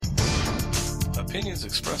Opinions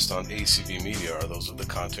expressed on ACB Media are those of the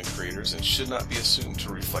content creators and should not be assumed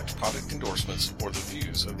to reflect product endorsements or the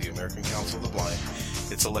views of the American Council of the Blind,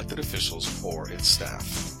 its elected officials, or its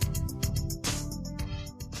staff.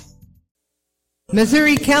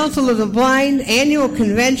 Missouri Council of the Blind Annual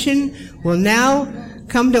Convention will now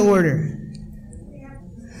come to order.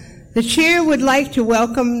 The chair would like to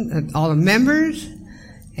welcome all the members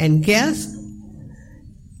and guests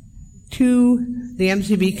to the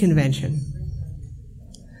MCB convention.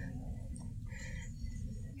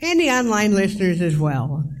 And the online listeners as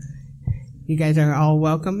well. You guys are all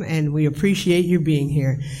welcome, and we appreciate you being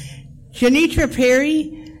here. Janitra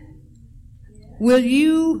Perry, will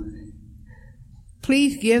you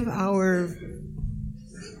please give our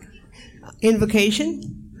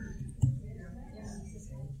invocation?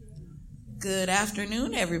 Good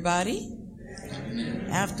afternoon, everybody.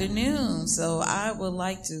 Afternoon. So I would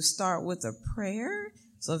like to start with a prayer.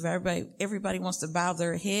 So if everybody wants to bow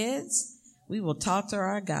their heads, we will talk to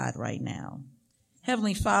our God right now.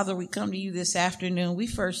 Heavenly Father, we come to you this afternoon. We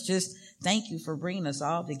first just thank you for bringing us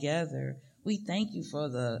all together. We thank you for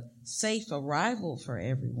the safe arrival for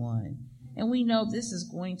everyone. And we know this is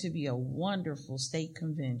going to be a wonderful state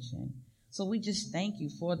convention. So we just thank you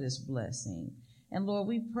for this blessing. And Lord,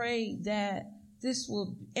 we pray that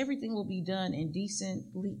everything will be done in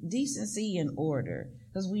decency and order,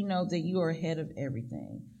 because we know that you are ahead of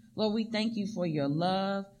everything. Lord, we thank you for your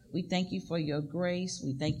love. We thank you for your grace.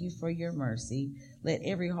 We thank you for your mercy. Let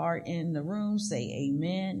every heart in the room say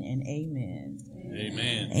amen and amen.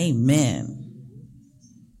 Amen. Amen.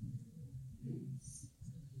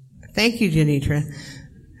 Thank you, Janitra.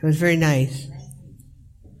 It was very nice.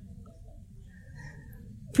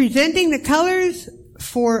 Presenting the colors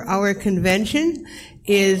for our convention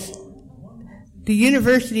is the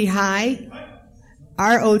University High,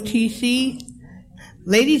 ROTC.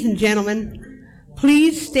 Ladies and gentlemen,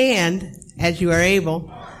 please stand as you are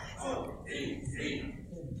able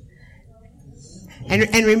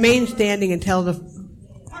and remain standing until the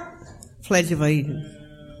Pledge of Allegiance.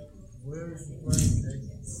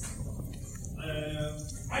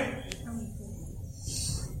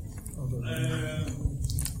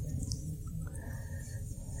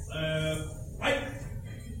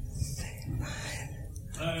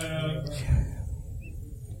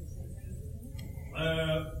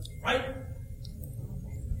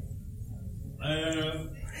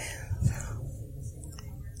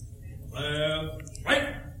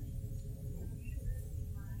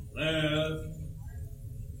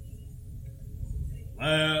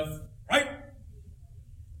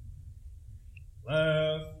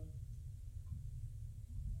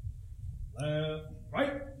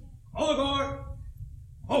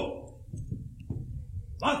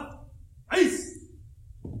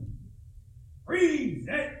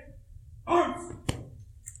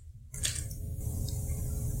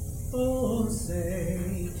 Oh,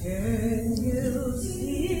 say, can you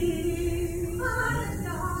see my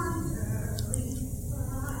darling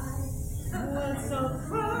cry? What's so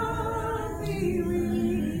proudly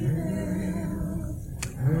revealed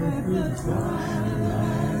at the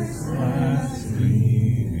twilight's last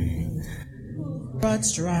gleaming? Broad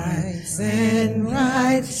stripes and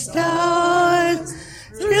bright stars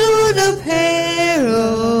through the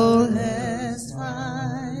perilous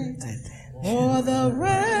fight, o'er the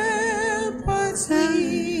ramparts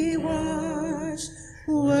we watched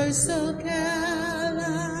were so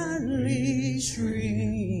gallantly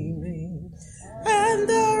streaming, and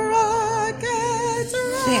the rockets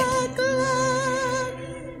rattled,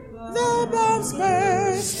 the bombs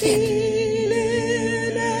bursting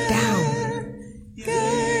in air,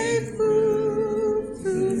 gave proof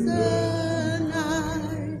through the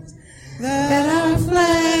night that our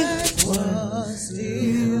flag was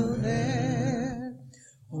still there.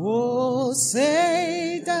 Oh,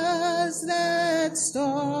 say does that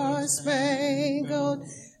star-spangled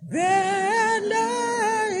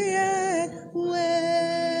banner yet wave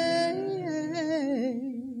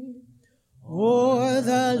o'er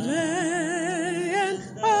the land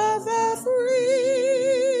of the free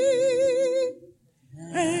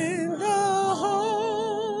and the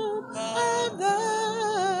home of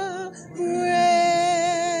the brave?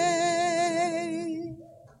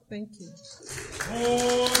 Thank you.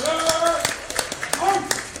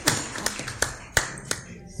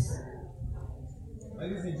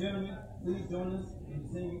 Ladies and gentlemen, please join us in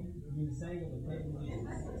singing of the Pledge of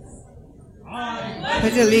Allegiance. I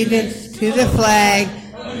Pledge allegiance to the flag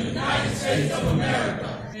of the United States of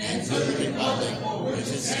America and to the republic for which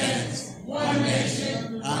it stands, one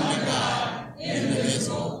nation, under God,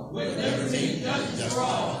 indivisible, with liberty and justice for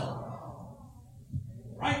all.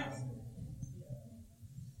 right,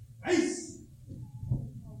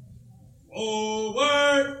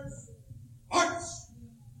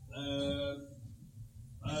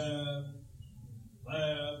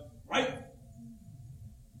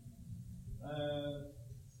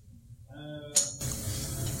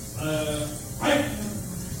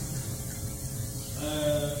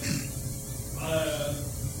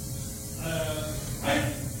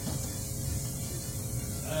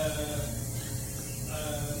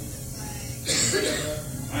 Here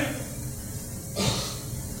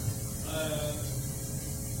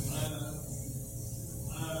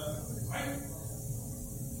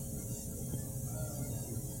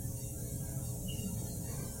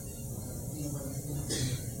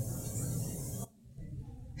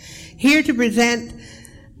to present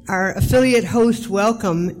our affiliate host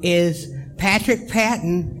welcome is Patrick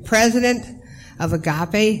Patton, President of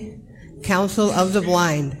Agape Council of the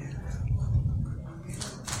Blind.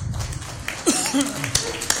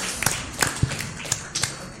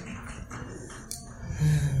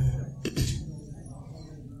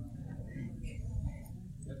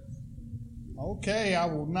 Okay, I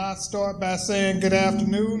will not start by saying good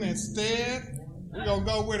afternoon. Instead, we're going to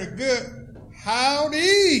go with a good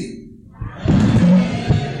howdy.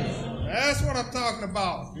 That's what I'm talking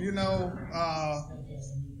about. You know,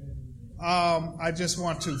 I just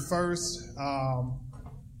want to first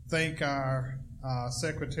thank our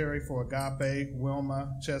secretary for Agape,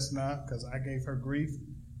 Wilma Chestnut, because I gave her grief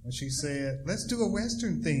when she said, let's do a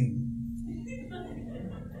Western theme.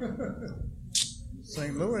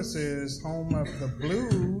 St. Louis is home of the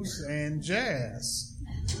blues and jazz.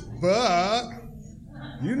 But,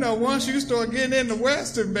 you know, once you start getting into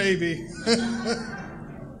Western, baby,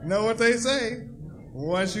 know what they say?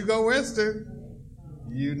 Once you go Western,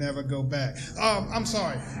 you never go back. I'm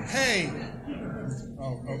sorry. Hey.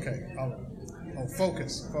 Oh, okay. Oh,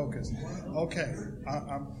 focus. Okay.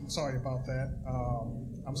 I'm sorry about that.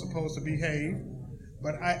 I'm supposed to behave.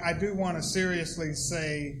 But I do want to seriously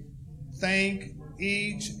say thank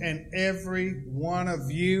each and every one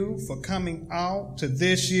of you for coming out to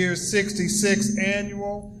this year's 66th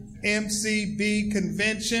annual MCB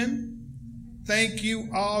convention. Thank you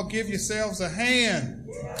all. Give yourselves a hand.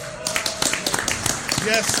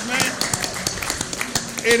 Yes,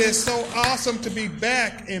 ma'am. It is so awesome to be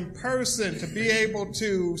back in person, to be able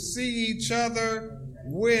to see each other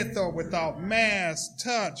with or without mask,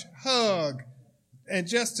 touch, hug, and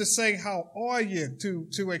just to say, how are you?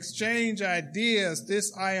 To exchange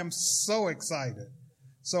ideas. I am so excited.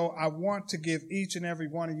 So I want to give each and every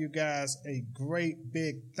one of you guys a great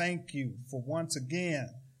big thank you for once again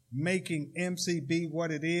making MCB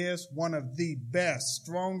what it is, one of the best,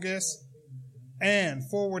 strongest, and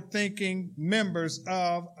forward-thinking members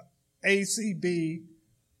of ACB.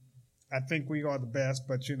 I think we are the best,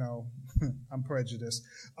 but you know, I'm prejudiced.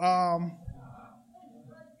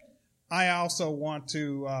 I also want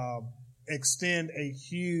to extend a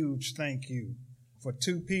huge thank you for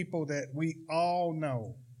two people that we all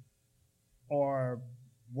know are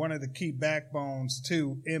one of the key backbones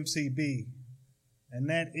to MCB, and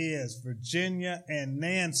that is Virginia and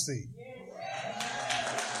Nancy.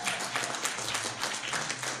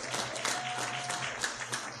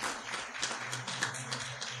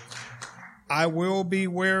 I will be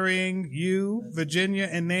wearing you, Virginia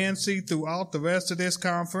and Nancy, throughout the rest of this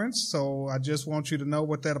conference, so I just want you to know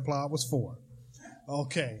what that applause was for.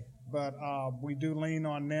 Okay, but we do lean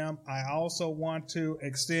on them. I also want to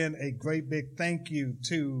extend a great big thank you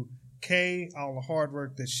to Kay, all the hard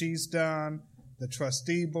work that she's done, the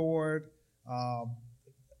trustee board,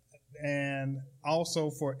 and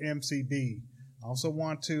also for MCB. I also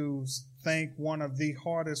want to thank one of the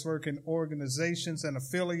hardest working organizations and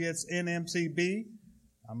affiliates in MCB.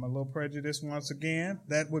 I'm a little prejudiced once again.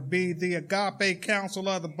 That would be the Agape Council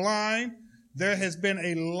of the Blind. There has been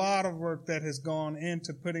a lot of work that has gone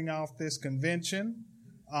into putting off this convention.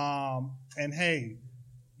 And hey,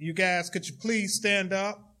 you guys, could you please stand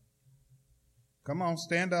up? Come on,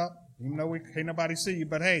 stand up. Even though can't nobody see you,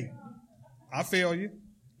 but hey, I feel you.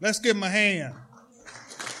 Let's give them a hand.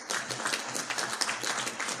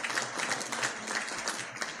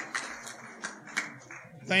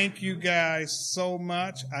 Thank you guys so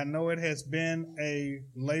much. I know it has been a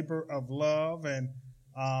labor of love and,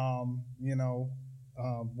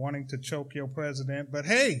 wanting to choke your president. But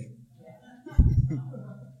hey,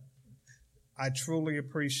 I truly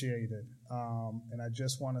appreciate it. And I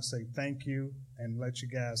just want to say thank you and let you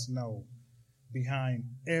guys know behind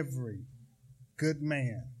every good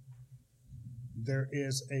man, there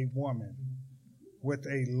is a woman with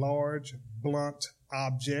a large, blunt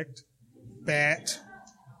object, bat,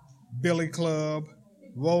 billy club,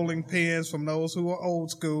 rolling pins from those who are old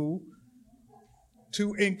school,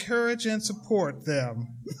 to encourage and support them,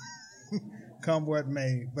 come what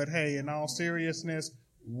may. But hey, in all seriousness,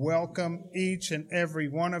 welcome each and every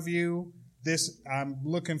one of you. I'm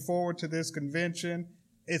looking forward to this convention.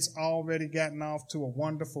 It's already gotten off to a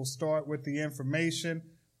wonderful start with the information.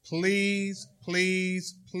 Please,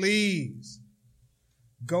 please, please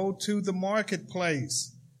go to the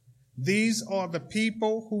marketplace. These are the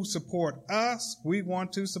people who support us. We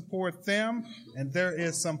want to support them, and there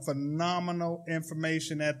is some phenomenal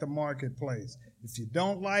information at the marketplace. If you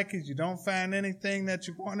don't like it, you don't find anything that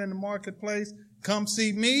you want in the marketplace, come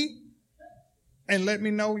see me and let me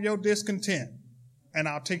know your discontent. And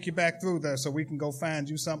I'll take you back through there so we can go find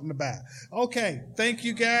you something to buy. Okay, thank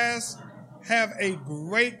you guys. Have a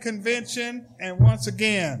great convention. And once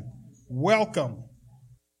again, welcome.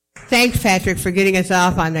 Thanks, Patrick, for getting us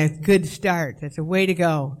off on a good start. That's a way to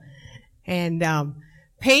go. And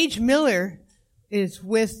Paige Miller is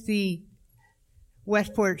with the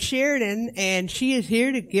Westport Sheridan, and she is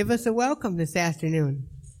here to give us a welcome this afternoon.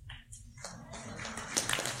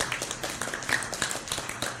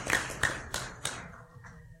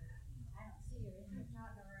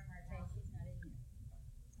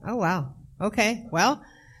 Oh, wow. Okay. Well,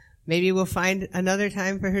 maybe we'll find another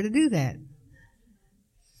time for her to do that.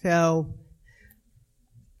 So,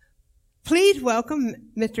 please welcome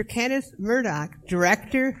Mr. Kenneth Murdoch,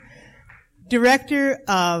 Director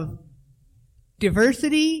of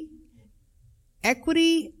Diversity,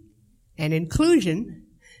 Equity, and Inclusion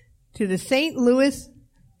to the St. Louis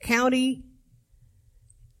County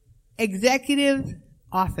Executive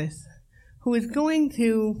Office, who is going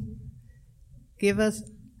to give us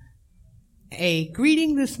a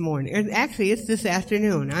greeting this morning. Actually, it's this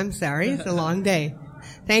afternoon. I'm sorry. It's a long day.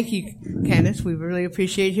 Thank you, Kenneth. We really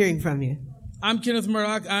appreciate hearing from you. I'm Kenneth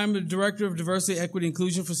Murdoch. I'm the Director of Diversity, Equity, and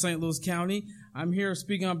Inclusion for St. Louis County. I'm here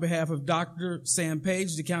speaking on behalf of Dr. Sam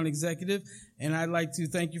Page, the County Executive, and I'd like to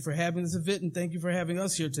thank you for having this event and thank you for having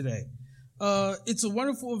us here today. It's a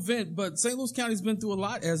wonderful event, but St. Louis County's been through a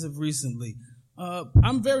lot as of recently.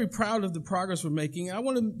 I'm very proud of the progress we're making. I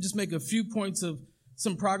want to just make a few points of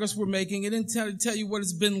some progress we're making and then tell you what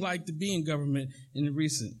it's been like to be in government in the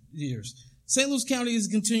recent years. St. Louis County is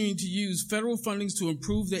continuing to use federal fundings to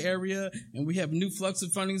improve the area, and we have new flux of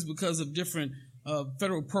fundings because of different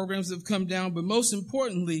federal programs that have come down. But most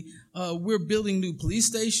importantly, we're building new police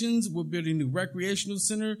stations. We're building new recreational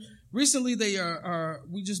center. Recently,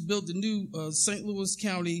 we just built the new St. Louis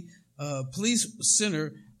County Police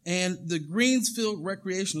Center and the Greensfield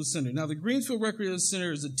Recreational Center. Now, the Greensfield Recreational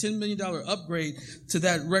Center is a $10 million upgrade to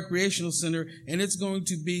that recreational center, and it's going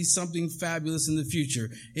to be something fabulous in the future.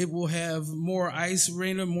 It will have more ice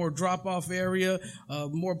arena, more drop-off area,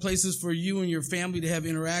 more places for you and your family to have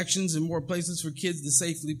interactions, and more places for kids to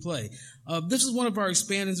safely play. This is one of our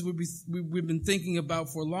expansions we've been thinking about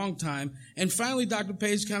for a long time, and finally, Dr.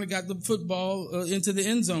 Page kind of got the football into the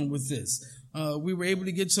end zone with this. We were able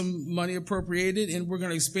to get some money appropriated, and we're going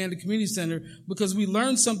to expand the community center because we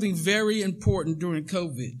learned something very important during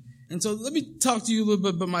COVID. And so let me talk to you a little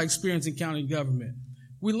bit about my experience in county government.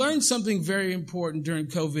 We learned something very important during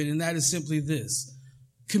COVID, and that is simply this.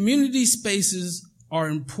 Community spaces are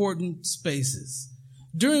important spaces.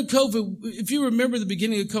 During COVID, if you remember the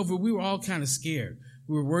beginning of COVID, we were all kind of scared.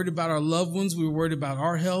 We were worried about our loved ones. We were worried about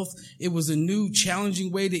our health. It was a new,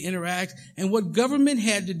 challenging way to interact. And what government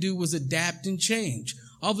had to do was adapt and change.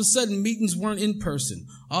 All of a sudden, meetings weren't in person.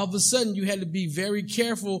 All of a sudden, you had to be very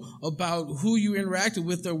careful about who you interacted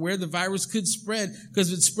with or where the virus could spread,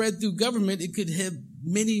 because if it spread through government, it could hit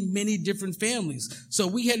many, many different families. So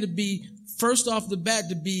we had to be, first off the bat,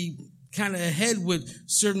 to be kind of ahead with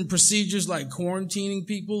certain procedures like quarantining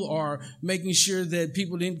people or making sure that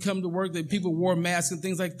people didn't come to work, that people wore masks and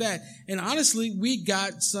things like that. And honestly, we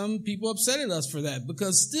got some people upset at us for that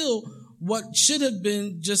because still what should have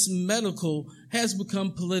been just medical has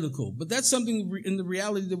become political. But that's something in the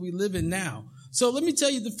reality that we live in now. So let me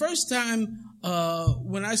tell you, the first time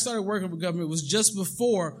when I started working with government was just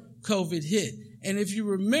before COVID hit. And if you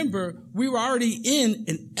remember, we were already in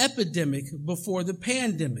an epidemic before the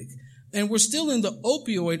pandemic. And we're still in the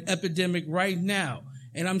opioid epidemic right now.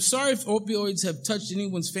 And I'm sorry if opioids have touched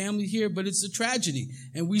anyone's family here, but it's a tragedy.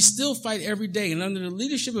 And we still fight every day. And under the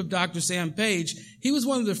leadership of Dr. Sam Page, he was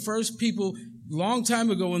one of the first people long time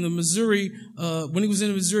ago in the Missouri, when he was in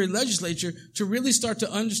the Missouri legislature, to really start to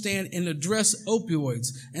understand and address opioids.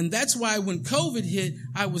 And that's why when COVID hit,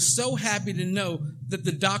 I was so happy to know that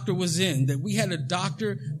the doctor was in, that we had a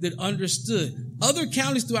doctor that understood. Other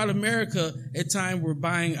counties throughout America at times were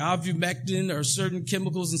buying ivermectin or certain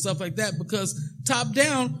chemicals and stuff like that because top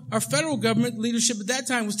down, our federal government leadership at that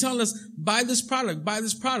time was telling us, buy this product, buy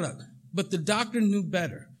this product. But the doctor knew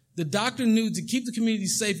better. The doctor knew to keep the community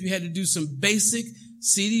safe, you had to do some basic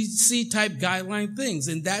CDC-type guideline things,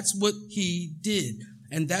 and that's what he did.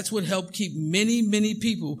 And that's what helped keep many, many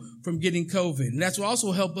people from getting COVID. And that's what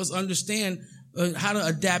also helped us understand how to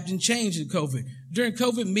adapt and change in COVID. During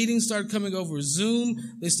COVID, meetings started coming over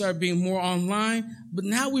Zoom. They started being more online. But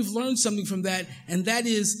now we've learned something from that, and that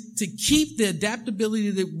is to keep the adaptability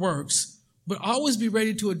that works, but always be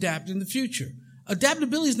ready to adapt in the future.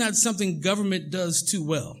 Adaptability is not something government does too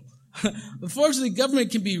well. Unfortunately,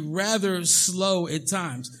 government can be rather slow at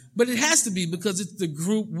times, but it has to be because it's the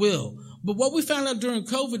group will. But what we found out during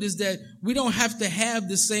COVID is that we don't have to have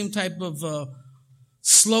the same type of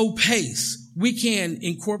slow pace. We can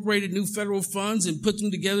incorporate new federal funds and put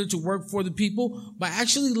them together to work for the people by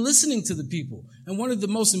actually listening to the people. And one of the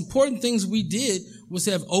most important things we did was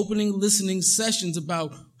have opening listening sessions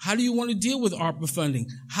about how do you want to deal with ARPA funding?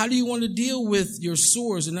 How do you want to deal with your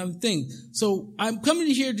SOARs and other things? So I'm coming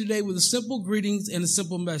here today with a simple greetings and a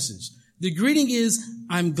simple message. The greeting is,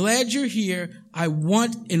 I'm glad you're here. I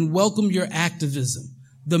want and welcome your activism.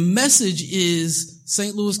 The message is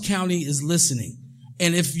St. Louis County is listening.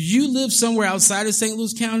 And if you live somewhere outside of St.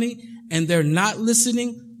 Louis County and they're not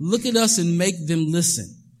listening, look at us and make them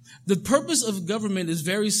listen. The purpose of government is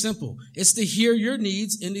very simple. It's to hear your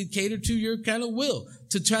needs and to cater to your kind of will,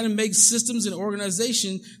 to try to make systems and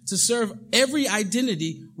organization to serve every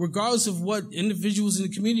identity, regardless of what individuals in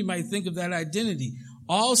the community might think of that identity.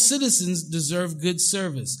 All citizens deserve good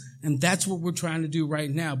service, and that's what we're trying to do right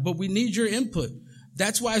now. But we need your input.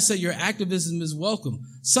 That's why I say your activism is welcome.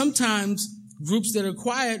 Sometimes groups that are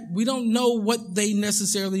quiet, we don't know what they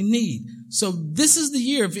necessarily need. So this is the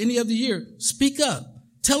year, if any other year, speak up.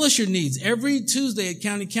 Tell us your needs. Every Tuesday at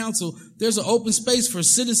County Council, there's an open space for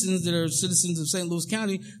citizens that are citizens of St. Louis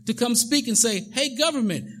County to come speak and say, hey,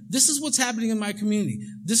 government, this is what's happening in my community.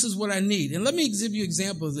 This is what I need. And let me give you an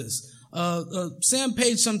example of this. Sam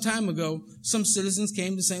Page, some time ago, some citizens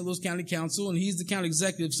came to St. Louis County Council, and he's the county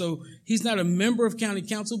executive, so he's not a member of county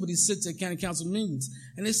council, but he sits at county council meetings.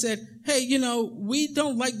 And they said, hey, we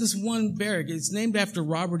don't like this one barrack. It's named after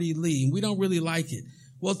Robert E. Lee, and we don't really like it.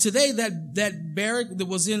 Well, today, that barrack that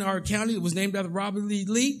was in our county that was named after Robert E.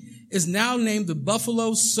 Lee is now named the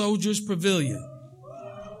Buffalo Soldiers Pavilion.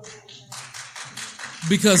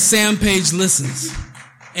 Because Sam Page listens,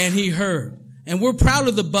 and he heard. And we're proud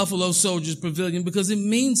of the Buffalo Soldiers Pavilion because it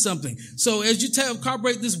means something. So as you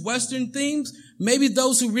incorporate this Western themes, maybe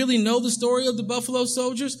those who really know the story of the Buffalo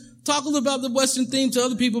Soldiers, talk a little about the Western theme to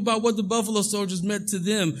other people about what the Buffalo Soldiers meant to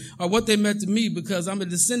them or what they meant to me because I'm a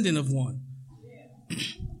descendant of one.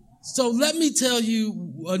 So let me tell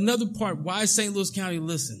you another part why St. Louis County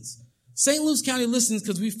listens. St. Louis County listens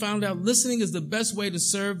because we found out listening is the best way to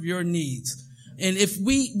serve your needs. And if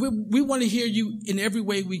we want to hear you in every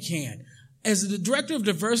way we can. As the director of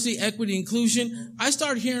diversity, equity, inclusion, I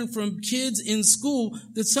started hearing from kids in school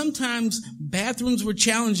that sometimes bathrooms were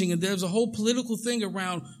challenging and there was a whole political thing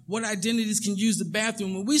around what identities can use the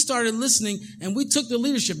bathroom. When we started listening and we took the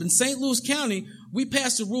leadership in St. Louis County, we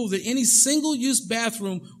passed a rule that any single-use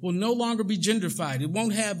bathroom will no longer be genderfied. It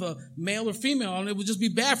won't have a male or female on it. It will just be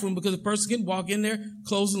bathroom because a person can walk in there,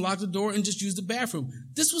 close and lock the door, and just use the bathroom.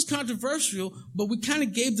 This was controversial, but we kind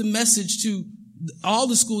of gave the message to all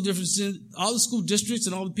the school districts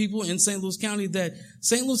and all the people in St. Louis County that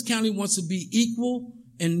St. Louis County wants to be equal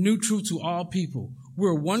and neutral to all people.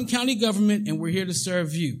 We're one county government and we're here to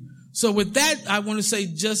serve you. So with that, I want to say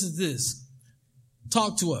just this.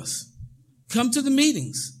 Talk to us. Come to the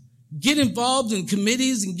meetings. Get involved in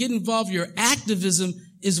committees and get involved. Your activism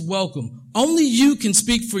is welcome. Only you can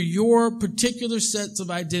speak for your particular sets of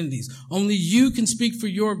identities. Only you can speak for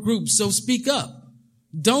your group. So speak up.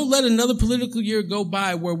 Don't let another political year go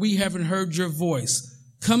by where we haven't heard your voice.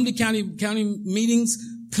 Come to county meetings.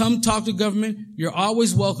 Come talk to government. You're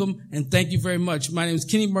always welcome. And thank you very much. My name is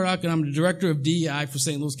Kenny Murdoch, and I'm the director of DEI for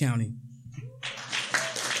St. Louis County.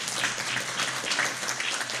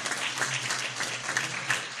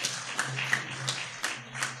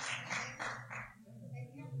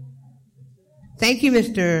 Thank you,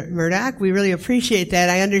 Mr. Murdoch. We really appreciate that.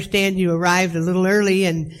 I understand you arrived a little early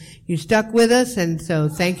and you stuck with us, and so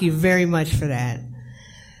thank you very much for that.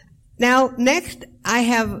 Now, next, I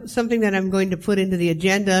have something that I'm going to put into the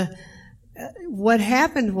agenda. What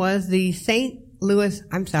happened was the St.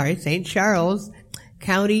 Charles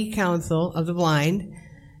County Council of the Blind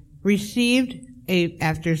received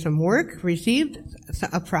after some work,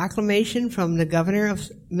 a proclamation from the governor of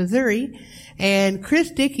Missouri, and Chris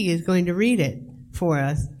Dickey is going to read it for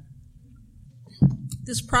us.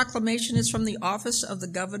 This proclamation is from the Office of the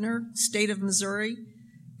Governor, State of Missouri,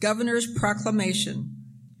 Governor's Proclamation.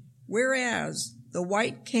 Whereas the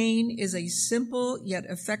white cane is a simple yet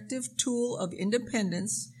effective tool of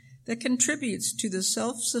independence that contributes to the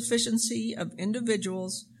self-sufficiency of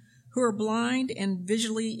individuals who are blind and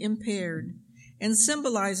visually impaired, and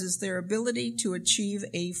symbolizes their ability to achieve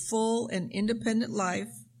a full and independent life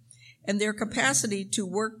and their capacity to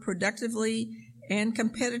work productively and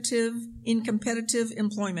competitive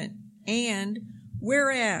employment. And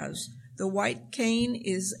whereas the white cane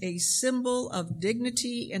is a symbol of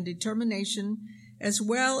dignity and determination, as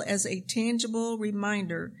well as a tangible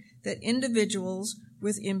reminder that individuals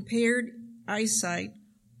with impaired eyesight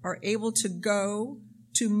are able to go,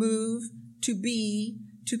 to move, to be,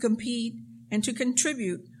 to compete, and to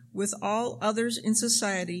contribute with all others in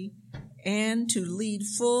society, and to lead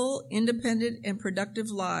full, independent, and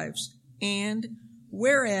productive lives. And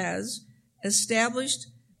whereas established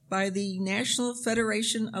by the National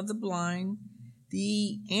Federation of the Blind,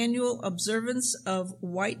 the annual observance of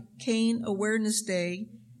White Cane Awareness Day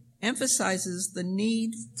emphasizes the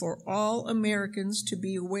need for all Americans to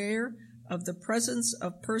be aware of the presence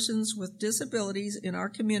of persons with disabilities in our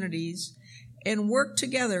communities and work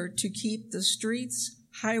together to keep the streets,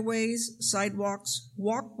 highways, sidewalks,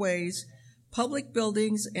 walkways, public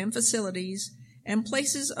buildings and facilities, and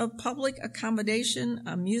places of public accommodation,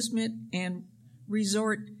 amusement, and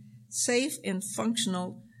resort safe and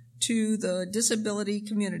functional to the disability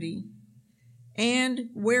community. And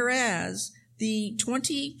whereas the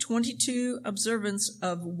 2022 observance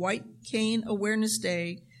of White Cane Awareness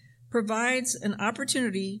Day provides an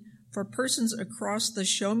opportunity for persons across the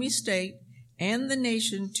Show Me State and the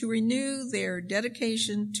nation to renew their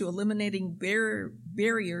dedication to eliminating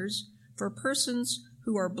barriers for persons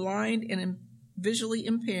who are blind and visually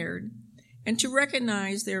impaired, and to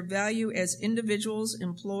recognize their value as individuals,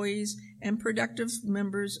 employees, and productive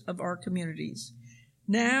members of our communities.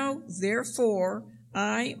 Now, therefore,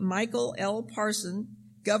 I, Michael L. Parson,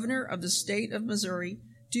 Governor of the State of Missouri,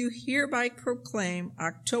 do hereby proclaim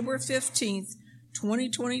October 15th,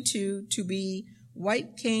 2022 to be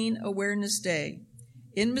White Cane Awareness Day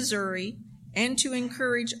in Missouri, and to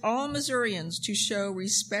encourage all Missourians to show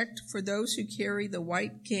respect for those who carry the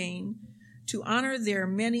white cane, to honor their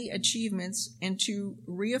many achievements, and to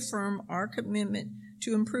reaffirm our commitment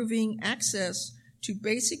to improving access to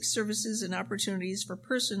basic services and opportunities for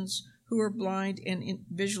persons who are blind and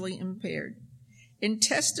visually impaired. In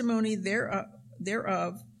testimony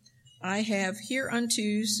thereof, I have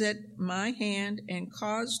hereunto set my hand and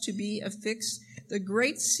caused to be affixed the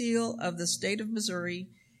Great Seal of the State of Missouri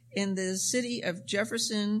in the city of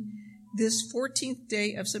Jefferson this 14th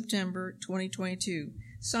day of September 2022,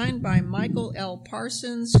 signed by Michael L.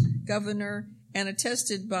 Parsons, Governor, and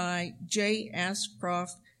attested by J.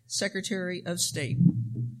 Ashcroft, Secretary of State.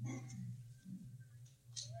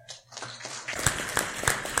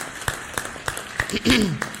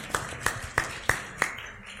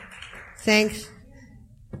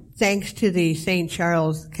 Thanks to the St.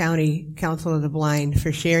 Charles County Council of the Blind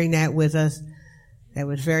for sharing that with us. That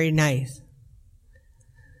was very nice.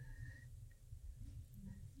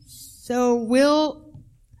 So will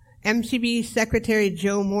MCB Secretary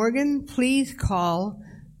Joe Morgan please call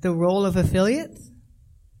the roll of affiliates?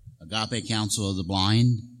 Agape Council of the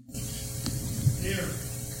Blind. Here.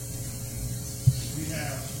 We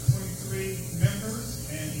have 23 members,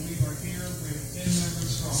 and we are here with 10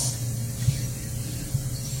 members strong.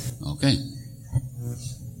 Okay.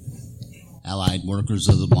 Allied Workers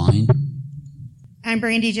of the Blind. I'm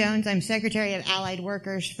Brandy Jones. I'm Secretary of Allied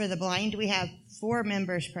Workers for the Blind. We have 4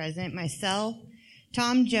 members present, myself,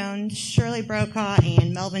 Tom Jones, Shirley Brokaw,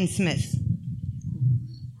 and Melvin Smith.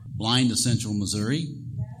 Blind of Central Missouri.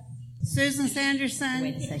 Susan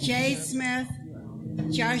Sanderson, Jay Smith,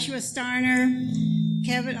 Joshua Starner,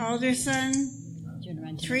 Kevin Alderson,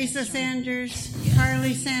 Teresa Sanders,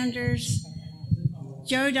 Carly Sanders,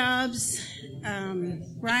 Joe Dobbs,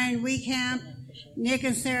 Ryan Weekamp, Nick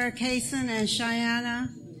and Sarah Kaysen and Cheyenne,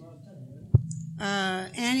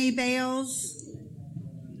 Annie Bales,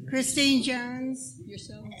 Christine Jones,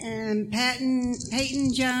 and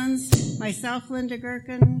Peyton Jones, myself, Linda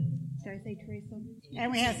Gherkin. Did I say Teresa?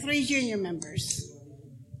 And we have 3 junior members.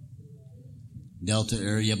 Delta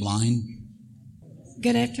Area Blind.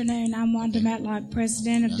 Good afternoon. I'm Wanda Matlock,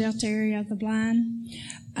 President of Delta Area of the Blind.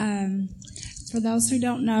 For those who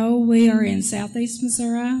don't know, we are in Southeast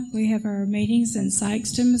Missouri. We have our meetings in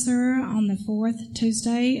Sykeston, Missouri on the 4th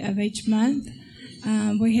Tuesday of each month.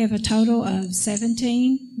 We have a total of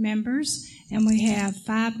 17 members, and we have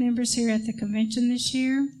 5 members here at the convention this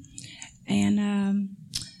year. And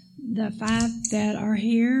the 5 that are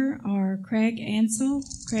here are Craig Ansel.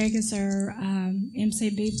 Craig is our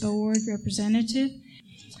MCB board representative.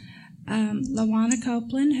 LaWanna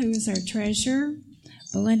Copeland, who is our treasurer.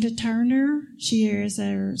 Belinda Turner, she is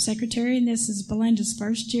our secretary, and this is Belinda's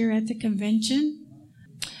first year at the convention.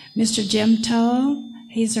 Mr. Jim Tull,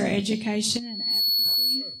 he's our education and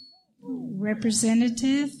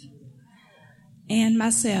representative, and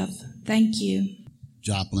myself. Thank you.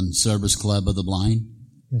 Joplin Service Club of the Blind.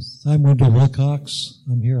 Yes, I'm Wendell Wilcox.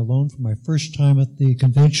 I'm here alone for my first time at the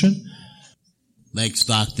convention. Lake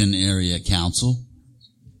Stockton Area Council.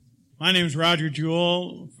 My name is Roger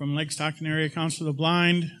Jewell from Lake Stockton Area Council of the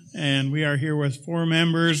Blind, and we are here with 4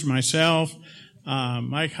 members, myself,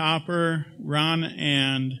 Mike Hopper, Ron,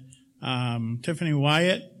 and Tiffany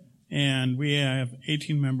Wyatt, and we have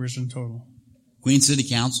 18 members in total. Queen City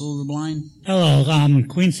Council of the Blind. Hello,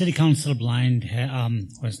 Queen City Council of the Blind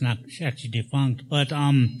was not actually defunct, but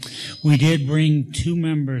we did bring 2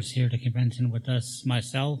 members here to convention with us,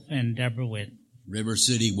 myself and Deborah Witt. River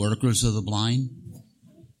City Workers of the Blind.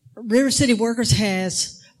 River City Workers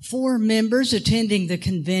has 4 members attending the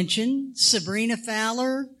convention: Sabrina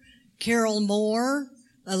Fowler, Carol Moore,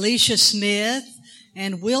 Alicia Smith,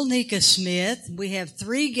 and Wilnika Smith. We have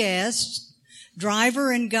 3 guests: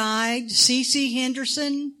 driver and guide Cece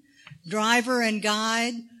Henderson, driver and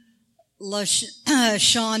guide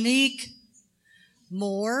Shanique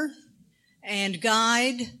Moore, and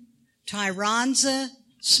guide Tyronza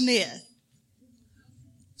Smith.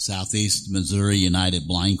 Southeast Missouri United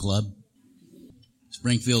Blind Club.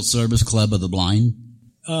 Springfield Service Club of the Blind.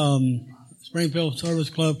 Springfield Service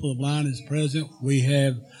Club for the Blind is present. We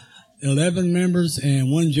have 11 members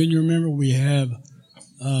and 1 junior member. We have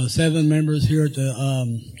 7 members here at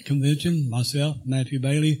the convention. Myself, Matthew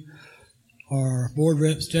Bailey, our board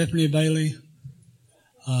rep, Stephanie Bailey,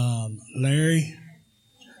 Larry,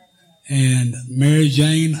 and Mary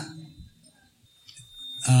Jane.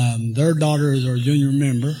 Their daughter is our junior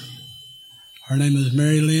member. Her name is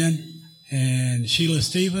Mary Lynn, and Sheila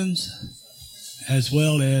Stevens, as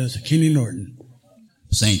well as Kenny Norton.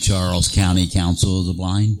 St. Charles County Council of the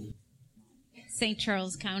Blind. St.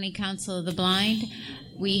 Charles County Council of the Blind.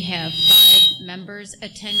 We have 5 members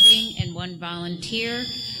attending and 1 volunteer.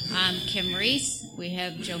 Kim Reese. We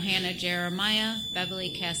have Johanna Jeremiah,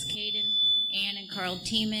 Beverly Cascaden, Ann and Carl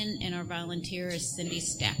Tiemann, and our volunteer is Cindy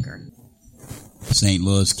Stacker. St.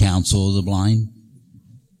 Louis Council of the Blind.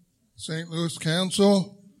 St. Louis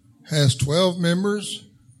Council has 12 members.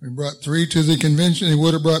 We brought 3 to the convention. They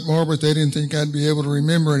would have brought more, but they didn't think I'd be able to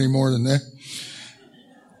remember any more than that.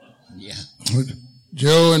 Yeah.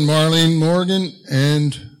 Joe and Marlene Morgan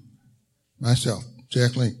and myself,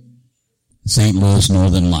 Jack Link. St. Louis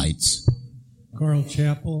Northern Lights. Carl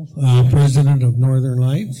Chappell, president of Northern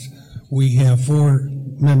Lights. We have 4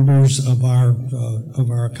 members of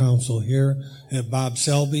our council here. We have Bob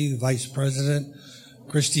Selby, the vice president,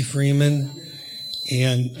 Christy Freeman,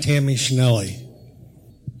 and Tammy Schnelly.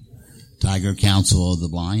 Tiger Council of the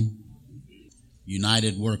Blind.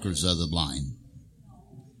 United Workers of the Blind.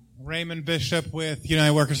 Raymond Bishop with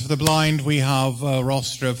United Workers for the Blind. We have a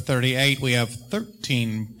roster of 38. We have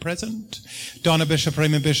 13 present. Donna Bishop,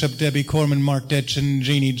 Raymond Bishop, Debbie Corman, Mark Detchen,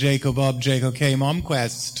 Jeannie Jacob, Bob Jacob K.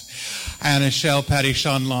 Momquest, Anna Shell, Patty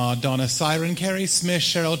Shonlaw, Donna Siren, Carrie Smith,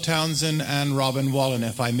 Cheryl Townsend, and Robin Wallen.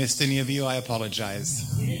 If I missed any of you, I apologize.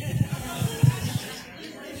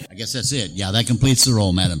 I guess that's it. Yeah, that completes the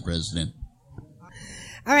roll, Madam President.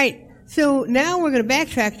 All right. So now we're going to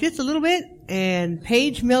backtrack just a little bit, and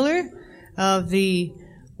Paige Miller of the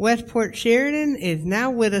Westport Sheridan is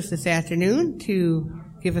now with us this afternoon to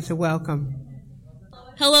give us a welcome.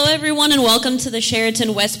 Hello, everyone, and welcome to the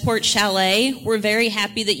Sheraton Westport Chalet. We're very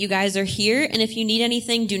happy that you guys are here, and if you need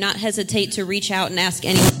anything, do not hesitate to reach out and ask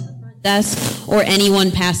anyone at the front desk or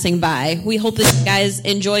anyone passing by. We hope that you guys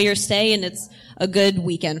enjoy your stay, and it's a good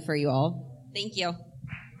weekend for you all. Thank you.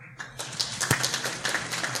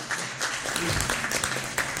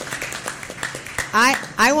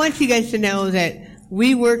 I want you guys to know that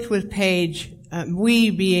we worked with Paige, we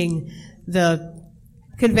being the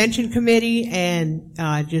convention committee and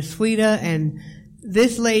Jesuita, and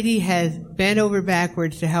this lady has bent over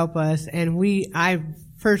backwards to help us, and I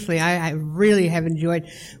really have enjoyed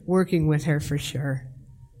working with her for sure.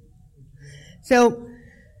 So,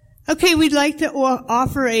 okay, we'd like to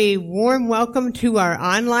offer a warm welcome to our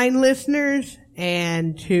online listeners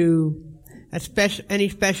and to any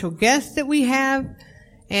special guests that we have,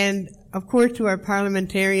 and of course to our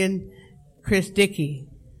parliamentarian, Chris Dickey.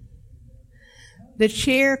 The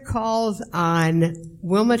chair calls on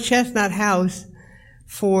Wilma Chestnut House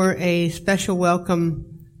for a special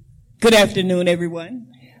welcome. Good afternoon, everyone.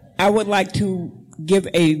 I would like to give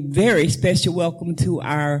a very special welcome to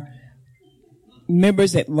our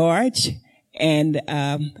members at large, and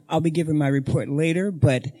I'll be giving my report later,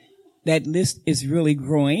 but that list is really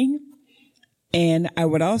growing. And I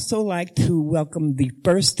would also like to welcome the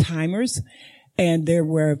first-timers. And there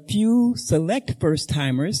were a few select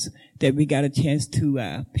first-timers that we got a chance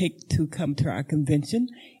to pick to come to our convention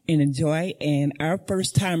and enjoy. And our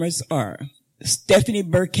first-timers are Stephanie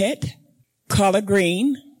Burkett, Carla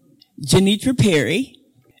Green, Janitra Perry,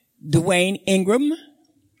 Dwayne Ingram,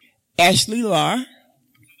 Ashley Law,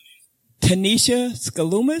 Tanisha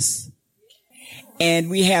Skalumas, and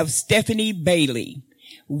we have Stephanie Bailey.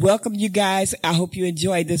 Welcome, you guys. I hope you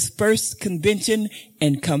enjoy this first convention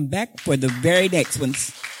and come back for the very next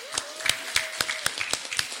ones.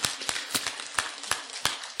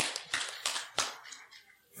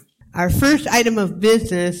 Our first item of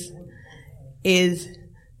business is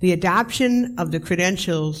the adoption of the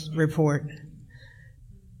credentials report.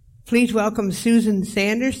 Please welcome Susan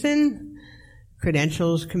Sanderson,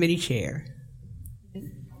 Credentials Committee Chair.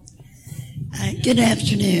 Good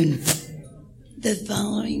afternoon. The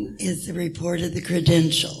following is the report of the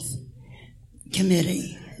Credentials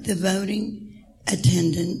Committee. The voting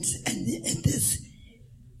attendance at this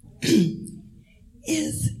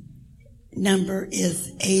number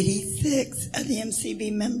is 86 of the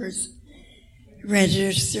MCB members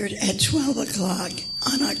registered at 12 o'clock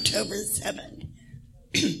on October 7th.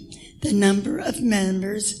 The number of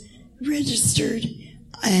members registered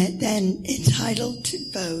and entitled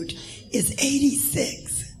to vote is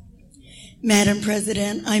 86. Madam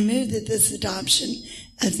President, I move that this adoption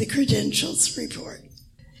of the credentials report.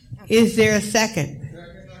 Is there a second?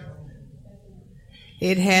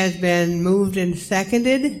 It has been moved and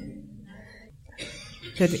seconded.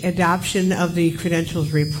 The adoption of the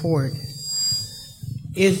credentials report.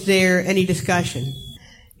 Is there any discussion?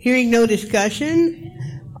 Hearing no discussion,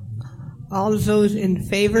 all of those in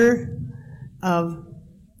favor of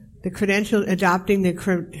the adopting the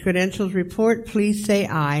credentials report, please say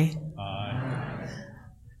aye. Aye.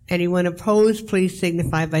 Anyone opposed, please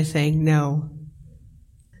signify by saying no.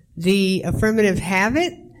 The affirmative have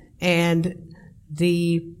it, and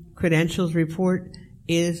the credentials report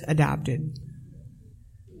is adopted.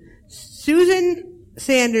 Susan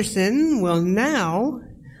Sanderson will now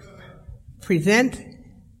present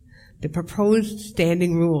the proposed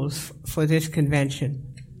standing rules for this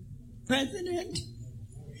convention. President,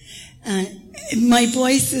 my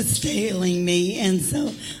voice is failing me, and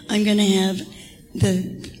so I'm going to have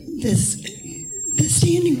the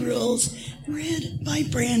standing rules read by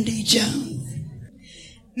Brandy Jones.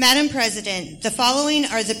 Madam President, the following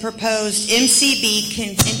are the proposed MCB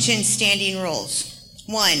convention standing rules.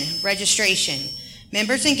 1. Registration.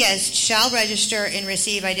 Members and guests shall register and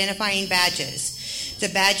receive identifying badges. The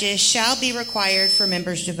badges shall be required for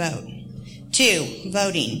members to vote. 2.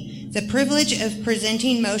 Voting. The privilege of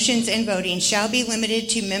presenting motions and voting shall be limited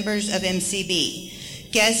to members of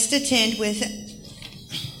MCB. Guests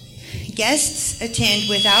attend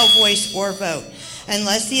without voice or vote,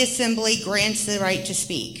 unless the Assembly grants the right to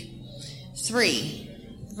speak. 3.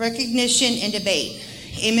 Recognition and debate.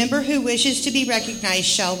 A member who wishes to be recognized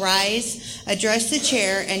shall rise, address the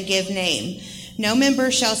chair, and give name. No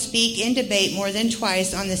member shall speak in debate more than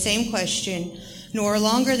twice on the same question, nor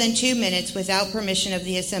longer than 2 minutes without permission of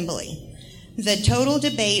the Assembly. The total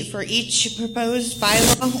debate for each proposed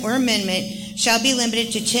bylaw or amendment shall be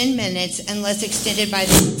limited to 10 minutes unless extended by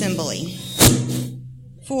the Assembly.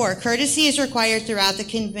 4. Courtesy is required throughout the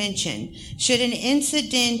convention. Should an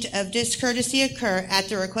incident of discourtesy occur at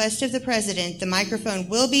the request of the President, the microphone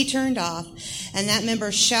will be turned off, and that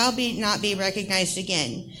member shall not be recognized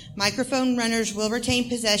again. Microphone runners will retain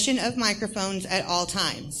possession of microphones at all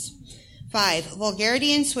times. 5.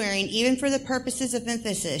 Vulgarity and swearing, even for the purposes of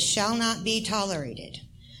emphasis, shall not be tolerated.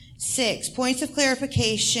 6. Points of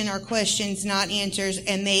clarification are questions, not answers,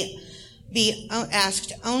 and may be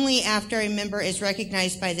asked only after a member is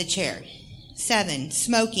recognized by the chair. 7.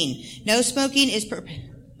 Smoking. No smoking is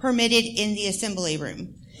permitted in the assembly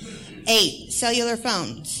room. 8. Cellular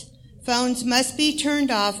phones. Phones must be turned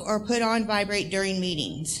off or put on vibrate during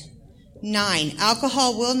meetings. 9.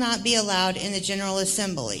 Alcohol will not be allowed in the General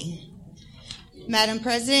Assembly. Madam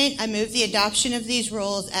President, I move the adoption of these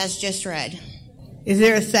rules as just read. Is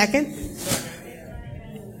there a second?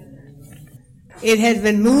 It has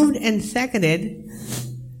been moved and seconded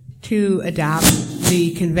to adopt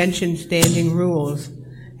the convention standing rules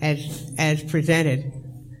as presented.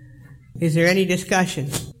 Is there any discussion?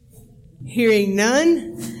 Hearing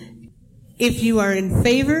none, if you are in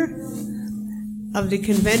favor of the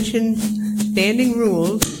convention standing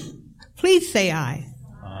rules, please say aye.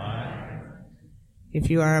 Aye. If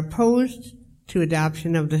you are opposed to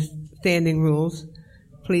adoption of the standing rules,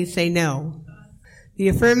 please say no. The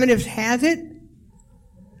affirmative has it,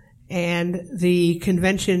 and the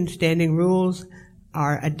convention standing rules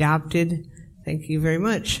are adopted. Thank you very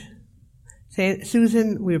much.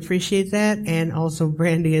 Susan, we appreciate that, and also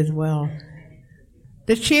Brandy as well.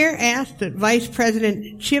 The chair asked that Vice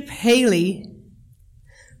President Chip Haley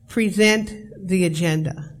present the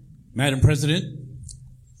agenda. Madam President,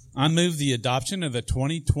 I move the adoption of the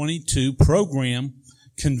 2022 program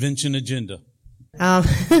convention agenda.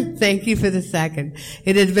 Thank you for the second.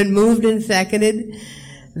 It has been moved and seconded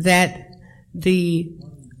that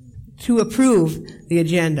to approve the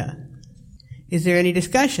agenda. Is there any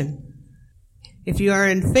discussion? If you are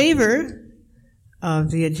in favor of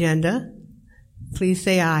the agenda, please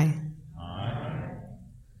say aye. Aye.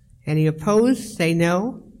 Any opposed, say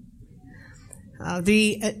no.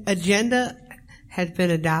 The agenda has been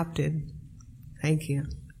adopted. Thank you.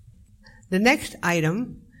 The next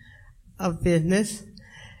item of business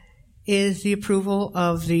is the approval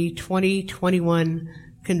of the 2021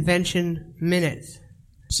 convention minutes.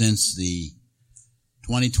 Since the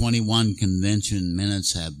 2021 convention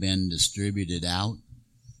minutes have been distributed out,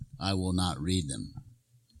 I will not read them.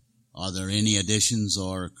 Are there any additions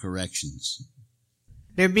or corrections?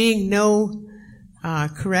 There being no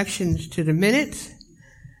corrections to the minutes,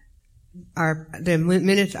 the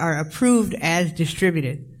minutes are approved as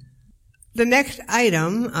distributed. The next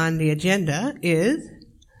item on the agenda is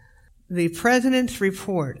the President's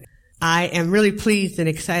report. I am really pleased and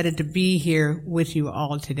excited to be here with you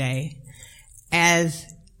all today. As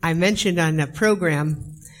I mentioned on the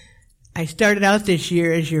program, I started out this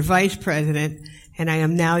year as your vice president, and I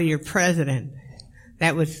am now your president.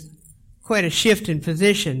 That was quite a shift in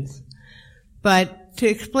positions. But to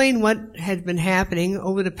explain what has been happening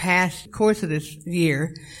over the past course of this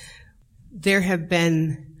year, there have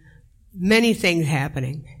been many things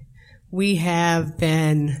happening. We have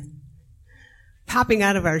been popping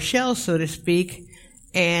out of our shell, so to speak,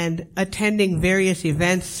 and attending various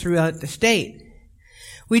events throughout the state.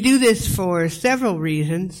 We do this for several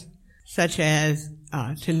reasons, such as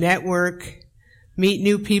to network, meet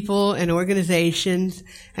new people and organizations,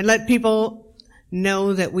 and let people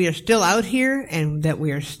know that we are still out here and that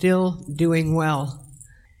we are still doing well.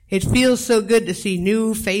 It feels so good to see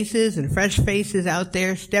new faces and fresh faces out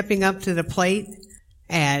there stepping up to the plate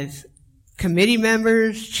as committee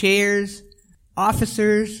members, chairs,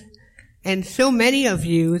 officers, and so many of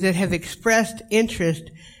you that have expressed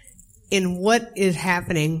interest in what is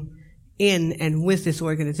happening in and with this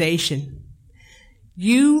organization.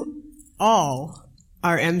 You all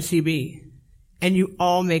are MCB, and you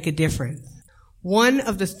all make a difference. One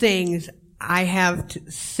of the things I have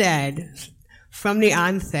said from the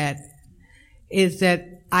onset is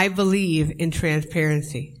that I believe in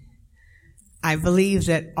transparency. I believe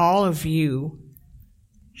that all of you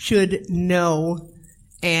should know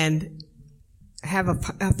and have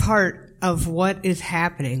a part of what is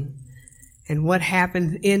happening and what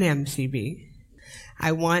happens in MCB.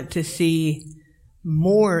 I want to see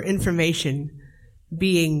more information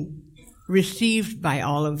being received by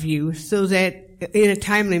all of you so that in a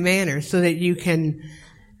timely manner, so that you can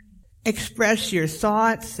express your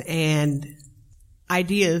thoughts and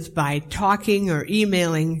ideas by talking or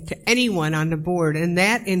emailing to anyone on the board, and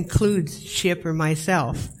that includes Chip or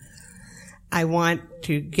myself. I want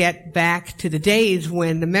to get back to the days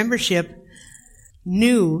when the membership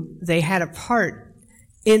knew they had a part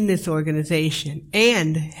in this organization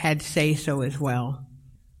and had say-so as well.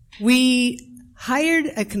 We hired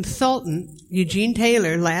a consultant, Eugene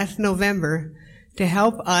Taylor, last November to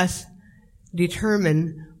help us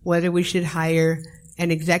determine whether we should hire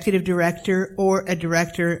an executive director or a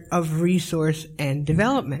director of resource and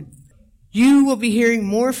development. You will be hearing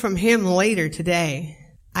more from him later today.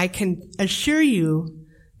 I can assure you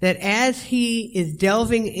that as he is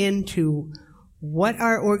delving into what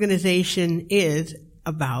our organization is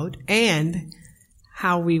about and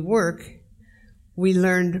how we work, we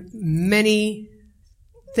learned many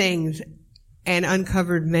things and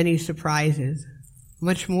uncovered many surprises,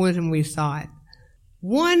 much more than we thought.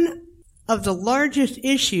 One of the largest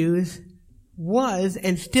issues was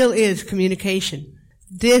and still is communication.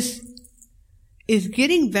 This is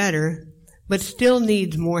getting better, but still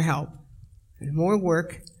needs more help and more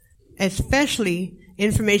work, especially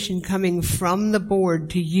information coming from the board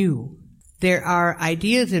to you. There are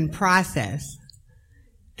ideas in process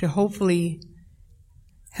to hopefully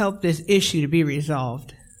help this issue to be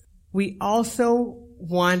resolved. We also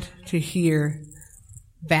want to hear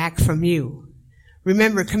back from you.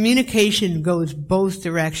 Remember, communication goes both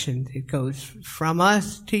directions. It goes from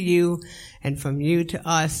us to you and from you to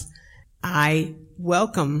us. I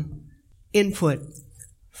welcome input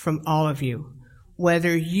from all of you,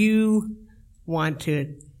 whether you want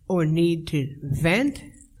to or need to vent,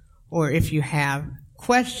 or if you have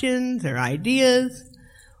questions or ideas,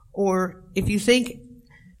 or if you think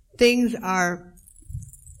things are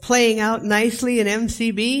playing out nicely in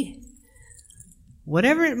MCB,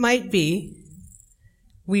 whatever it might be,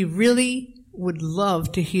 we really would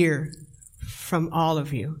love to hear from all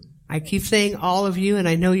of you. I keep saying all of you, and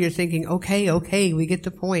I know you're thinking, okay, we get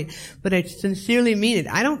the point. But I sincerely mean it.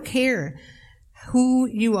 I don't care who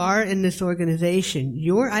you are in this organization.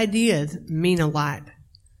 Your ideas mean a lot.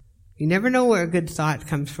 You never know where a good thought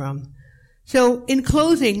comes from. So in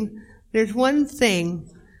closing, there's one thing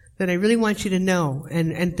that I really want you to know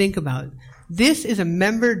and think about. This is a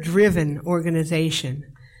member-driven organization.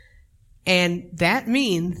 And that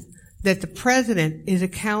means that the president is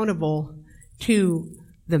accountable to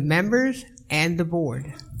the members and the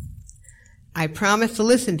board. I promise to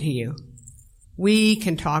listen to you. We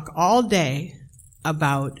can talk all day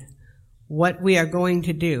about what we are going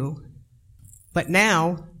to do, but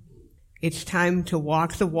now it's time to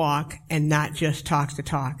walk the walk and not just talk the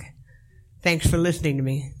talk. Thanks for listening to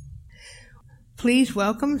me. Please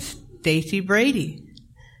welcome Stacy Brady,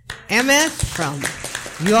 MS from,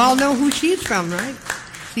 you all know who she's from, right?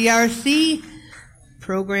 CRC,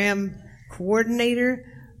 Program Coordinator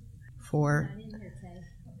for,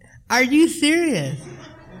 are you serious?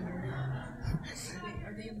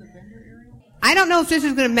 I don't know if this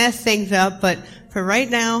is going to mess things up, but for right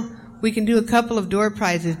now, we can do a couple of door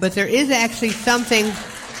prizes, but there is actually something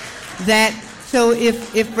that, so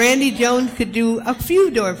if Brandy Jones could do a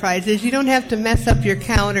few door prizes, you don't have to mess up your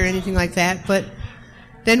count or anything like that, but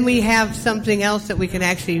then we have something else that we can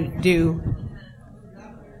actually do.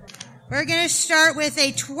 We're going to start with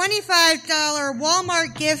a $25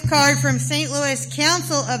 Walmart gift card from St. Louis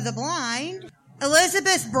Council of the Blind.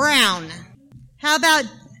 Elizabeth Brown. How about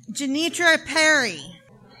Janitra Perry?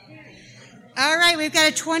 All right, we've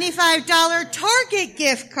got a $25 Target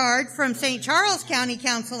gift card from St. Charles County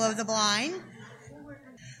Council of the Blind.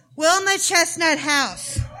 Wilma Chestnut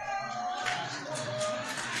House.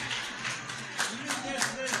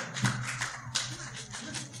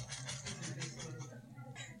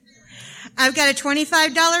 I've got a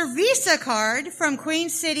 $25 Visa card from Queen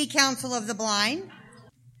City Council of the Blind.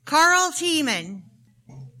 Carl Tiemann.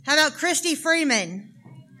 How about Christy Freeman?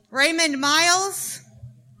 Raymond Miles.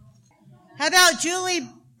 How about Julie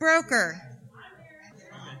Broker?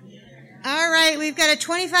 All right, we've got a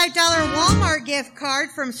 $25 Walmart gift card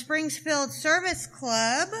from Springfield Service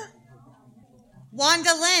Club. Wanda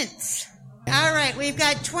Lentz. All right, we've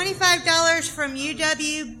got $25 from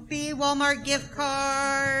UWB Walmart gift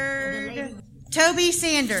card. Toby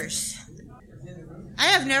Sanders. I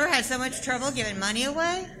have never had so much trouble giving money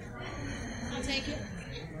away. I'll take it.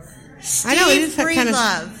 Steve I know, it is that kind of...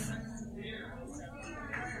 Breedlove.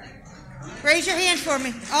 Raise your hand for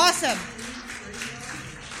me. Awesome.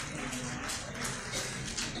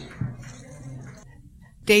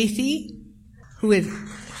 Stacy, who is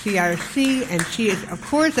CRC, and she is, of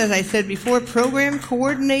course, as I said before, program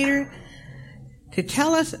coordinator, to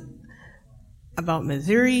tell us about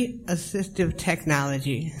Missouri Assistive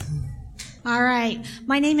Technology. All right.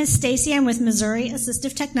 My name is Stacy. I'm with Missouri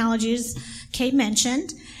Assistive Technologies, Kate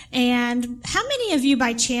mentioned. And how many of you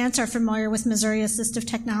by chance are familiar with Missouri Assistive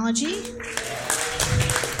Technology?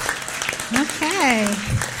 Okay.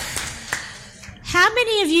 How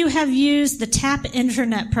many of you have used the TAP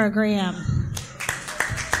Internet program?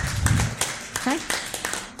 Okay.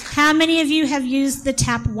 How many of you have used the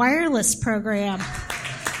TAP Wireless program?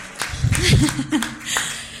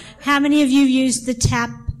 How many of you used the TAP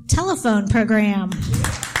Telephone program?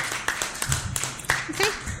 Okay.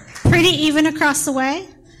 Pretty even across the way.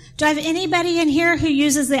 Do I have anybody in here who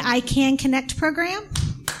uses the I Can Connect program?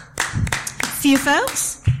 A few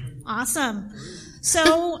folks? Awesome.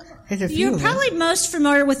 So you're probably most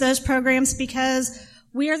familiar with those programs because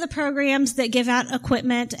we are the programs that give out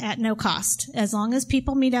equipment at no cost, as long as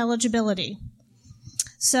people meet eligibility.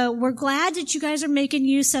 So we're glad that you guys are making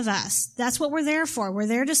use of us. That's what we're there for. We're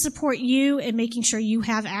there to support you and making sure you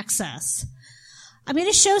have access. I'm going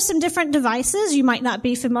to show some different devices you might not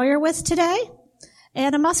be familiar with today.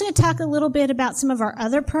 And I'm also going to talk a little bit about some of our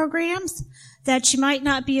other programs that you might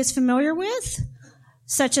not be as familiar with,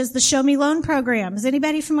 such as the Show Me Loan program. Is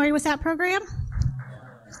anybody familiar with that program?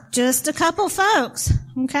 Just a couple folks,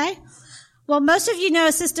 okay? Well, most of you know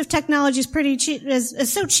assistive technology is pretty cheap,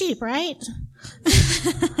 is so cheap, right?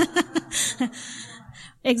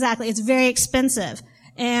 Exactly. It's very expensive.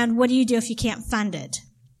 And what do you do if you can't fund it?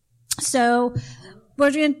 So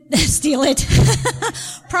we're going to steal it.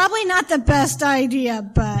 Probably not the best idea,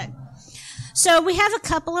 but so we have a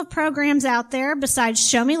couple of programs out there besides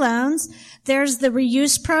Show Me Loans. There's the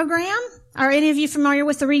Reuse program. Are any of you familiar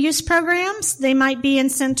with the Reuse programs? They might be in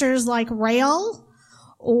centers like Rail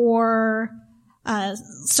or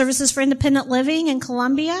Services for Independent Living in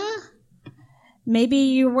Columbia. Maybe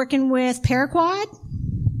you're working with Paraquad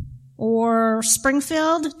or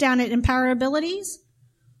Springfield down at Empower Abilities.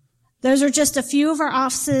 Those are just a few of our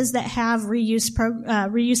offices that have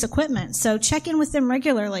reuse equipment. So check in with them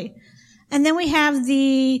regularly. And then we have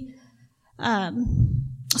the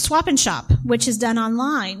Swap and Shop, which is done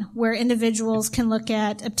online, where individuals can look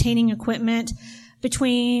at obtaining equipment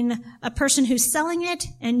between a person who's selling it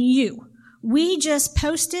and you. We just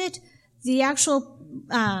posted the actual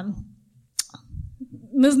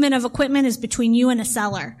movement of equipment is between you and a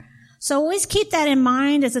seller. So always keep that in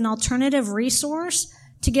mind as an alternative resource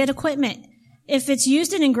to get equipment. If it's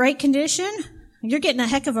used and in great condition, you're getting a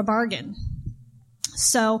heck of a bargain.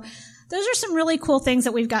 So those are some really cool things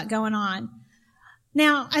that we've got going on.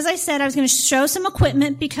 Now, as I said, I was going to show some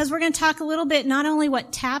equipment because we're going to talk a little bit not only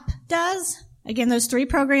what TAP does, again, those 3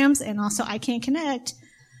 programs, and also I Can Connect,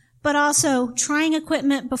 but also trying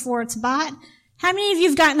equipment before it's bought. How many of you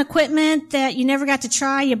have gotten equipment that you never got to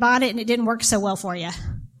try, you bought it, and it didn't work so well for you?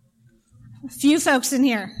 A few folks in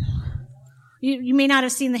here. You may not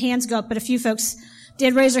have seen the hands go up, but a few folks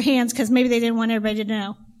did raise their hands because maybe they didn't want everybody to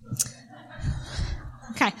know.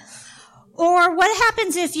 Okay. Or what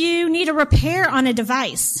happens if you need a repair on a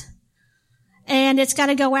device and it's got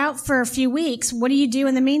to go out for a few weeks? What do you do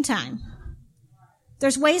in the meantime?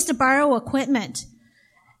 There's ways to borrow equipment,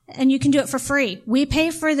 and you can do it for free. We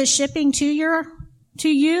pay for the shipping to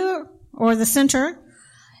you or the center,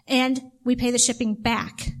 and we pay the shipping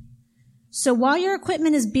back. So while your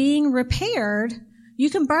equipment is being repaired, you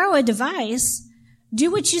can borrow a device, do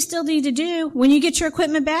what you still need to do. When you get your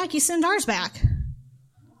equipment back, you send ours back.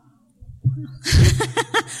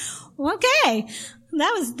 Okay.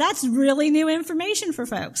 That's really new information for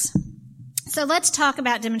folks. So let's talk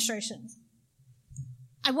about demonstrations.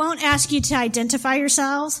 I won't ask you to identify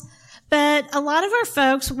yourselves, but a lot of our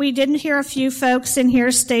folks, we didn't hear a few folks in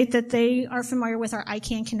here state that they are familiar with our I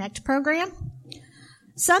Can Connect program.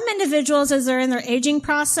 Some individuals, as they're in their aging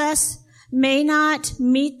process, may not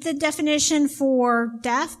meet the definition for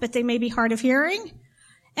deaf, but they may be hard of hearing,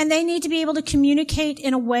 and they need to be able to communicate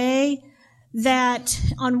in a way that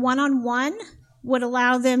on one-on-one would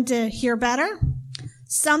allow them to hear better.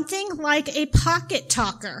 Something like a pocket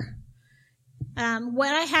talker.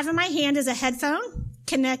 What I have in my hand is a headphone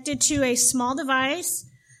connected to a small device.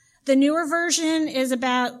 The newer version is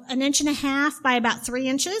about 1.5 inches by about 3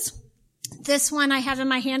 inches. This one I have in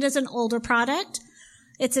my hand is an older product.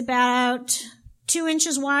 It's about 2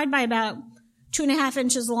 inches wide by about 2.5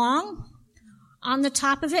 inches long. On the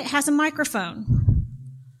top of it has a microphone.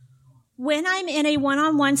 When I'm in a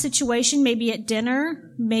one-on-one situation, maybe at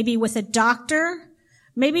dinner, maybe with a doctor,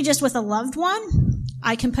 maybe just with a loved one,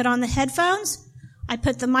 I can put on the headphones, I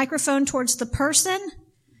put the microphone towards the person,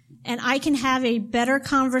 and I can have a better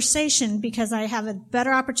conversation because I have a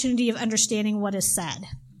better opportunity of understanding what is said.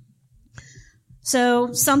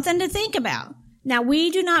 So something to think about. Now, we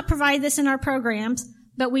do not provide this in our programs,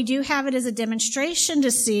 but we do have it as a demonstration to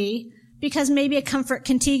see because maybe a Comfort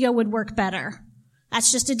Contigo would work better.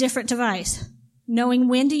 That's just a different device. Knowing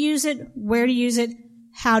when to use it, where to use it,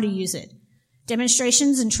 how to use it.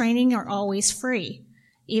 Demonstrations and training are always free,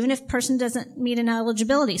 even if a person doesn't meet an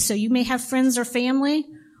eligibility. So you may have friends or family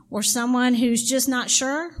or someone who's just not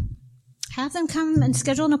sure. Have them come and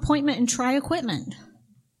schedule an appointment and try equipment.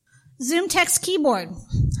 Zoom Text Keyboard.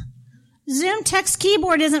 Zoom Text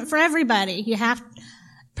Keyboard isn't for everybody. You have,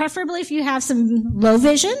 preferably if you have some low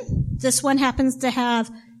vision. This one happens to have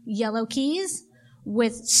yellow keys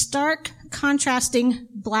with stark contrasting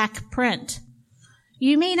black print.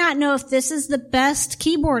 You may not know if this is the best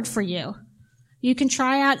keyboard for you. You can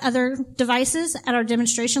try out other devices at our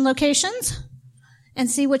demonstration locations and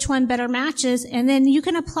see which one better matches, and then you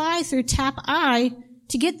can apply through Tap I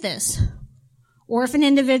to get this. Or if an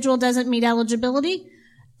individual doesn't meet eligibility,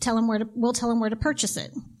 we'll tell them where to purchase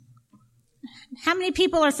it. How many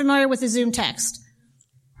people are familiar with the Zoom Text?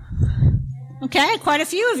 Okay, quite a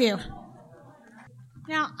few of you.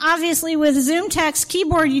 Now, obviously with Zoom Text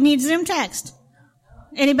keyboard, you need Zoom Text.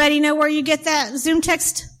 Anybody know where you get that Zoom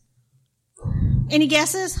Text? Any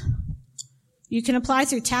guesses? You can apply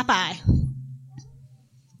through Tap I.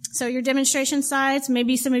 So your demonstration sites,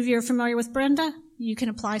 maybe some of you are familiar with Brenda, you can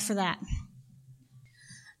apply for that.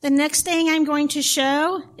 The next thing I'm going to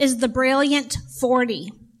show is the Brilliant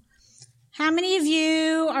 40. How many of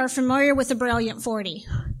you are familiar with the Brilliant 40?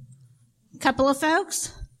 A couple of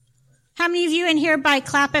folks? How many of you in here by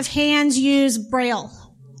clap of hands use Braille?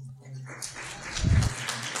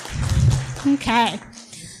 Okay.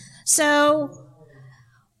 So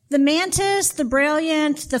The Mantis, the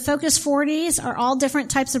Brilliant, the Focus 40s are all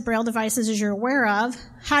different types of Braille devices as you're aware of.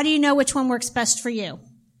 How do you know which one works best for you?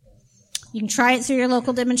 You can try it through your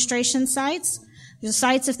local demonstration sites. The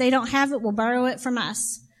sites, if they don't have it, will borrow it from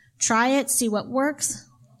us. Try it, see what works,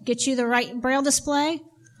 get you the right Braille display.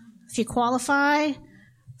 If you qualify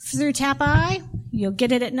through TAP-I, you'll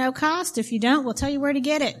get it at no cost. If you don't, we'll tell you where to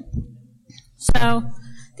get it. So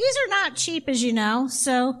these are not cheap, as you know.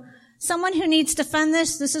 So someone who needs to fund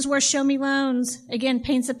this is where Show Me Loans, again,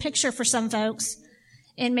 paints a picture for some folks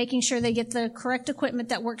in making sure they get the correct equipment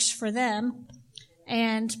that works for them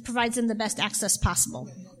and provides them the best access possible.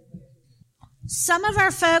 Some of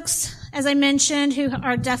our folks, as I mentioned, who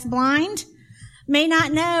are deaf-blind, may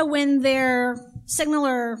not know when their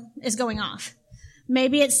signaler is going off.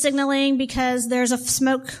 Maybe it's signaling because there's a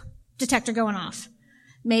smoke detector going off.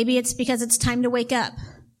 Maybe it's because it's time to wake up.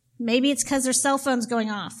 Maybe it's because their cell phone's going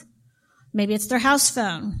off. Maybe it's their house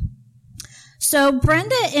phone. So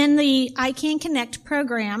Brenda in the I Can Connect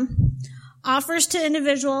program offers to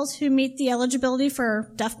individuals who meet the eligibility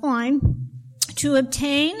for deaf-blind to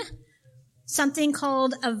obtain something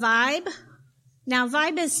called a Vibe. Now,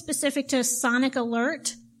 Vibe is specific to sonic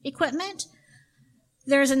alert equipment.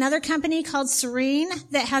 There's another company called Serene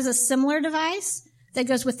that has a similar device that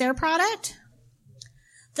goes with their product.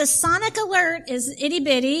 The sonic alert is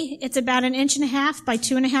itty-bitty. It's about 1.5 inches by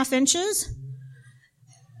 2.5 inches.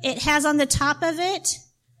 It has on the top of it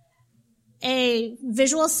a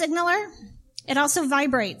visual signaler. It also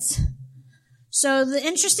vibrates. So the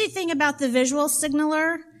interesting thing about the visual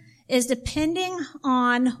signaler is depending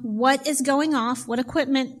on what is going off, what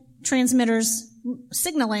equipment transmitter's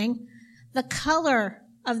signaling, the color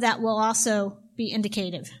of that will also be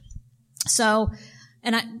indicative. So,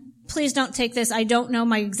 please don't take this. I don't know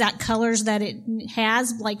my exact colors that it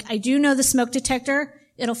has. Like, I do know the smoke detector,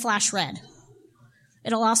 it'll flash red.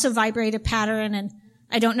 It'll also vibrate a pattern, and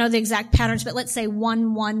I don't know the exact patterns, but let's say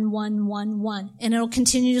 1, 1, 1, 1, 1. And it'll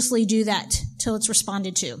continuously do that till it's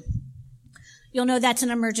responded to. You'll know that's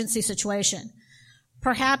an emergency situation.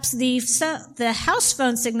 Perhaps the house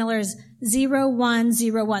phone signaler is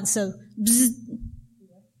 0101. So bzz,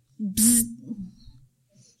 bzz,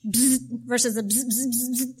 bzz, versus the bzz, bzz,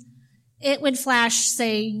 bzz, bzz. It would flash,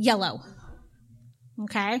 say, yellow.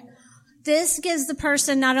 Okay? This gives the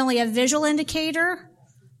person not only a visual indicator,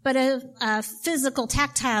 but a physical,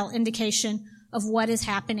 tactile indication of what is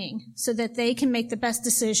happening so that they can make the best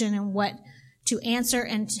decision in what to answer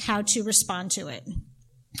and how to respond to it.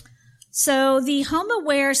 So the Home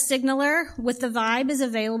Aware signaler with the Vibe is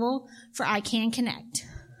available for I Can Connect.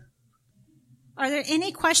 Are there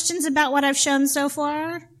any questions about what I've shown so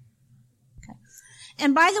far? Okay.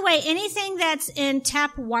 And by the way, anything that's in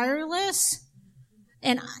TAP Wireless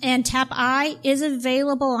and TAP-I is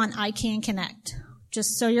available on I Can Connect,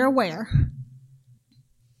 just so you're aware.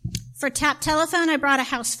 For TAP Telephone, I brought a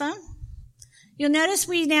house phone. You'll notice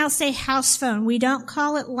we now say house phone. We don't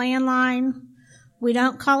call it landline. We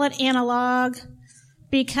don't call it analog,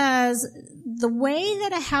 because the way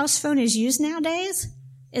that a house phone is used nowadays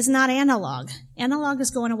is not analog. Analog is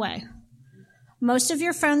going away. Most of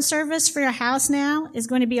your phone service for your house now is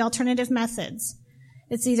going to be alternative methods.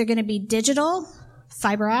 It's either going to be digital,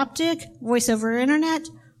 fiber optic, voice over internet,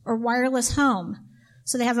 or wireless home.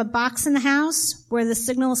 So they have a box in the house where the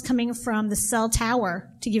signal is coming from the cell tower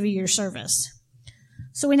to give you your service.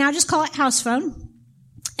 So we now just call it house phone.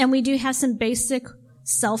 And we do have some basic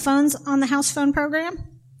cell phones on the house phone program.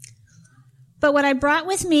 But what I brought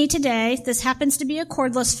with me today, this happens to be a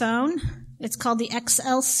cordless phone. It's called the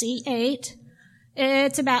XLC8.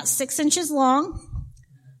 It's about 6 inches long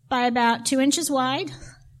by about 2 inches wide.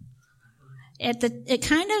 It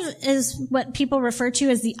kind of is what people refer to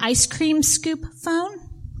as the ice cream scoop phone.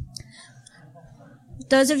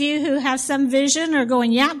 Those of you who have some vision are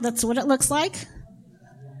going, yeah, that's what it looks like.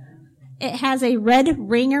 It has a red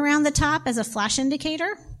ring around the top as a flash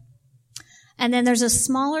indicator. And then there's a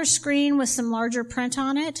smaller screen with some larger print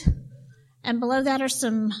on it. And below that are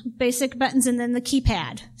some basic buttons and then the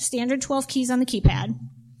keypad. Standard 12 keys on the keypad.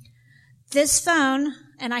 This phone,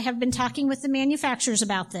 and I have been talking with the manufacturers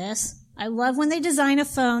about this, I love when they design a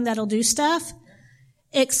phone that'll do stuff,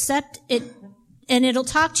 except it, and it'll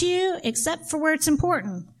talk to you except for where it's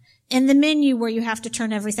important. In the menu where you have to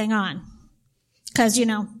turn everything on. Because,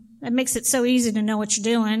 it makes it so easy to know what you're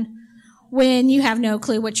doing when you have no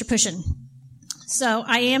clue what you're pushing. So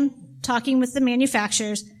I am talking with the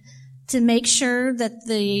manufacturers to make sure that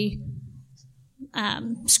the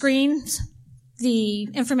screens, the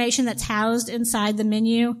information that's housed inside the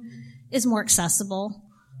menu is more accessible.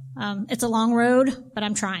 It's a long road, but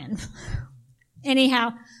I'm trying.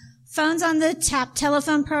 Anyhow, Phones on the tap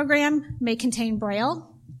telephone program may contain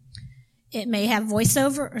Braille. It may have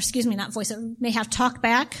may have talk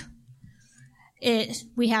back.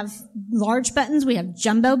 We have large buttons, we have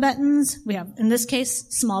jumbo buttons, we have, in this case,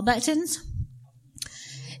 small buttons.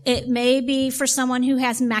 It may be for someone who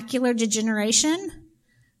has macular degeneration,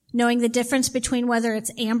 knowing the difference between whether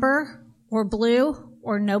it's amber or blue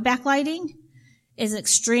or no backlighting is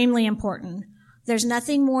extremely important. There's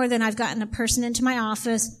nothing more than I've gotten a person into my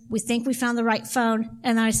office, we think we found the right phone,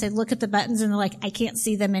 and then I say, look at the buttons, and they're like, I can't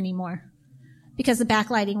see them anymore because the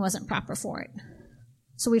backlighting wasn't proper for it.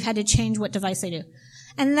 So we've had to change what device they do.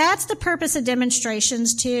 And that's the purpose of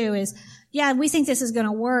demonstrations too, is, yeah, we think this is going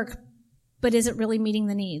to work, but is it really meeting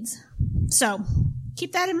the needs? So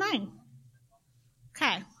keep that in mind.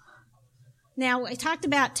 Okay. Now, I talked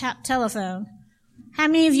about tap telephone. How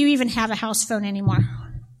many of you even have a house phone anymore?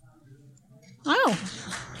 Oh.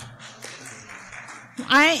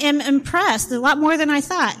 I am impressed. A lot more than I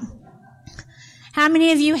thought. How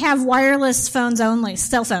many of you have wireless phones only,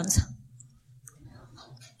 cell phones?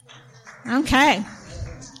 Okay.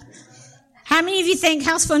 How many of you think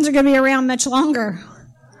house phones are going to be around much longer?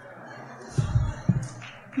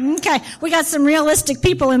 Okay. We got some realistic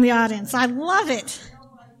people in the audience. I love it.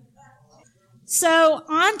 So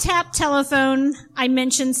on tap telephone, I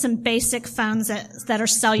mentioned some basic phones that are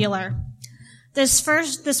cellular.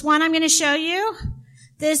 This one I'm going to show you,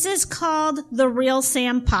 this is called the Real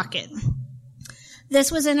Sam Pocket. This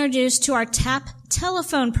was introduced to our tap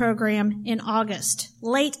telephone program in August,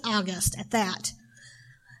 late August at that.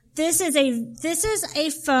 This is a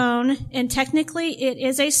phone, and technically it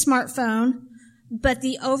is a smartphone, but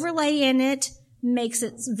the overlay in it makes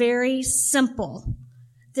it very simple.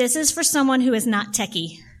 This is for someone who is not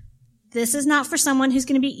techie. This is not for someone who's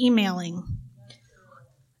going to be emailing.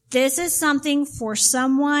 This is something for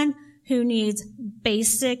someone who needs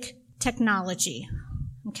basic technology.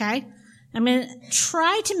 Okay? I'm going to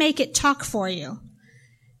try to make it talk for you.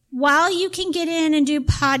 While you can get in and do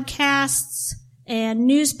podcasts and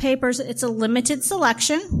newspapers, it's a limited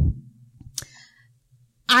selection.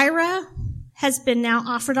 IRA has been now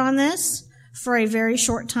offered on this for a very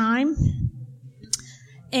short time.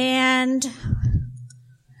 And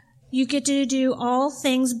you get to do all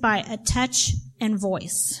things by a touch and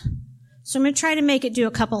voice. So I'm going to try to make it do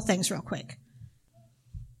a couple things real quick.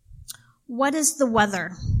 What is the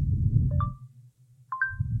weather?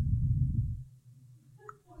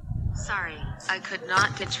 Sorry, I could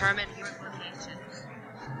not determine your location.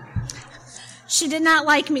 She did not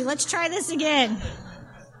like me. Let's try this again.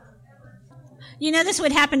 You know, this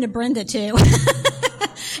would happen to Brenda too.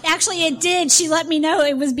 Actually, it did. She let me know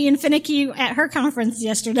it was being finicky at her conference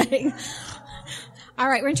yesterday. All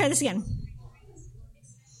right, we're going to try this again.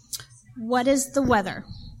 What is the weather?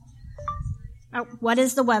 Oh, what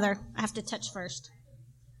is the weather? I have to touch first.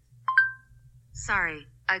 Sorry,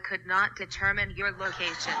 I could not determine your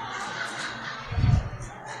location.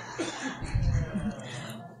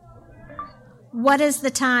 What is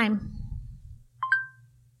the time?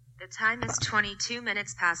 The time is 22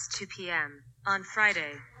 minutes past 2 p.m. on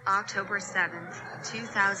Friday, October 7th,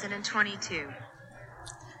 2022.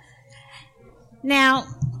 Now,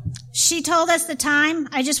 she told us the time.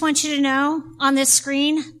 I just want you to know, on this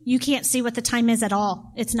screen, you can't see what the time is at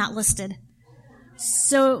all. It's not listed.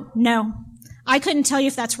 So, no. I couldn't tell you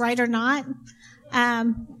if that's right or not.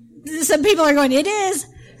 Some people are going, it is.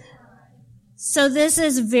 So this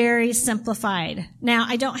is very simplified. Now,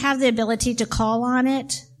 I don't have the ability to call on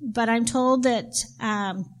it, but I'm told that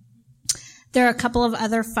there are a couple of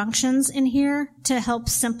other functions in here to help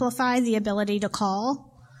simplify the ability to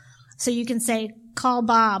call. So you can say, call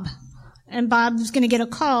Bob. And Bob's going to get a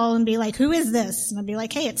call and be like, who is this? And I'll be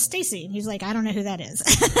like, hey, it's Stacy. And he's like, I don't know who that is.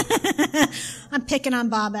 I'm picking on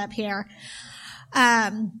Bob up here.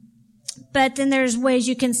 But then there's ways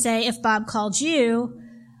you can say, if Bob called you,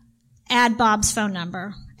 add Bob's phone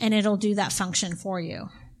number, and it'll do that function for you.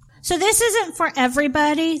 So this isn't for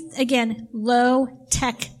everybody. Again,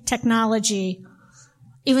 low-tech technology,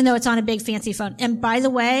 even though it's on a big fancy phone. And by the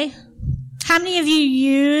way, how many of you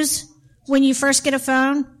use, when you first get a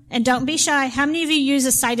phone, and don't be shy, how many of you use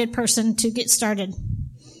a sighted person to get started?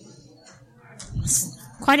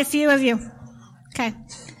 Quite a few of you. Okay.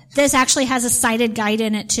 This actually has a sighted guide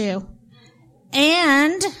in it too.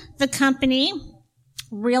 And the company,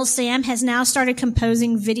 Real Sam, has now started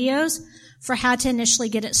composing videos for how to initially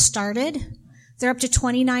get it started. They're up to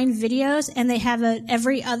 29 videos, and they have a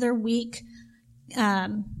every other week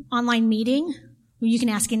online meeting where you can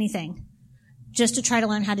ask anything just to try to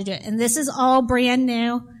learn how to do it. And this is all brand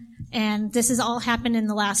new, and this has all happened in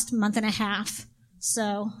the last month and a half.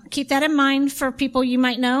 So keep that in mind for people you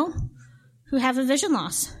might know who have a vision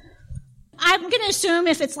loss. I'm going to assume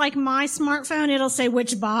if it's like my smartphone, it'll say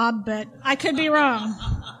which Bob, but I could be wrong.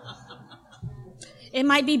 It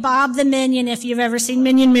might be Bob the Minion if you've ever seen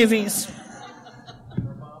Minion movies.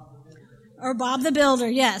 Or Bob the Builder,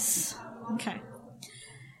 yes. Okay.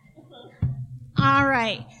 All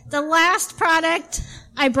right. The last product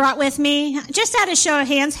I brought with me, just out of show of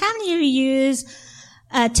hands, how many of you use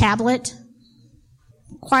a tablet?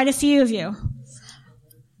 Quite a few of you.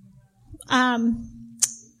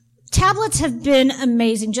 Tablets have been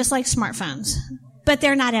amazing, just like smartphones, but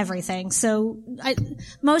they're not everything. So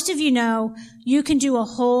most of you know you can do a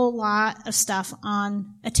whole lot of stuff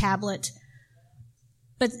on a tablet,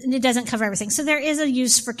 but it doesn't cover everything. So there is a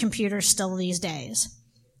use for computers still these days.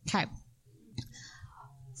 Okay.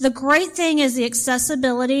 The great thing is the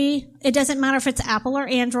accessibility. It doesn't matter if it's Apple or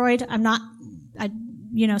Android.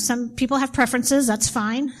 Some people have preferences. That's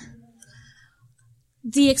fine.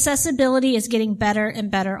 The accessibility is getting better and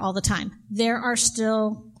better all the time. There are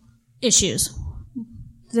still issues.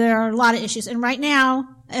 There are a lot of issues. And right now,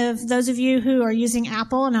 of those of you who are using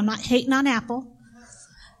Apple, and I'm not hating on Apple,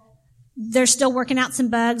 they're still working out some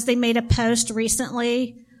bugs. They made a post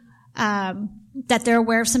recently that they're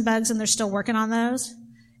aware of some bugs and they're still working on those.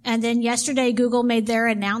 And then yesterday, Google made their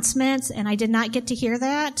announcements, and I did not get to hear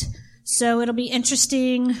that. So it'll be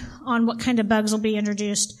interesting on what kind of bugs will be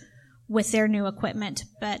introduced with their new equipment.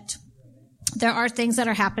 But there are things that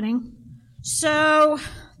are happening. So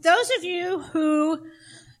those of you who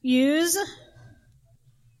use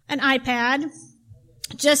an iPad,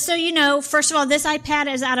 just so you know, first of all, this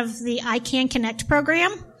iPad is out of the I Can Connect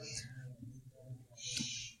program.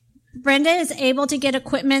 Brenda is able to get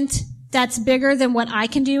equipment that's bigger than what I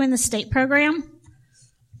can do in the state program.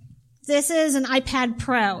 This is an iPad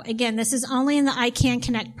Pro. Again, this is only in the I Can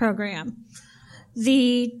Connect program.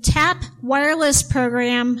 The TAP wireless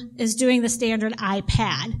program is doing the standard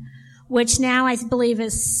iPad, which now I believe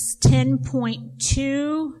is 10.2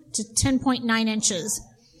 to 10.9 inches.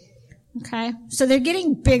 Okay. So they're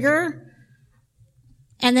getting bigger.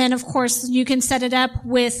 And then, of course, you can set it up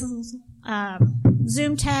with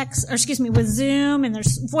with Zoom, and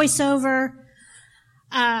there's VoiceOver.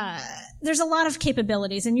 There's a lot of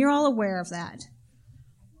capabilities, and you're all aware of that.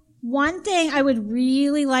 One thing I would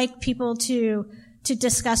really like people to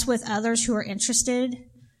discuss with others who are interested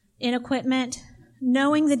in equipment,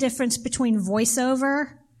 knowing the difference between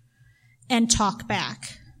VoiceOver and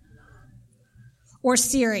TalkBack or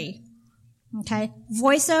Siri. Okay?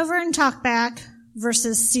 VoiceOver and TalkBack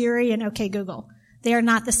versus Siri and OK Google. They are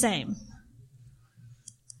not the same.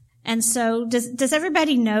 And so does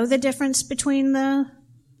everybody know the difference between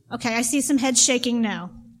okay, I see some heads shaking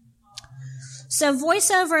no. So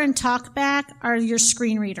VoiceOver and TalkBack are your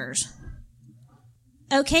screen readers.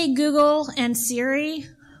 OK Google and Siri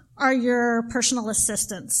are your personal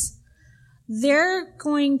assistants. They're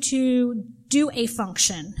going to do a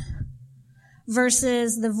function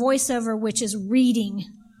versus the VoiceOver, which is reading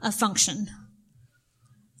a function.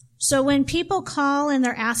 So when people call and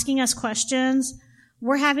they're asking us questions,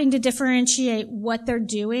 we're having to differentiate what they're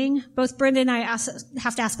doing. Both Brenda and I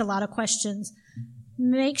have to ask a lot of questions.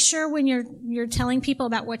 Make sure when you're telling people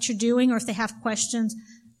about what you're doing, or if they have questions,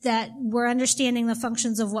 that we're understanding the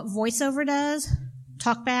functions of what VoiceOver does,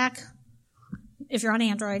 TalkBack, if you're on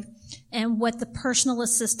Android, and what the personal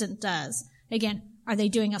assistant does. Again, are they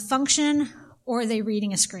doing a function or are they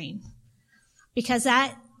reading a screen? Because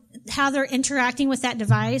how they're interacting with that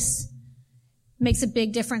device makes a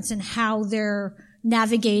big difference in how they're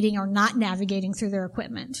navigating or not navigating through their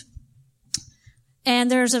equipment.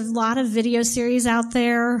 And there's a lot of video series out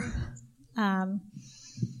there, to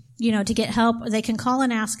get help. They can call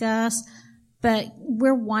and ask us, but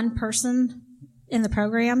we're one person in the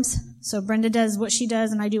programs. So Brenda does what she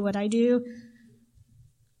does and I do what I do.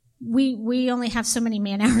 We only have so many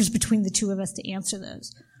man hours between the two of us to answer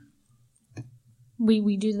those.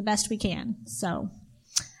 We do the best we can. So,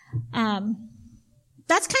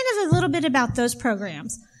 that's kind of a little bit about those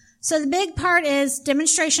programs. So the big part is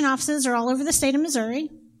demonstration offices are all over the state of Missouri.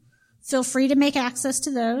 Feel free to make access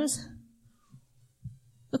to those.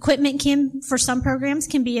 Equipment for some programs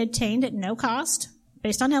can be obtained at no cost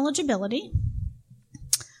based on eligibility.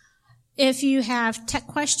 If you have tech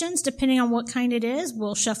questions, depending on what kind it is,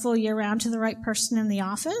 we'll shuffle you around to the right person in the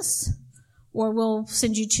office, or we'll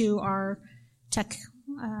send you to our tech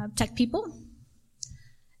people.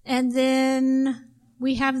 And then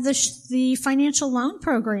we have the financial loan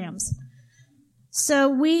programs.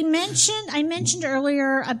 So I mentioned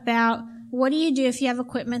earlier about what do you do if you have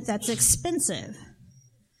equipment that's expensive?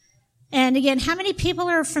 And again, how many people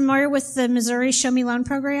are familiar with the Missouri Show Me Loan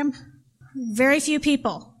program? Very few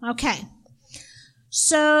people. Okay.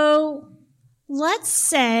 So let's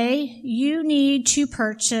say you need to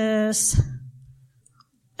purchase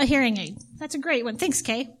a hearing aid. That's a great one. Thanks,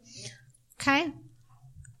 Kay. Okay.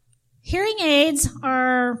 Hearing aids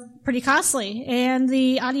are pretty costly, and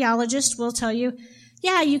the audiologist will tell you,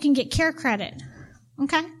 yeah, you can get care credit.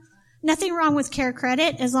 Okay. Nothing wrong with care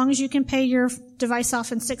credit. As long as you can pay your device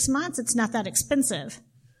off in 6 months, it's not that expensive.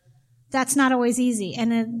 That's not always easy.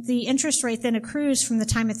 And the interest rate then accrues from the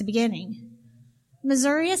time at the beginning.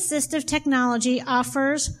 Missouri Assistive Technology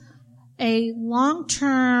offers a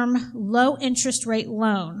long-term, low-interest rate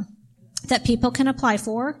loan that people can apply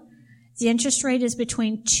for. The interest rate is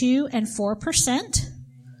between 2 and 4%.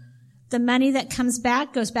 The money that comes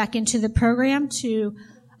back goes back into the program to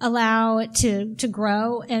allow it to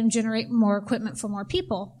grow and generate more equipment for more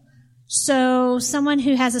people. So someone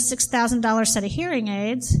who has a $6,000 set of hearing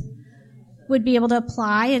aids would be able to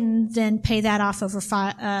apply and then pay that off over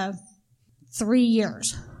 3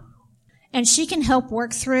 years. And she can help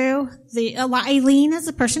work through Eileen is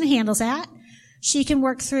the person who handles that. She can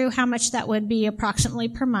work through how much that would be approximately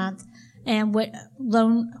per month and what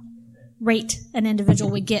loan rate an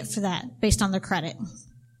individual would get for that based on their credit.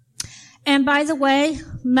 And by the way,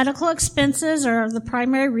 medical expenses are the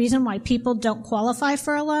primary reason why people don't qualify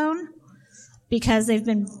for a loan, because they've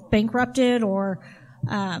been bankrupted or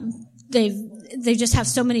they just have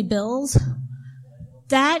so many bills.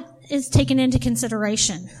 That is taken into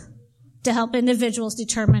consideration to help individuals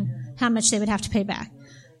determine how much they would have to pay back.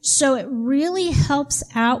 So it really helps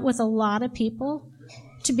out with a lot of people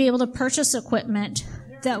to be able to purchase equipment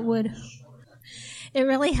that would... It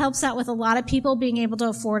really helps out with a lot of people being able to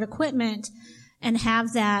afford equipment and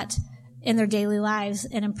have that in their daily lives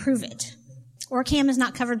and improve it. OrCam is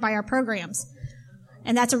not covered by our programs,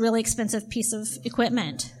 and that's a really expensive piece of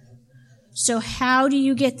equipment. So how do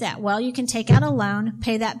you get that? Well, you can take out a loan,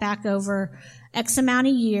 pay that back over X amount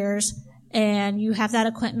of years, and you have that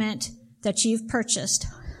equipment that you've purchased.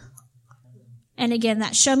 And again,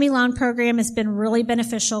 that Show Me Loan program has been really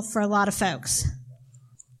beneficial for a lot of folks.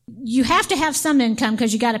 You have to have some income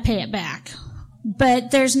because you got to pay it back.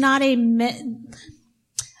 But there's not Eileen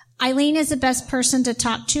is the best person to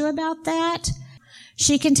talk to about that.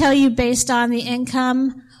 She can tell you based on the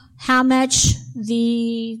income how much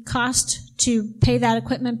the cost to pay that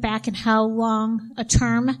equipment back and how long a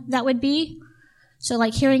term that would be. So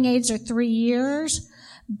like hearing aids are 3 years,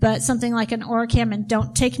 but something like an OrCam, and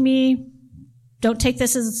don't take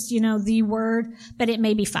this as, the word, but it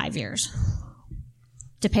may be 5 years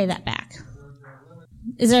to pay that back.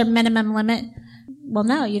 Is there a minimum limit? Well,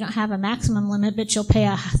 no, you don't have a maximum limit, but you'll pay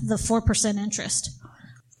the 4% interest.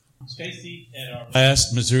 Stacy, at our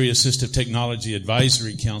last Missouri Assistive Technology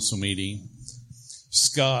Advisory Council meeting,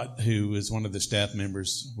 Scott, who is one of the staff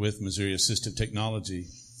members with Missouri Assistive Technology,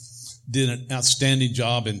 did an outstanding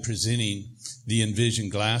job in presenting the Envision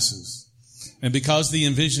glasses. And because the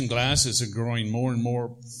Envision glasses are growing more and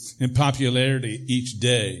more in popularity each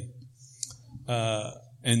day,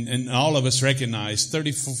 and all of us recognize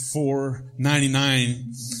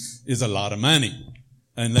 $34.99 is a lot of money.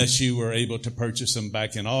 Unless you were able to purchase them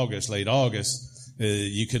back in late August,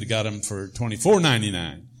 you could have got them for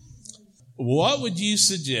 $24.99. What would you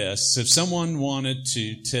suggest if someone wanted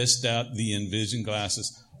to test out the Envision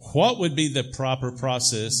glasses? What would be the proper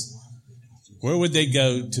process? Where would they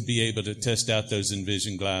go to be able to test out those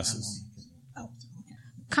Envision glasses?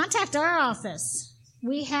 Contact our office.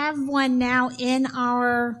 We have one now in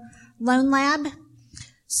our loan lab.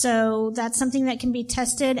 So that's something that can be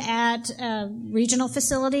tested at a regional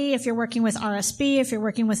facility. If you're working with RSB, if you're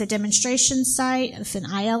working with a demonstration site, if an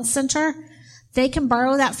IL center, they can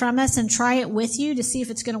borrow that from us and try it with you to see if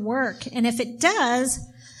it's going to work. And if it does,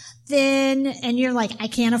 then, and you're like, I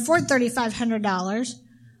can't afford $3,500.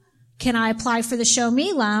 Can I apply for the Show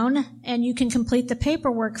Me loan? And you can complete the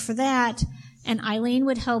paperwork for that. And Eileen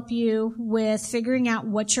would help you with figuring out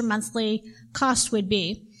what your monthly cost would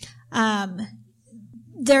be. Bob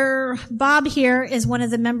here is one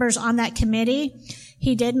of the members on that committee.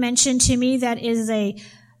 He did mention to me that is a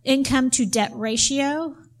income to debt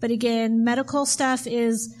ratio. But again, medical stuff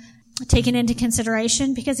is taken into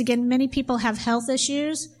consideration because again, many people have health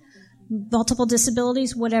issues, multiple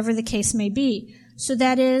disabilities, whatever the case may be. So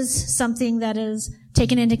that is something that is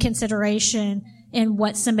taken into consideration in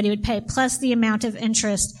what somebody would pay, plus the amount of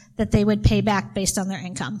interest that they would pay back based on their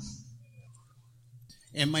income.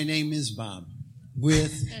 And my name is Bob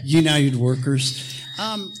with United Workers.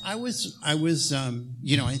 I was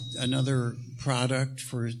another product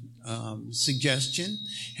for suggestion.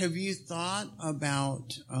 Have you thought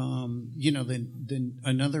about, the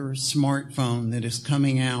another smartphone that is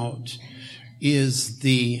coming out is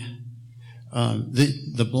the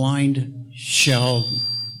blind shell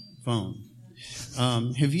phone.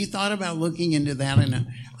 Have you thought about looking into that? And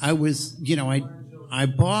I was, I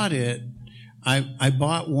bought it. I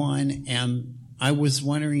bought one, and I was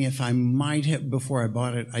wondering if I might have, before I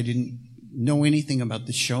bought it, I didn't know anything about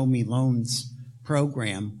the Show Me Loans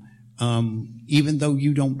program. Even though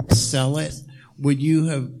you don't sell it, would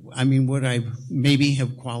I maybe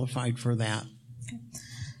have qualified for that?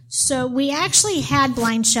 So we actually had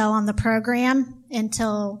Blind Shell on the program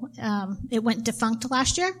until it went defunct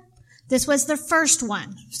last year. This was the first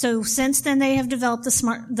one. So since then they have developed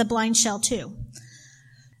the Blind Shell 2.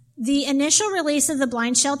 The initial release of the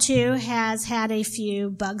Blind Shell 2 has had a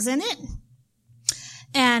few bugs in it.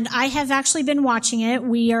 And I have actually been watching it.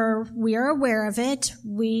 We are aware of it.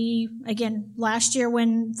 Last year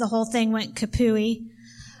when the whole thing went kapooey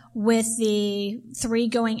with the 3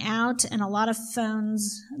 going out and a lot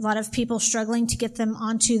of people struggling to get them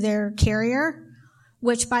onto their carrier,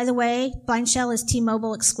 which, by the way, Blind Shell is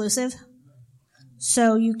T-Mobile exclusive.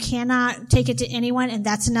 So you cannot take it to anyone, and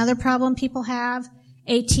that's another problem people have.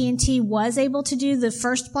 AT&T was able to do the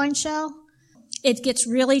first Blind Shell. It gets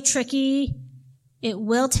really tricky. It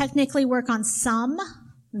will technically work on some,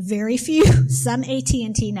 very few, some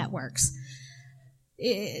AT&T networks.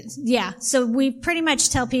 So we pretty much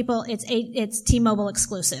tell people it's T-Mobile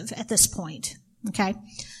exclusive at this point. Okay.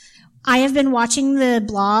 I have been watching the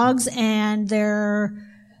blogs, and they're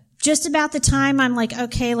just about the time I'm like,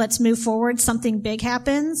 okay, let's move forward. Something big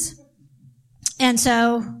happens. And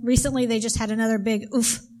so recently they just had another big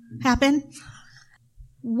oof happen.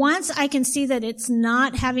 Once I can see that it's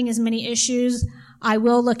not having as many issues, I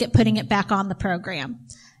will look at putting it back on the program.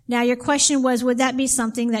 Now, your question was, would that be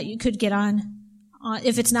something that you could get on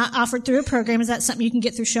if it's not offered through a program? Is that something you can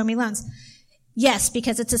get through Show Me Loans? Yes,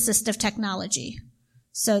 because it's assistive technology.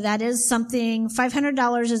 So that is something,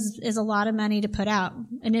 $500 is a lot of money to put out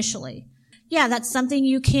initially. Yeah, that's something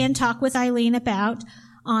you can talk with Eileen about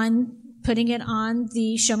on putting it on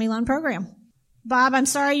the Show Me Loan program. Bob, I'm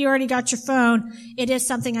sorry you already got your phone. It is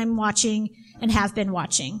something I'm watching and have been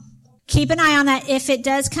watching. Keep an eye on that. If it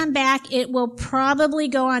does come back, it will probably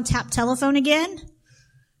go on tap telephone again,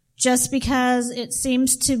 just because it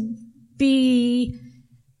seems to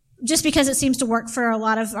work for a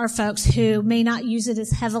lot of our folks who may not use it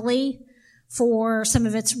as heavily for some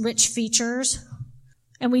of its rich features,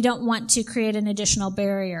 and we don't want to create an additional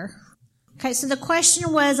barrier. Okay, so the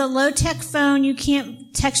question was, a low-tech phone, you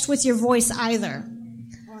can't text with your voice either.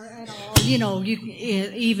 Or at all,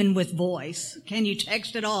 even with voice. Can you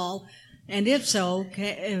text at all? And if so,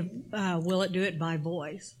 will it do it by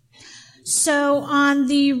voice? So on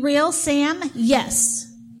the Real Sam,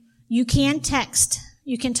 yes, you can text.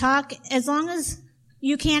 You can talk as long as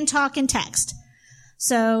you can talk and text.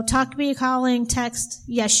 So talk, be calling, text,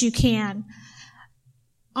 yes, you can.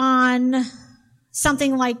 On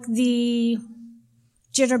something like the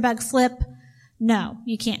Jitterbug Flip, no,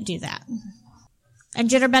 you can't do that. And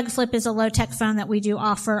Jitterbug Flip is a low-tech phone that we do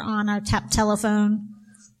offer on our tap telephone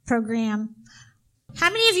program. How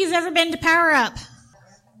many of you have ever been to Power Up?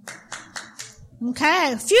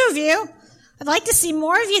 Okay, a few of you. I'd like to see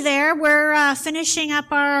more of you there. We're finishing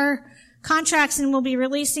up our contracts, and we'll be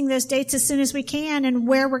releasing those dates as soon as we can and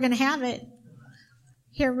where we're going to have it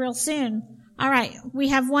here real soon. All right, we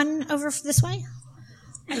have one over this way.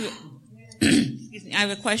 Excuse me. I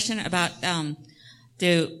have a question about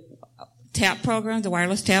the TAP program, the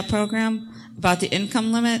wireless TAP program, about the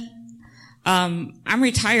income limit. I'm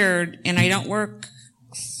retired and I don't work,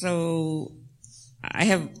 so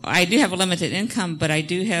I do have a limited income, but I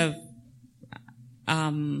do have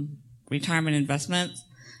retirement investments,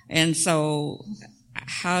 and so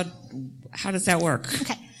how does that work?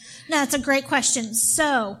 Okay, no, that's a great question.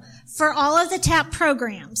 So for all of the TAP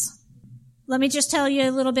programs, let me just tell you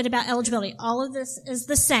a little bit about eligibility. All of this is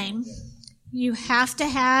the same. You have to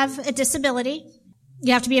have a disability.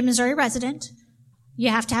 You have to be a Missouri resident. You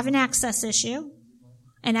have to have an access issue.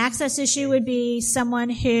 An access issue would be someone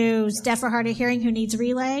who's deaf or hard of hearing who needs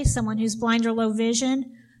relay, someone who's blind or low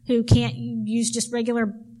vision who can't use just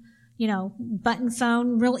regular, button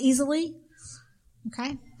phone real easily.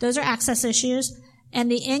 Okay? Those are access issues.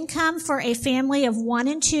 And the income for a family of 1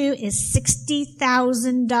 and 2 is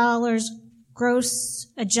 $60,000 gross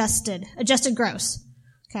adjusted gross.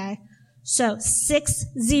 Okay? So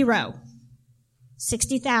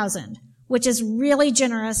 60,000, which is really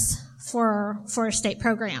generous for a state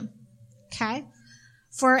program. Okay?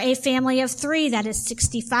 For a family of 3, that is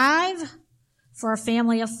 65. For a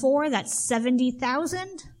family of 4, that's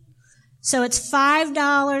 $70,000. So it's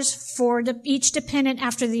 $5 for each dependent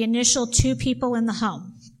after the initial 2 people in the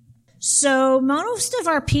home. So most of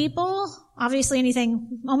our people, obviously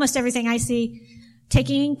almost everything I see,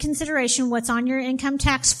 taking in consideration what's on your income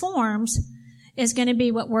tax forms is going to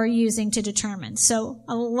be what we're using to determine. So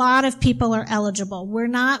a lot of people are eligible. We're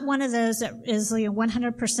not one of those that is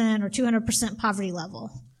 100% or 200% poverty level.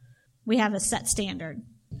 We have a set standard.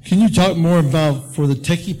 Can you talk more about, for the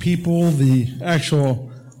techie people, the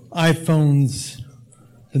actual iPhones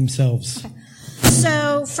themselves? Okay.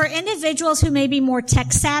 So for individuals who may be more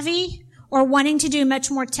tech savvy or wanting to do much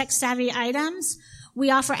more tech savvy items, we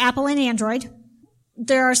offer Apple and Android.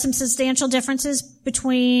 There are some substantial differences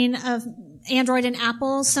between Android and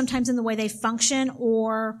Apple, sometimes in the way they function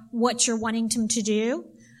or what you're wanting them to do.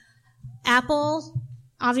 Apple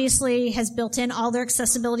obviously has built in all their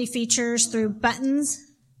accessibility features through buttons.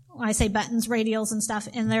 When I say buttons, radials and stuff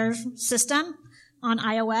in their system on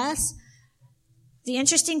iOS. The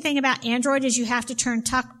interesting thing about Android is you have to turn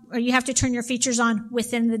your features on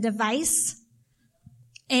within the device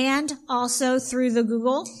and also through the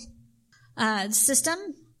Google system.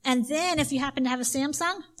 And then if you happen to have a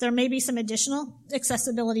Samsung, there may be some additional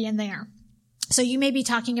accessibility in there. So you may be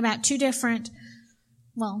talking about two different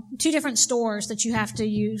stores that you have to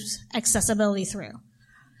use accessibility through.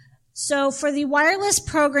 So for the wireless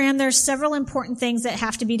program, there's several important things that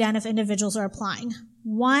have to be done if individuals are applying.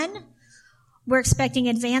 One, we're expecting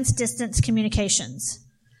advanced distance communications.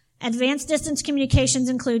 Advanced distance communications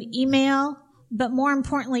include email, but more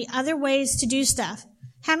importantly, other ways to do stuff.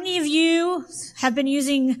 How many of you have been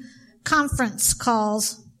using conference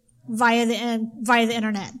calls via the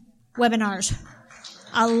internet, webinars?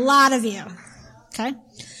 A lot of you. Okay.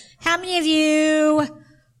 How many of you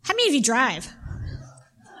drive?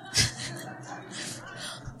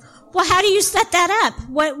 Well, how do you set that up?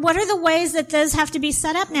 What are the ways that those have to be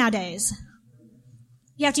set up nowadays?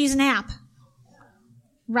 You have to use an app,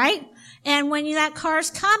 right? And when that car's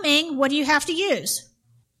coming, what do you have to use?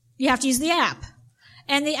 You have to use the app.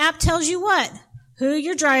 And the app tells you what? Who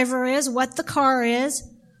your driver is, what the car is,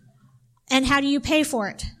 and how do you pay for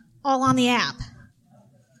it? All on the app.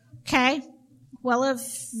 Okay? Well, if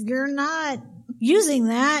you're not using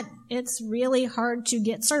that, it's really hard to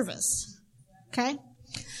get service. Okay?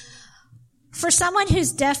 For someone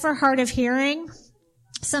who's deaf or hard of hearing,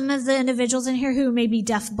 some of the individuals in here who may be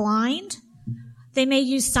deaf-blind, they may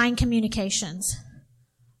use sign communications.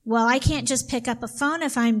 Well, I can't just pick up a phone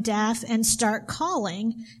if I'm deaf and start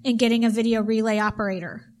calling and getting a video relay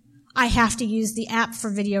operator. I have to use the app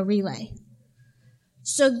for video relay.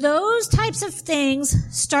 So those types of things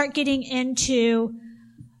start getting into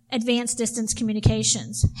advanced distance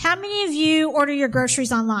communications. How many of you order your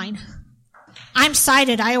groceries online? I'm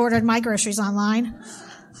cited. I ordered my groceries online.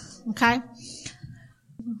 Okay?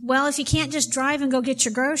 Well, if you can't just drive and go get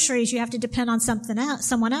your groceries, you have to depend on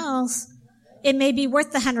someone else. It may be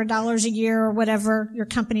worth the $100 a year or whatever your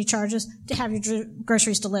company charges to have your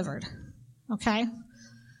groceries delivered. Okay?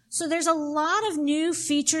 So there's a lot of new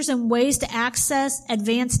features and ways to access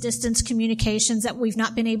advanced distance communications that we've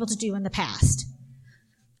not been able to do in the past.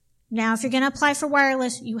 Now, if you're going to apply for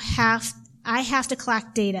wireless, I have to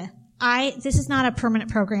collect data. This is not a permanent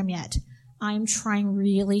program yet. I'm trying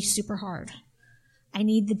really super hard. I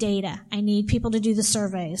need the data. I need people to do the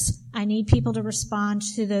surveys. I need people to respond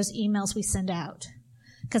to those emails we send out.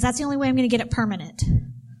 Because that's the only way I'm going to get it permanent.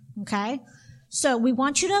 Okay? So we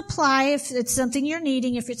want you to apply if it's something you're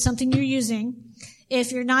needing, if it's something you're using.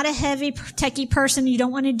 If you're not a heavy techie person, you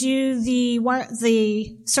don't want to do the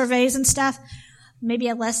surveys and stuff, maybe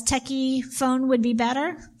a less techie phone would be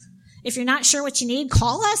better. If you're not sure what you need,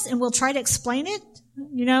 call us and we'll try to explain it,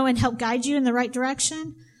 and help guide you in the right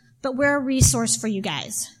direction. But we're a resource for you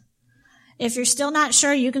guys. If you're still not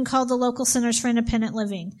sure, you can call the local Centers for Independent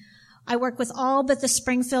Living. I work with all but the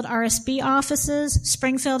Springfield RSB offices.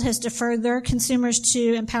 Springfield has deferred their consumers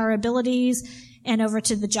to Empower Abilities and over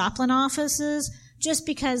to the Joplin offices just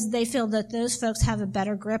because they feel that those folks have a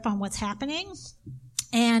better grip on what's happening.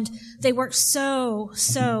 And they work so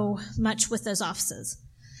much with those offices.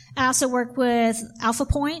 I also work with Alpha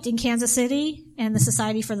Point in Kansas City and the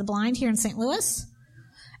Society for the Blind here in St. Louis.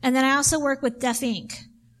 And then I also work with Deaf Inc.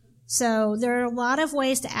 So there are a lot of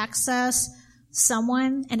ways to access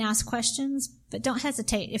someone and ask questions, but don't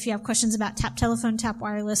hesitate if you have questions about tap telephone, tap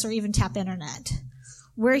wireless, or even tap internet.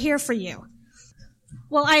 We're here for you.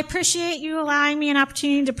 Well, I appreciate you allowing me an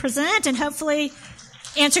opportunity to present and hopefully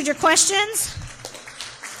answered your questions.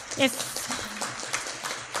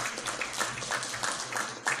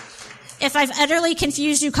 If I've utterly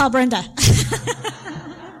confused you, call Brenda.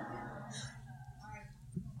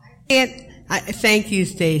 Thank you,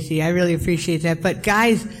 Stacy. I really appreciate that. But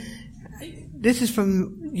guys, this is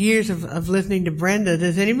from years of listening to Brenda.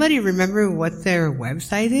 Does anybody remember what their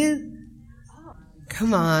website is?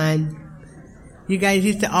 Come on. You guys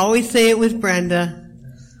used to always say it was Brenda.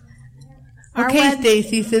 Okay,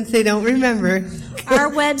 Stacy, since they don't remember.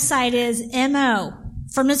 Our website is MO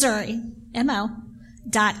for Missouri,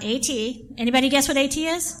 MO.AT. Anybody guess what AT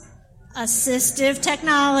is?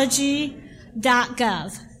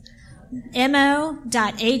 AssistiveTechnology.gov. MO.AT.gov,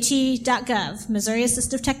 Missouri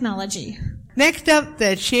Assistive Technology. Next up,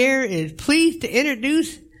 the chair is pleased to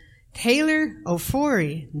introduce Taylor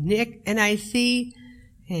Ofori, NIC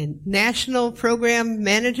and National Program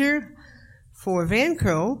Manager for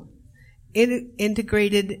VanCro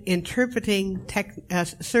Integrated Interpreting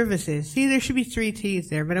Services. See, there should be 3 T's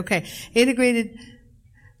there, but okay. Integrated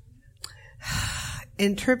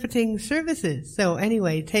Interpreting Services. So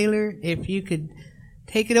anyway, Taylor, if you could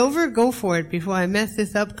take it over, go for it before I mess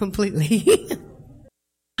this up completely.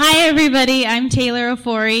 Hi, everybody. I'm Taylor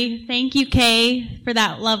Ofori. Thank you, Kay, for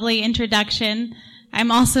that lovely introduction.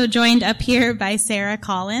 I'm also joined up here by Sarah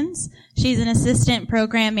Collins. She's an assistant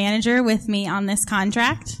program manager with me on this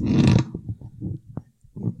contract.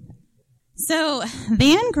 So,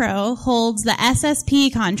 VanCro holds the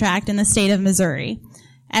SSP contract in the state of Missouri.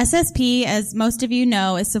 SSP, as most of you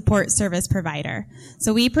know, is support service provider.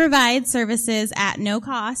 So we provide services at no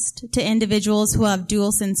cost to individuals who have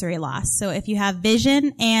dual sensory loss. So if you have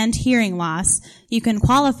vision and hearing loss, you can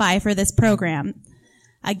qualify for this program.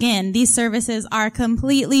 Again, these services are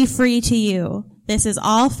completely free to you. This is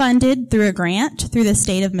all funded through a grant through the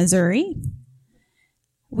state of Missouri.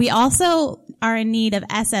 We also are in need of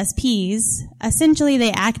SSPs. Essentially,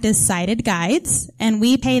 they act as sighted guides, and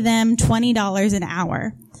we pay them $20 an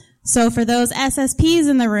hour. So for those SSPs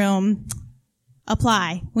in the room,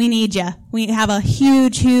 apply. We need you. We have a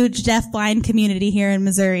huge, huge deafblind community here in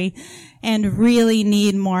Missouri and really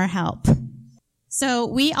need more help. So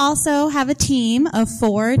we also have a team of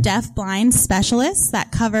 4 deafblind specialists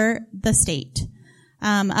that cover the state.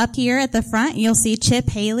 Up here at the front, you'll see Chip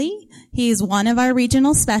Haley. He's one of our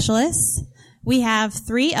regional specialists. We have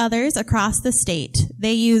 3 others across the state.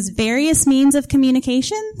 They use various means of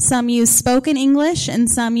communication. Some use spoken English and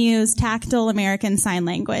some use tactile American Sign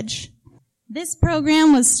Language. This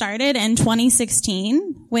program was started in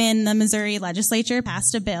 2016 when the Missouri legislature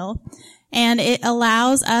passed a bill, and it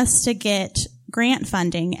allows us to get grant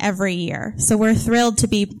funding every year. So we're thrilled to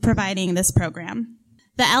be providing this program.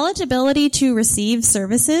 The eligibility to receive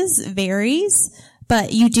services varies,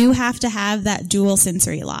 but you do have to have that dual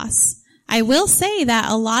sensory loss. I will say that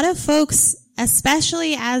a lot of folks,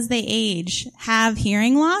 especially as they age, have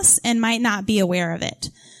hearing loss and might not be aware of it.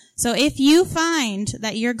 So if you find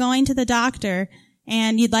that you're going to the doctor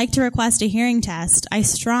and you'd like to request a hearing test, I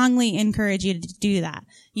strongly encourage you to do that.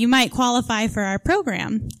 You might qualify for our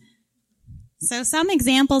program. So some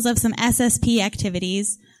examples of some SSP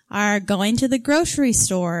activities are going to the grocery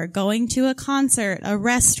store, going to a concert, a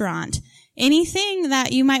restaurant, anything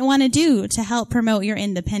that you might want to do to help promote your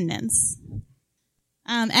independence.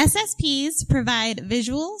 SSPs provide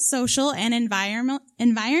visual, social, and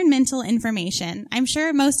environmental information. I'm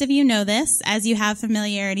sure most of you know this as you have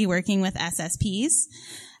familiarity working with SSPs.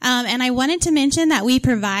 And I wanted to mention that we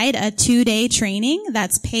provide a 2-day training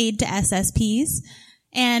that's paid to SSPs,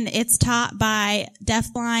 and it's taught by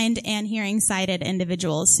deafblind and hearing sighted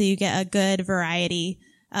individuals, so you get a good variety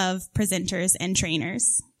of presenters and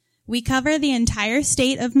trainers. We cover the entire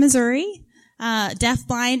state of Missouri.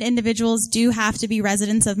 Deafblind individuals do have to be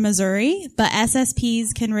residents of Missouri, but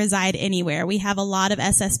SSPs can reside anywhere. We have a lot of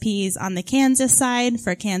SSPs on the Kansas side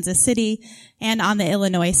for Kansas City and on the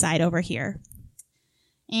Illinois side over here.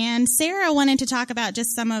 And Sarah wanted to talk about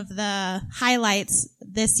just some of the highlights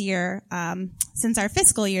this year since our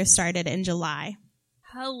fiscal year started in July.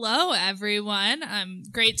 Hello, everyone.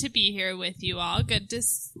 Great to be here with you all. Good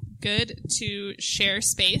to share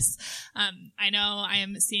space. I know I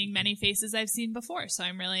am seeing many faces I've seen before, so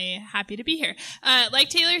I'm really happy to be here. Like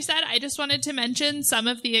Taylor said, I just wanted to mention some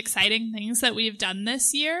of the exciting things that we've done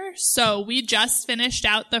this year. So we just finished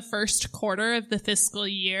out the first quarter of the fiscal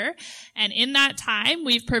year, and in that time,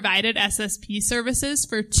 we've provided SSP services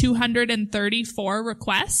for 234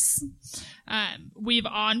 requests. We've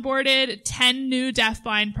onboarded 10 new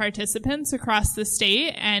deafblind participants across the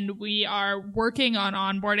state, and we are working on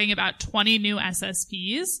onboarding about 20 new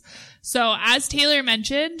SSPs. So as Taylor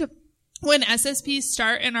mentioned, when SSPs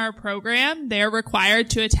start in our program, they're required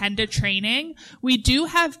to attend a training. We do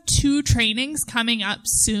have 2 trainings coming up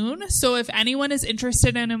soon. So if anyone is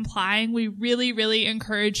interested in applying, we really, really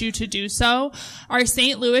encourage you to do so. Our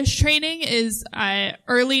St. Louis training is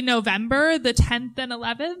early November, the 10th and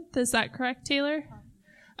 11th. Is that correct, Taylor?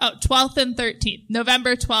 12th and 13th,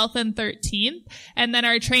 November 12th and 13th. And then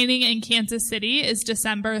our training in Kansas City is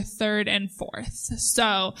December 3rd and 4th.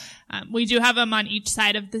 So we do have them on each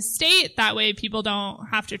side of the state. That way people don't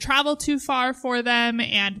have to travel too far for them,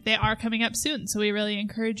 and they are coming up soon. So we really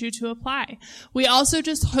encourage you to apply. We also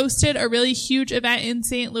just hosted a really huge event in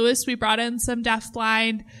St. Louis. We brought in some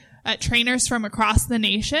deafblind trainers from across the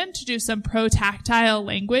nation to do some pro-tactile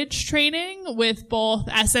language training with both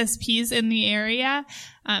SSPs in the area,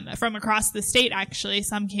 from across the state actually.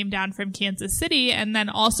 Some came down from Kansas City, and then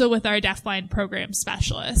also with our deafblind program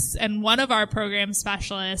specialists. And one of our program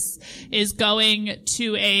specialists is going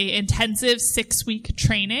to a intensive 6-week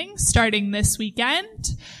training starting this weekend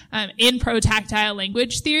in pro-tactile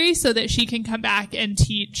language theory, so that she can come back and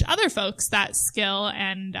teach other folks that skill,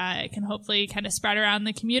 and it can hopefully kind of spread around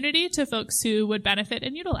the community to folks who would benefit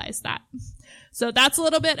and utilize that. So that's a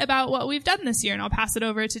little bit about what we've done this year, and I'll pass it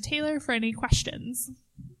over to Taylor for any questions.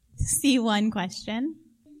 See one question.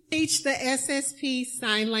 Teach the SSP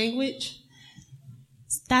sign language?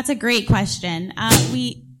 That's a great question.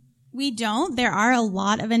 We don't. There are a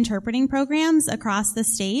lot of interpreting programs across the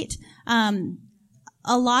state.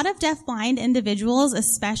 A lot of deafblind individuals,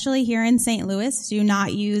 especially here in St. Louis, do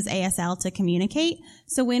not use ASL to communicate.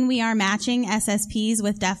 So when we are matching SSPs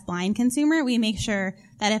with deafblind consumer, we make sure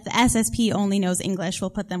that if the SSP only knows English, we'll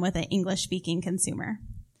put them with an English-speaking consumer.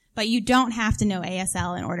 But you don't have to know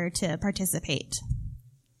ASL in order to participate.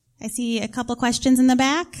 I see a couple questions in the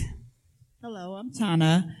back. Hello, I'm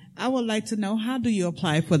Tana. I would like to know, how do you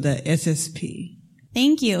apply for the SSP?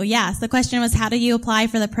 Thank you. Yes, the question was, how do you apply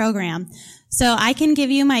for the program? So I can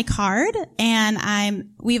give you my card, and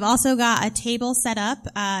we've also got a table set up.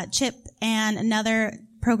 Chip and another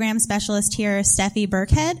program specialist here, Steffi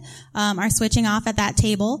Burkhead, are switching off at that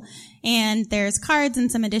table. And there's cards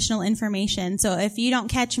and some additional information. So if you don't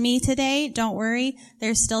catch me today, don't worry.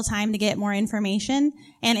 There's still time to get more information.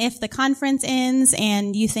 And if the conference ends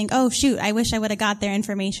and you think, oh shoot, I wish I would have got their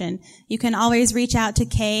information, you can always reach out to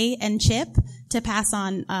Kay and Chip to pass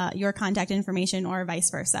on your contact information, or vice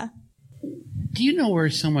versa. Do you know where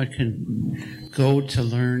someone can go to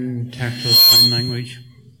learn tactile sign language?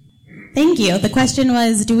 Thank you. The question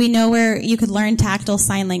was, do we know where you could learn tactile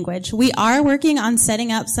sign language? We are working on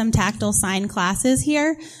setting up some tactile sign classes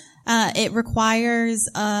here. It requires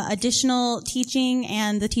additional teaching,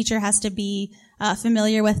 and the teacher has to be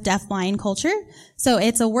familiar with deafblind culture. So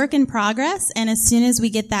it's a work in progress, and as soon as we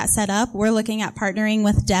get that set up, we're looking at partnering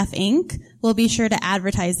with Deaf Inc. We'll be sure to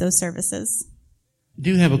advertise those services. I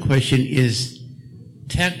do have a question. Is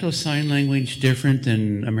tactile sign language different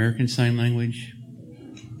than American Sign Language?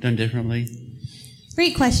 Done differently?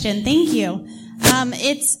 Great question. Thank you.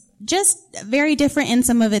 It's just very different in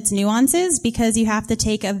some of its nuances, because you have to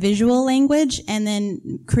take a visual language and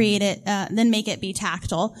then create it, then make it be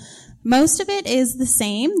tactile. Most of it is the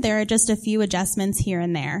same. There are just a few adjustments here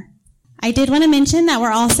and there. I did want to mention that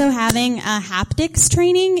we're also having a haptics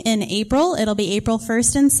training in April. It'll be April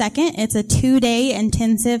 1st and 2nd. It's a 2-day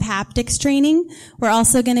intensive haptics training. We're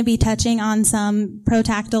also going to be touching on some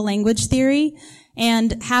protactile language theory.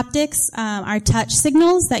 And haptics are touch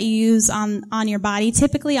signals that you use on your body,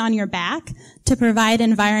 typically on your back, to provide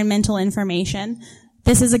environmental information.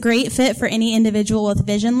 This is a great fit for any individual with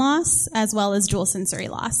vision loss as well as dual sensory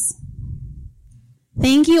loss.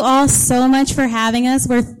 Thank you all so much for having us.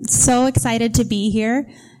 We're so excited to be here,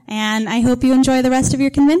 and I hope you enjoy the rest of your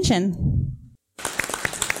convention.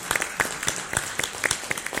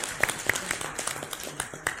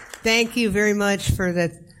 Thank you very much for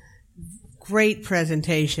that great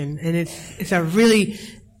presentation, and it's a really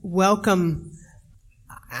welcome,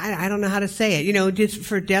 I don't know how to say it, just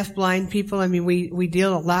for deaf-blind people. I mean, we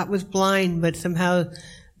deal a lot with blind, but somehow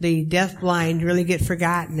the deaf-blind really get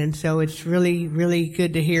forgotten, and so it's really, really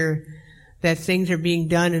good to hear that things are being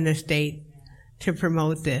done in the state to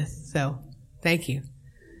promote this. So, thank you.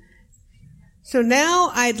 So now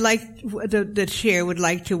the chair would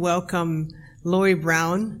like to welcome Lori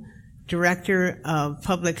Brown, Director of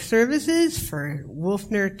Public Services for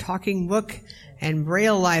Wolfner Talking Book and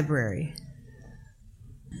Braille Library.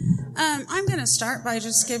 I'm going to start by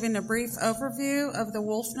just giving a brief overview of the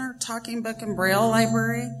Wolfner Talking Book and Braille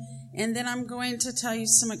Library, and then I'm going to tell you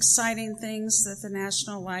some exciting things that the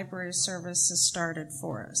National Library Service has started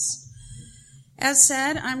for us. As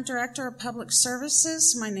said, I'm Director of Public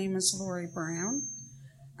Services. My name is Lori Brown.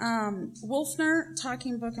 Wolfner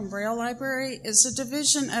Talking Book and Braille Library is a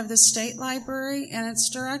division of the State Library, and its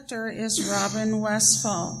director is Robin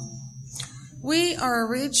Westfall. We are a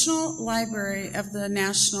regional library of the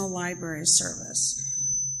National Library Service.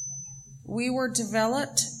 We were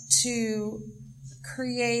developed to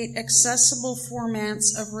create accessible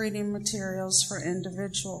formats of reading materials for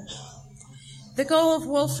individuals. The goal of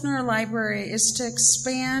Wolfner Library is to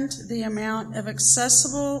expand the amount of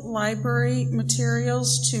accessible library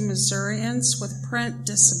materials to Missourians with print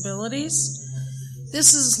disabilities.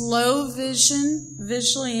 This is low vision,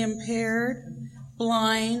 visually impaired,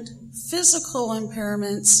 blind, physical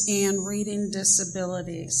impairments, and reading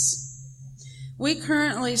disabilities. We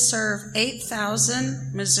currently serve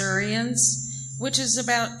 8,000 Missourians, which is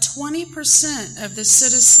about 20% of the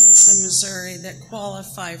citizens in Missouri that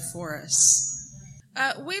qualify for us.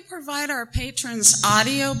 We provide our patrons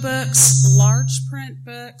audiobooks, large print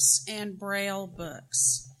books, and Braille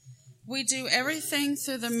books. We do everything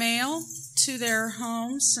through the mail to their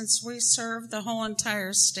homes since we serve the whole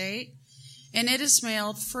entire state, and it is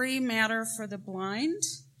mailed free matter for the blind,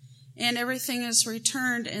 and everything is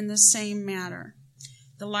returned in the same manner.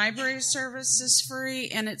 The library service is free,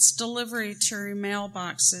 and its delivery to your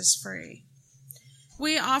mailbox is free.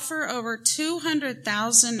 We offer over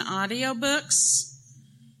 200,000 audiobooks,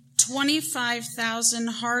 25,000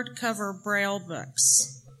 hardcover Braille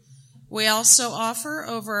books. We also offer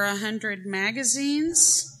over 100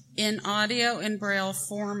 magazines in audio and Braille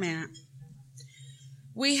format.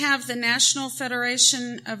 We have the National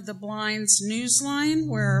Federation of the Blind's newsline,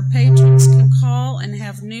 where our patrons can call and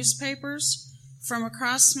have newspapers from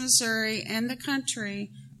across Missouri and the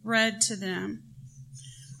country read to them.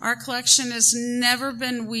 Our collection has never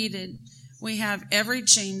been weeded. We have every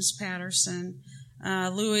James Patterson,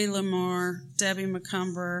 Louis L'Amour, Debbie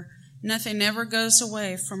McCumber. Nothing ever goes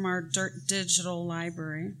away from our digital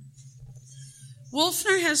library.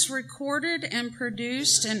 Wolfner has recorded and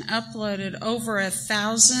produced and uploaded over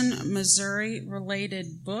 1,000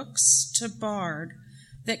 Missouri-related books to BARD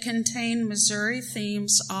that contain Missouri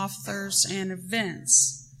themes, authors, and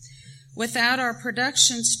events. Without our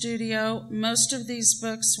production studio, most of these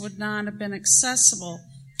books would not have been accessible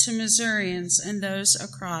to Missourians and those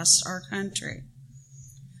across our country.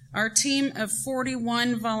 Our team of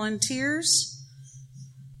 41 volunteers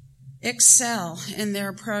excel in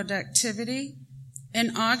their productivity.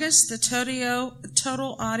 In August, the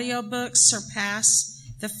total audiobooks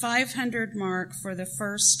surpassed the 500 mark for the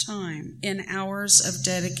first time in hours of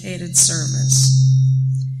dedicated service.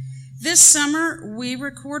 This summer, we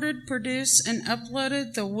recorded, produced, and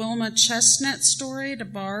uploaded the Wilma Chestnut story to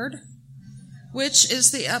BARD, which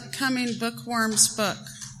is the upcoming Bookworms book.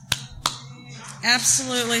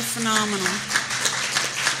 Absolutely phenomenal.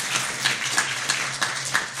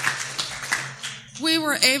 We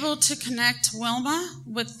were able to connect Wilma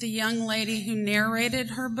with the young lady who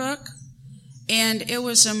narrated her book, and it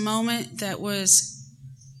was a moment that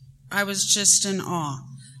I was just in awe.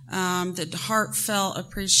 The heartfelt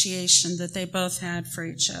appreciation that they both had for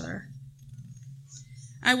each other.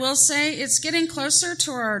 I will say it's getting closer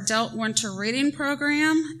to our adult winter reading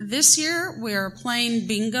program. This year we are playing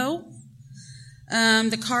bingo.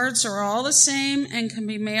 The cards are all the same and can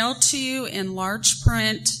be mailed to you in large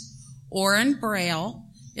print or in Braille.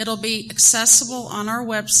 It'll be accessible on our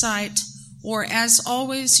website, or as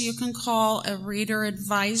always, you can call a reader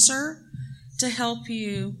advisor to help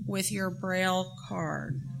you with your Braille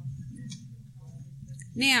card.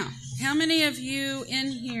 Now, how many of you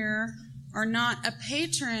in here are not a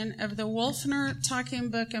patron of the Wolfner Talking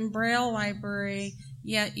Book and Braille Library,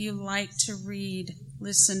 yet you like to read,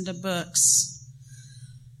 listen to books?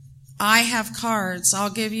 I have cards. I'll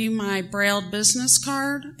give you my Braille business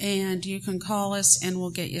card, and you can call us, and we'll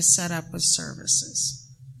get you set up with services.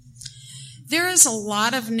 There is a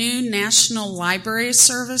lot of new National Library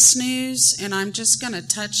Service news, and I'm just going to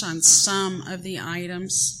touch on some of the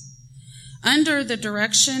items. Under the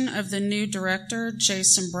direction of the new director,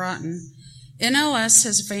 Jason Broughton, NLS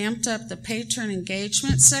has vamped up the patron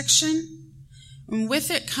engagement section, and with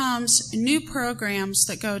it comes new programs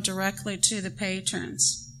that go directly to the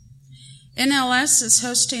patrons. NLS is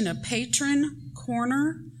hosting a Patron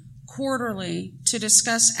Corner quarterly to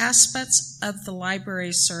discuss aspects of the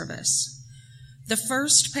library service. The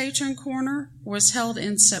first Patron Corner was held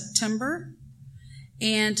in September,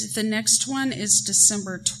 and the next one is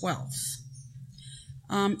December 12th.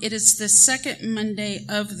 It is the second Monday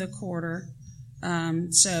of the quarter,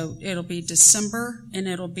 so it'll be December and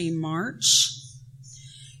it'll be March.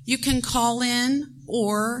 You can call in,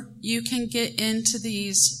 or you can get into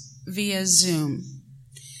these via Zoom.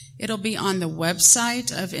 It'll be on the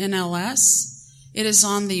website of NLS. It is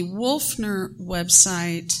on the Wolfner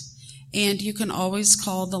website, and you can always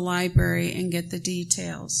call the library and get the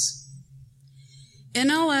details.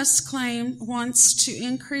 NLS Claim wants to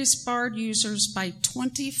increase BARD users by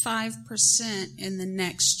 25% in the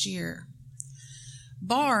next year.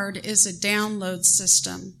 BARD is a download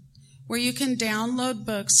system where you can download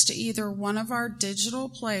books to either one of our digital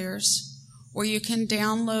players, or you can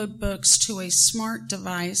download books to a smart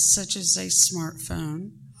device such as a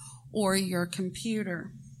smartphone or your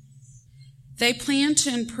computer. They plan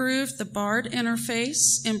to improve the BARD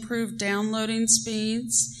interface, improve downloading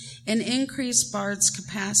speeds, and increase BARD's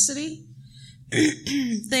capacity.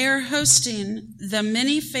 They are hosting the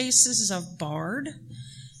Many Faces of BARD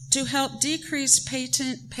to help decrease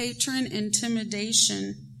patron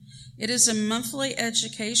intimidation. It is a monthly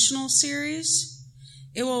educational series.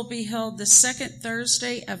 It will be held the second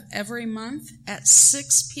Thursday of every month at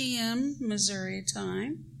 6 p.m. Missouri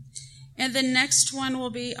time. And the next one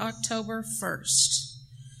will be October 1st.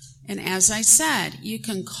 And as I said, you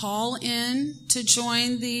can call in to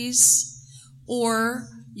join these, or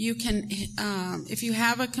you can, if you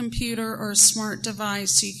have a computer or a smart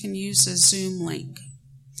device, you can use a Zoom link.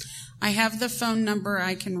 I have the phone number.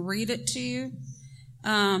 I can read it to you,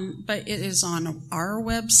 but it is on our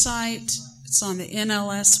website. It's on the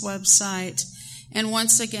NLS website. And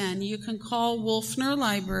once again, you can call Wolfner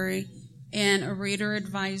Library, and a reader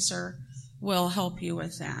advisor will help you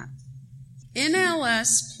with that.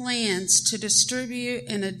 NLS plans to distribute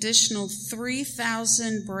an additional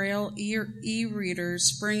 3,000 Braille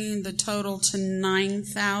e-readers, bringing the total to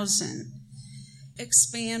 9,000.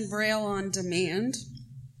 Expand Braille on Demand,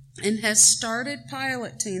 and has started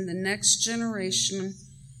piloting the next generation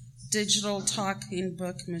digital talking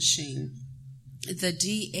book machine, the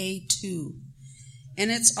DA2.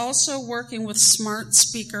 And it's also working with smart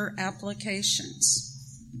speaker applications.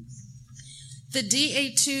 The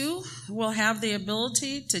DA2 will have the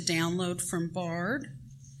ability to download from BARD.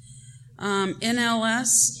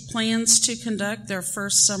 NLS plans to conduct their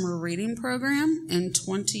first summer reading program in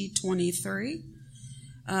 2023.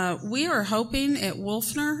 We are hoping at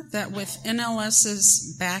Wolfner that with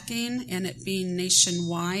NLS's backing and it being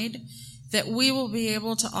nationwide, that we will be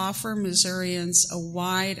able to offer Missourians a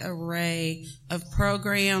wide array of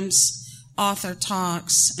programs, author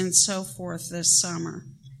talks, and so forth this summer.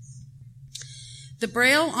 The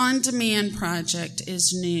Braille On Demand project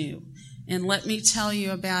is new, and let me tell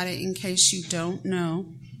you about it in case you don't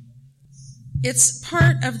know. It's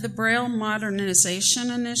part of the Braille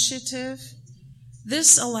Modernization Initiative.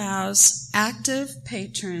 This allows active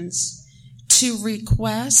patrons to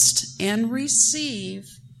request and receive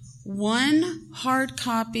one hard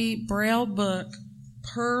copy Braille book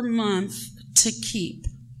per month to keep.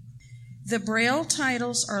 The Braille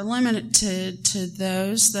titles are limited to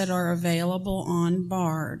those that are available on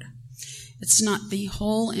BARD. It's not the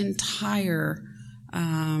whole entire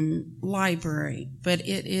library, but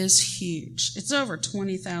it is huge. It's over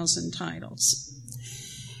 20,000 titles.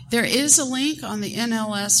 There is a link on the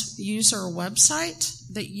NLS user website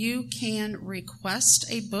that you can request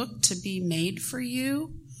a book to be made for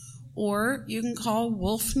you, or you can call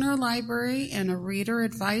Wolfner Library and a reader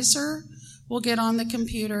advisor will get on the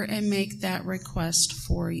computer and make that request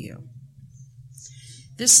for you.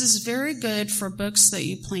 This is very good for books that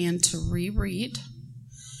you plan to reread,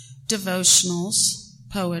 devotionals,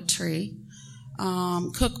 poetry,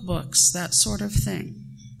 cookbooks, that sort of thing.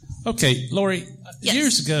 Okay, Lori, Yes.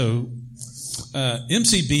 Years ago,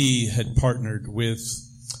 MCB had partnered with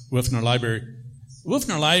Wolfner Library.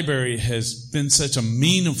 Wolfner Library has been such a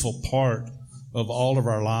meaningful part of all of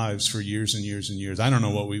our lives for years and years and years. I don't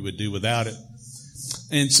know what we would do without it.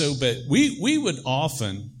 And so, but we would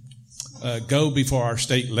often go before our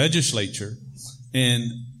state legislature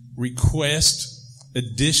and request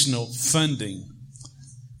additional funding.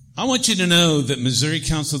 I want you to know that Missouri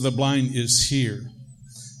Council of the Blind is here.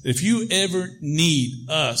 If you ever need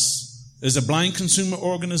us as a blind consumer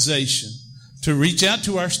organization to reach out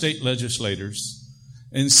to our state legislators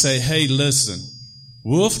and say, hey, listen,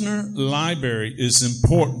 Wolfner Library is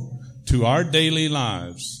important to our daily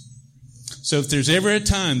lives. So if there's ever a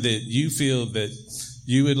time that you feel that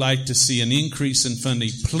you would like to see an increase in funding,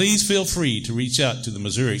 please feel free to reach out to the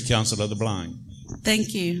Missouri Council of the Blind.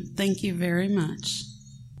 Thank you. Thank you very much.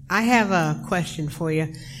 I have a question for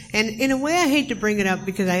you. And in a way, I hate to bring it up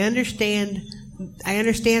because I understand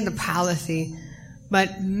the policy,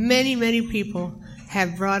 but many, many people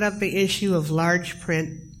have brought up the issue of large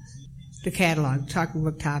print, the catalog, talking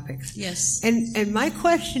book topics. Yes. And my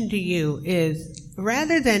question to you is,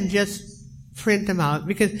 rather than just print them out,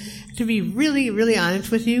 because to be really, really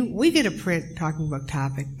honest with you, we get a print talking book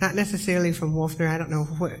topic, not necessarily from Wolfner, I don't know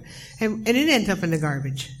what, and it ends up in the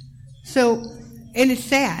garbage. So, and it's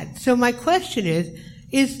sad. So my question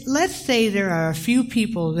is let's say there are a few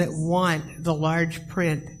people that want the large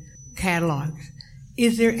print catalogs.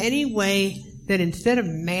 Is there any way that instead of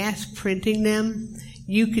mass printing them,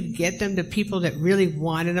 you could get them to people that really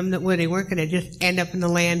wanted them, that where they weren't going to just end up in the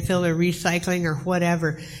landfill or recycling or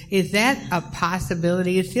whatever? Is that a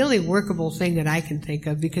possibility? It's the only workable thing that I can think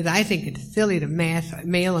of, because I think it's silly to mass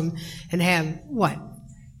mail them and have, what,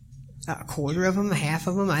 a quarter of them, half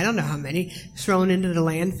of them, I don't know how many, thrown into the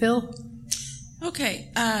landfill? Okay,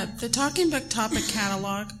 the Talking Book Topic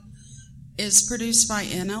Catalog is produced by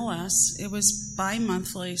NLS. It was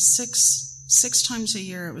bi-monthly, six times a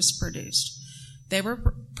year it was produced. They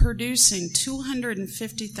were producing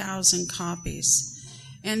 250,000 copies,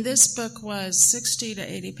 and this book was 60 to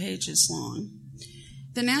 80 pages long.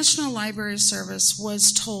 The National Library Service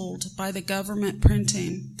was told by the government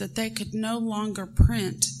printing that they could no longer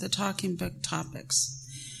print the Talking Book Topics.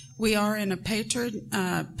 We are in a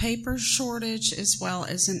paper shortage as well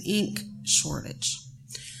as an ink shortage.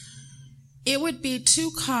 It would be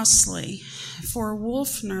too costly for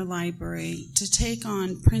Wolfner Library to take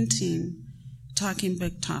on printing Talking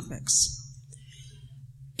Book Topics.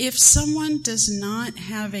 If someone does not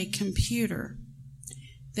have a computer,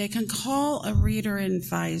 they can call a reader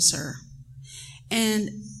advisor, and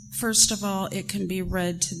first of all, it can be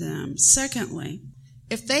read to them. Secondly,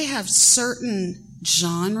 if they have certain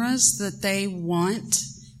genres that they want,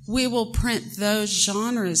 we will print those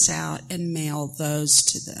genres out and mail those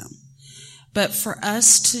to them. But for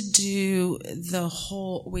us to do the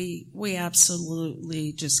whole, we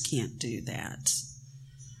absolutely just can't do that.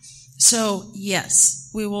 So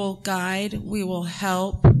yes, we will guide, we will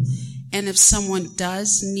help, and if someone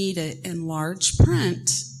does need it in large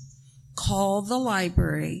print, call the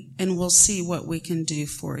library and we'll see what we can do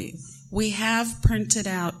for you. We have printed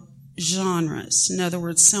out genres. In other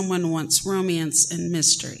words, someone wants romance and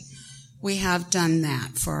mystery. We have done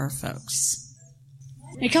that for our folks.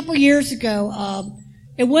 A couple of years ago,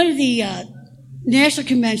 at one of the national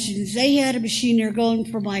conventions, they had a machine there going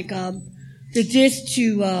from like the disc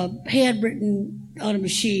to handwritten on a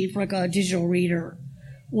machine for like a digital reader.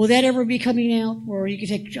 Will that ever be coming out where you can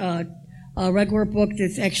take a regular book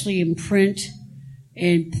that's actually in print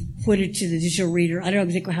and put it to the digital reader? I don't know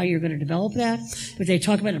exactly how you're going to develop that, but they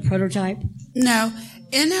talk about a prototype. No,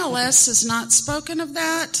 NLS has not spoken of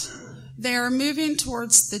that. They are moving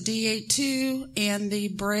towards the D82 and the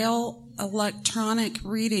Braille electronic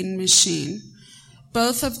reading machine.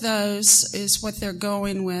 Both of those is what they're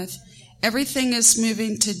going with. Everything is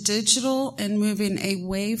moving to digital and moving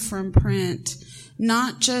away from print,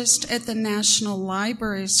 not just at the National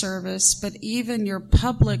Library Service, but even your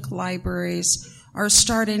public libraries are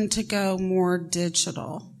starting to go more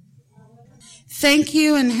digital. Thank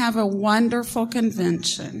you and have a wonderful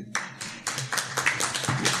convention.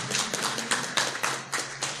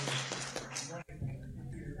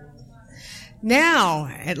 Now,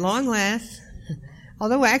 at long last,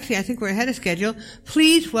 although actually I think we're ahead of schedule,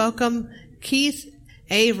 please welcome Keith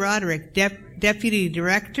A. Roderick, Deputy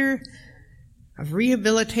Director of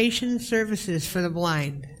Rehabilitation Services for the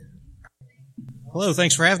Blind. Hello,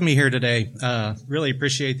 thanks for having me here today. Really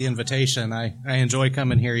appreciate the invitation. I enjoy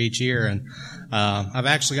coming here each year, and I'm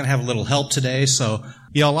actually going to have a little help today. So,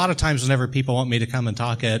 a lot of times whenever people want me to come and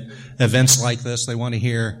talk at events like this, they want to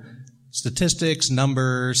hear statistics,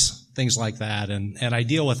 numbers, things like that, and I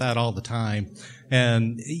deal with that all the time.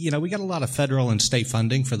 And, we got a lot of federal and state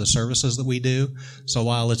funding for the services that we do. So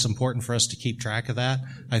while it's important for us to keep track of that,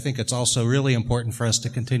 I think it's also really important for us to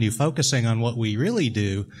continue focusing on what we really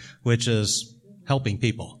do, which is helping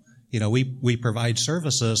people. We provide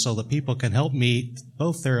services so that people can help meet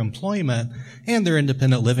both their employment and their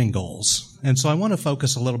independent living goals. And so I want to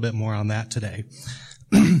focus a little bit more on that today.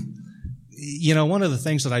 One of the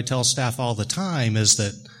things that I tell staff all the time is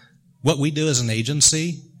that what we do as an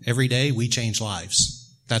agency, every day we change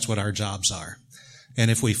lives. That's what our jobs are. And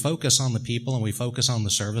if we focus on the people and we focus on the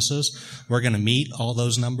services, we're going to meet all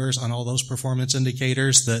those numbers on all those performance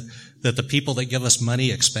indicators that the people that give us money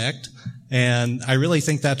expect. And I really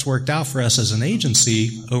think that's worked out for us as an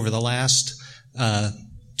agency over the last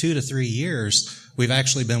 2 to 3 years. We've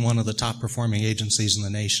actually been one of the top performing agencies in the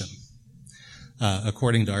nation,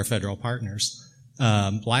 according to our federal partners.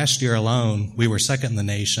 Last year alone, we were second in the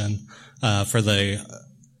nation for the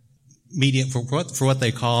median for what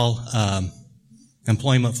they call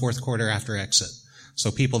employment fourth quarter after exit.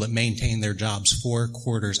 So people that maintain their jobs 4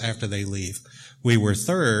 quarters after they leave. We were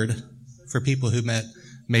third for people who met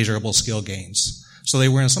measurable skill gains. So they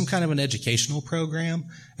were in some kind of an educational program,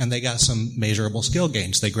 and they got some measurable skill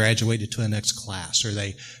gains. They graduated to a next class, or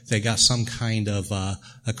they got some kind of a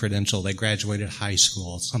credential. They graduated high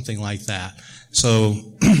school, something like that. So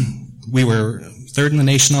we were third in the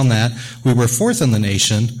nation on that. We were fourth in the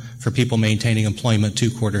nation for people maintaining employment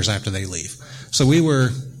 2 quarters after they leave. So we were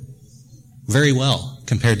very well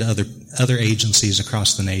compared to other agencies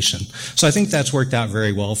across the nation. So I think that's worked out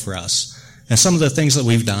very well for us. And some of the things that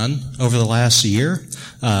we've done over the last year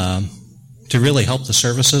to really help the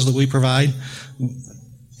services that we provide,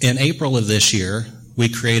 in April of this year, we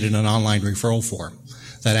created an online referral form.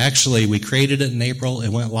 That actually, we created it in April, it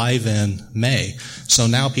went live in May. So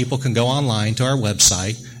now people can go online to our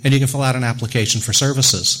website and you can fill out an application for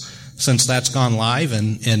services. Since that's gone live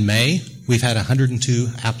in May, we've had 102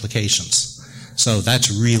 applications. So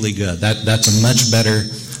that's really good. That's a much better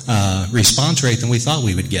response rate than we thought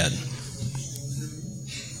we would get.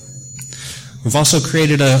 We've also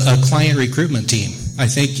created a client recruitment team. I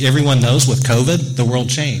think everyone knows with COVID, the world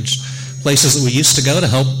changed. Places that we used to go to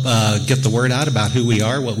help get the word out about who we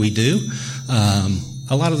are, what we do,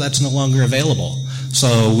 a lot of that's no longer available.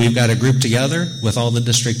 So we've got a group together with all the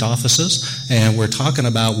district offices, and we're talking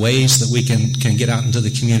about ways that we can get out into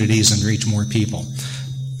the communities and reach more people.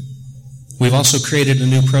 We've also created a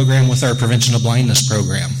new program with our Prevention of Blindness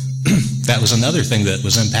program. That was another thing that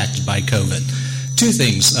was impacted by COVID. 2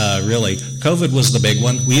 things, really. COVID was the big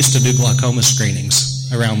one. We used to do glaucoma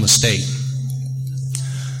screenings around the state.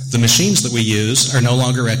 The machines that we use are no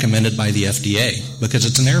longer recommended by the FDA because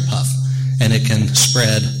it's an air puff, and it can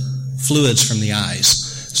spread fluids from the eyes.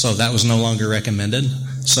 So that was no longer recommended.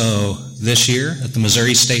 So this year at the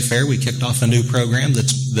Missouri State Fair, we kicked off a new program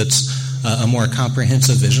that's a more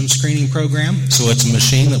comprehensive vision screening program. So it's a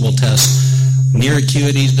machine that will test near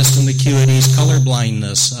acuities, distant acuities, color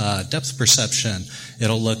blindness, depth perception.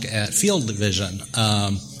 It'll look at field vision.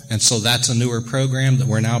 And so that's a newer program that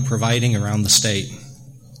we're now providing around the state.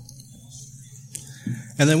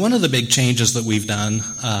 And then one of the big changes that we've done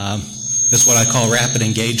is what I call rapid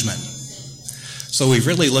engagement. So we've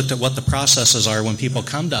really looked at what the processes are when people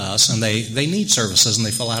come to us and they need services and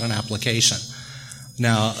they fill out an application.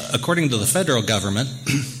 Now, according to the federal government,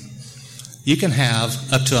 you can have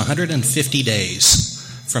up to 150 days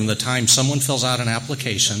from the time someone fills out an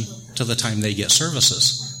application to the time they get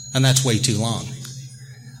services. And that's way too long.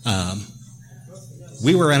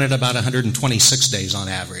 We were in at about 126 days on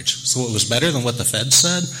average. So it was better than what the Fed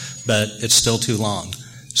said, but it's still too long.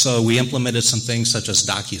 So we implemented some things such as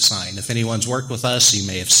DocuSign. If anyone's worked with us, you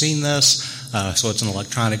may have seen this. So it's an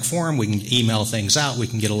electronic form. We can email things out. We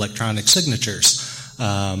can get electronic signatures.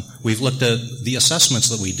 We've looked at the assessments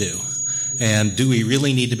that we do. And do we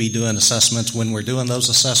really need to be doing assessments when we're doing those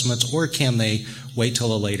assessments, or can they wait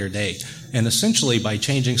till a later date? And essentially, by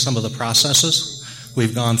changing some of the processes,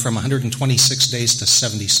 we've gone from 126 days to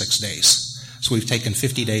 76 days. So we've taken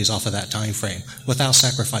 50 days off of that time frame without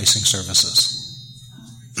sacrificing services.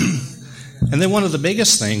 And then one of the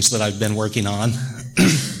biggest things that I've been working on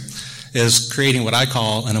is creating what I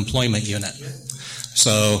call an employment unit.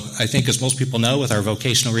 So I think, as most people know, with our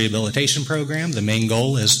vocational rehabilitation program, the main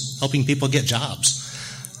goal is helping people get jobs.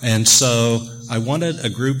 And so I wanted a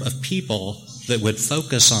group of people that would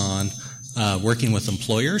focus on working with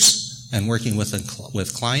employers and working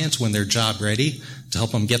with clients when they're job ready to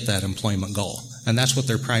help them get that employment goal. And that's what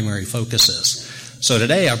their primary focus is. So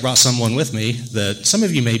today I brought someone with me that some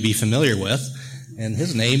of you may be familiar with, and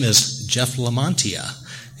his name is Jeff Lamontia.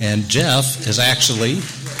 And Jeff is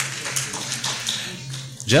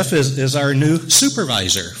our new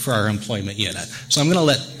supervisor for our employment unit. So I'm going to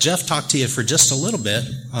let Jeff talk to you for just a little bit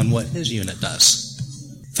on what his unit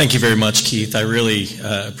does. Thank you very much, Keith. I really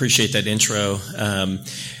appreciate that intro.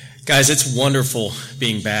 Guys, it's wonderful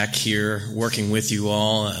being back here working with you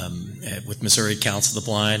all, with Missouri Council of the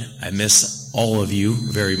Blind. I miss all of you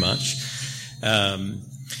very much.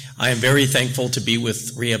 I am very thankful to be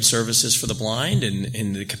with Rehab Services for the Blind and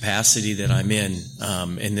in the capacity that I'm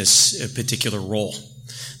in this particular role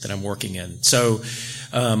that I'm working in. So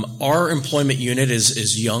our employment unit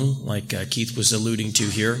is young, like Keith was alluding to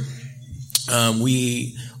here.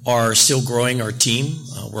 We are still growing our team.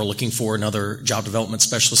 We're looking for another job development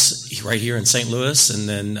specialist right here in St. Louis, and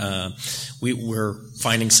then we're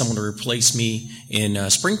finding someone to replace me in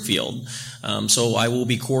Springfield. So I will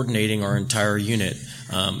be coordinating our entire unit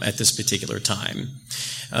at this particular time.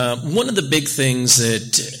 One of the big things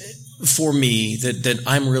that for me that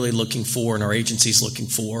I'm really looking for and our agency's looking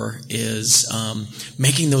for is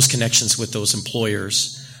making those connections with those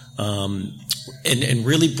employers and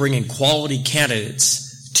really bringing quality candidates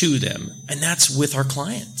to them, and that's with our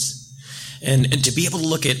clients. And to be able to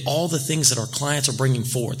look at all the things that our clients are bringing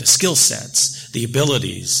forward, the skill sets, the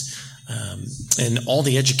abilities, and all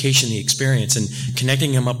the education, the experience, and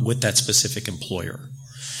connecting them up with that specific employer.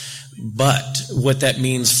 But what that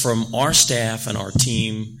means from our staff and our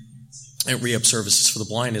team at Rehab Services for the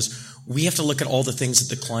Blind is we have to look at all the things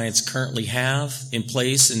that the clients currently have in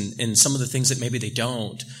place and some of the things that maybe they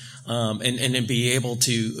don't, and be able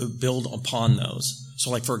to build upon those. So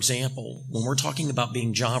like, for example, when we're talking about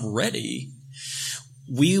being job ready,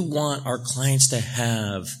 we want our clients to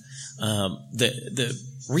have the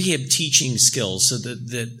rehab teaching skills so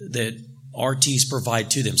that RTs provide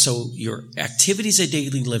to them. So your activities of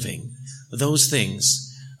daily living, those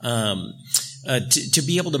things, to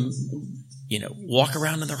be able to, walk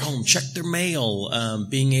around in their home, check their mail,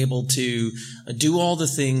 being able to do all the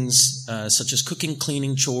things such as cooking,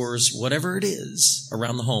 cleaning, chores, whatever it is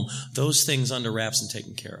around the home, those things under wraps and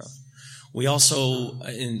taken care of. We also,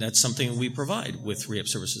 and that's something we provide with Rehab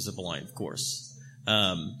Services of the Blind, of course.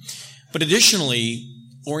 But additionally,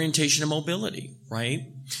 orientation and mobility, right?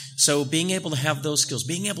 So being able to have those skills,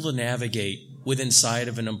 being able to navigate within side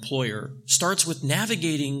of an employer starts with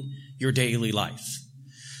navigating your daily life.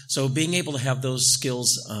 So being able to have those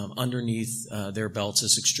skills underneath their belts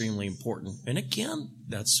is extremely important. And again,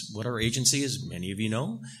 that's what our agency, as many of you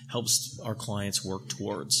know, helps our clients work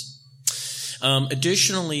towards.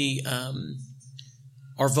 Additionally,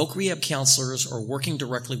 our voc rehab counselors are working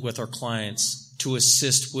directly with our clients to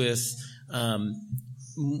assist with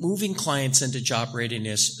moving clients into job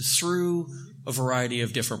readiness through a variety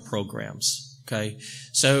of different programs. Okay,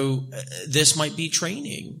 so this might be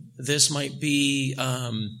training. This might be,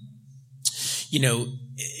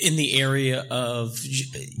 in the area of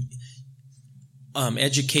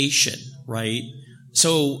education, right?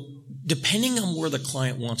 So depending on where the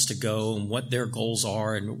client wants to go and what their goals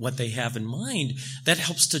are and what they have in mind, that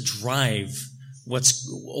helps to drive what's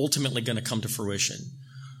ultimately going to come to fruition.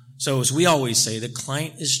 So as we always say, the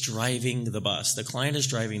client is driving the bus. The client is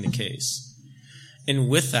driving the case. And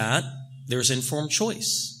with that, there's informed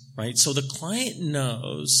choice, right? So the client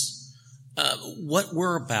knows what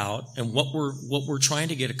we're about and what we're trying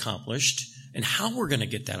to get accomplished and how we're going to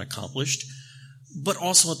get that accomplished. But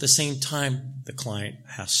also at the same time, the client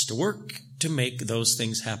has to work to make those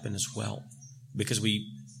things happen as well. Because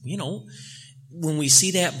when we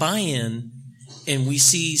see that buy-in and we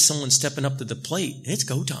see someone stepping up to the plate, it's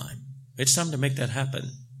go time. It's time to make that happen.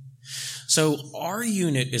 So our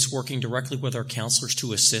unit is working directly with our counselors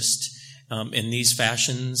to assist in these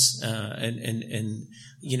fashions, and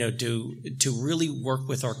to really work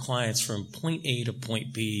with our clients from point A to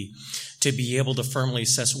point B, to be able to firmly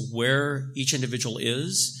assess where each individual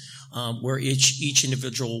is, where each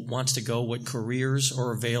individual wants to go, what careers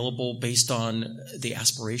are available based on the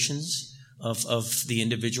aspirations of the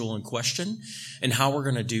individual in question, and how we're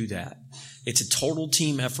going to do that. It's a total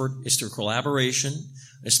team effort. It's through collaboration.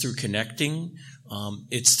 It's through connecting.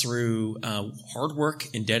 It's through hard work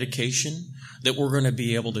and dedication that we're going to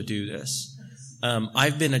be able to do this.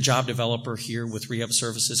 I've been a job developer here with Rehab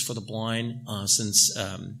Services for the Blind since,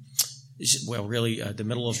 the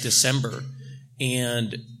middle of December.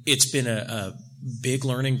 And it's been a big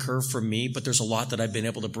learning curve for me, but there's a lot that I've been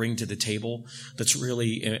able to bring to the table that's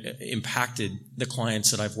really impacted the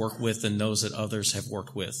clients that I've worked with and those that others have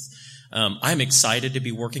worked with. I'm excited to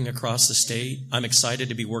be working across the state. I'm excited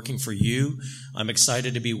to be working for you. I'm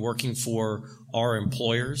excited to be working for our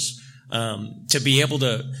employers, to be able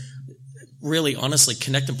to really honestly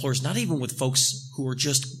connect employers, not even with folks who are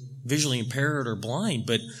just visually impaired or blind,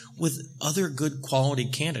 but with other good quality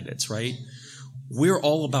candidates, right? We're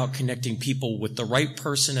all about connecting people with the right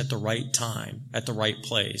person at the right time, at the right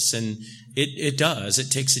place. And it does.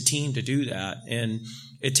 It takes a team to do that. And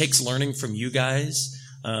it takes learning from you guys,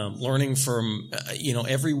 learning from,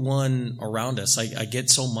 everyone around us. I get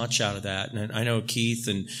so much out of that. And I know Keith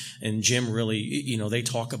and Jim really, they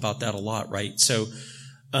talk about that a lot, right? So,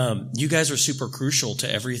 you guys are super crucial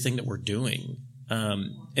to everything that we're doing.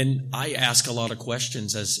 And I ask a lot of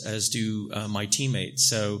questions as do my teammates.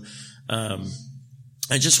 So,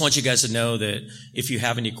 I just want you guys to know that if you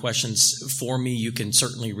have any questions for me, you can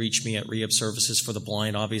certainly reach me at Rehab Services for the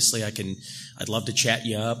Blind. Obviously, I'd love to chat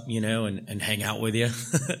you up, and hang out with you.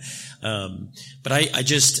 But I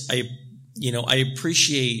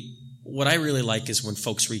appreciate, what I really like is when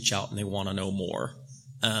folks reach out and they want to know more.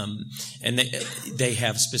 And they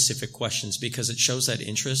have specific questions, because it shows that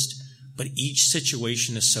interest. But each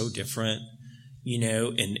situation is so different,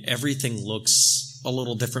 and everything looks a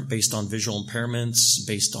little different based on visual impairments,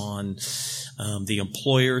 based on the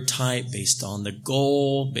employer type, based on the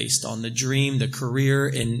goal, based on the dream, the career,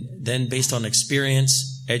 and then based on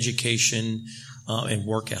experience. education, and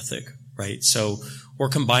work ethic, right? So we're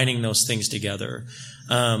combining those things together.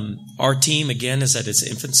 Our team, again, is at its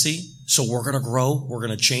infancy. So we're going to grow. We're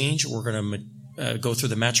going to change. We're going to go through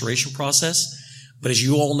the maturation process. But as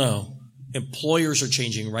you all know, employers are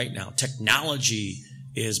changing right now. Technology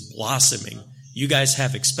is blossoming. You guys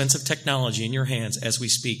have expensive technology in your hands as we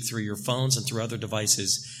speak through your phones and through other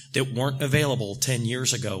devices that weren't available 10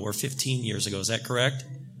 years ago or 15 years ago. Is that correct?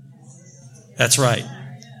 That's right.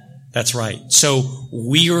 That's right. So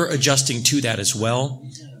we are adjusting to that as well.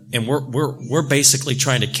 And we're basically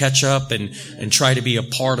trying to catch up and try to be a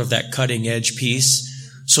part of that cutting edge piece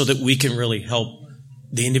so that we can really help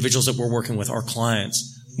the individuals that we're working with, our clients,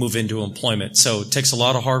 move into employment. So it takes a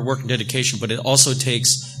lot of hard work and dedication, but it also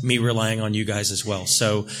takes me relying on you guys as well.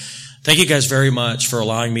 So thank you guys very much for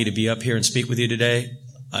allowing me to be up here and speak with you today.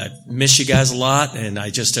 I miss you guys a lot, and I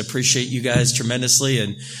just appreciate you guys tremendously.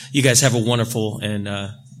 And you guys have a wonderful and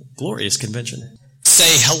glorious convention. Say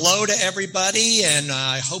hello to everybody, and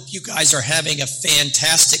I hope you guys are having a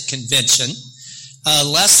fantastic convention.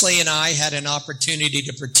 Leslie and I had an opportunity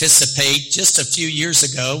to participate just a few years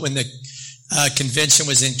ago when the convention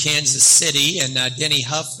was in Kansas City, and Denny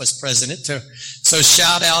Huff was president. So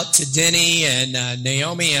shout out to Denny and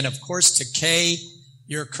Naomi, and of course to Kay,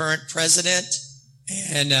 your current president.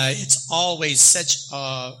 And it's always such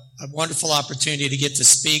a wonderful opportunity to get to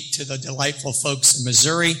speak to the delightful folks in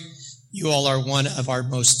Missouri. You all are one of our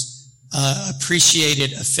most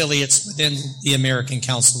appreciated affiliates within the American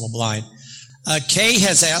Council of the Blind. Kay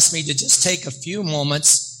has asked me to just take a few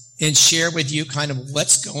moments and share with you kind of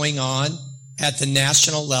what's going on at the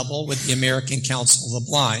national level with the American Council of the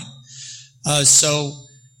Blind. So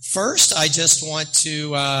first, I just want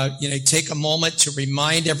to take a moment to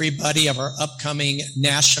remind everybody of our upcoming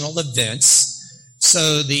national events.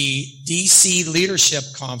 So the DC Leadership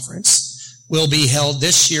Conference will be held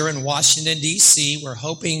this year in Washington, D.C. We're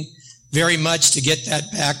hoping very much to get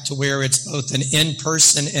that back to where it's both an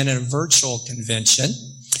in-person and a virtual convention.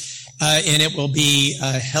 And it will be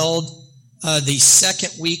held the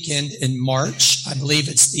second weekend in March. I believe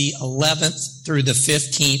it's the 11th through the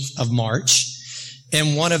 15th of March.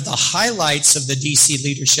 And one of the highlights of the DC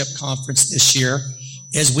Leadership Conference this year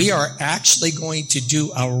is we are actually going to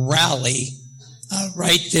do a rally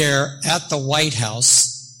right there at the White House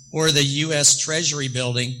or the U.S. Treasury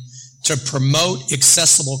Building to promote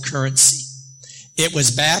accessible currency. It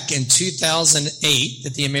was back in 2008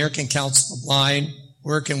 that the American Council of the Blind,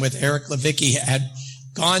 working with Eric Levicki, had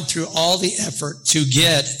gone through all the effort to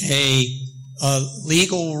get a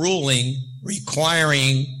legal ruling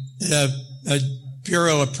requiring the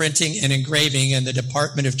Bureau of Printing and Engraving and the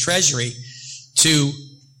Department of Treasury to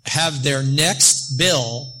have their next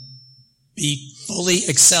bill be fully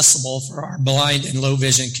accessible for our blind and low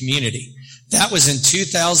vision community. That was in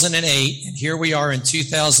 2008, and here we are in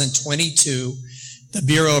 2022. The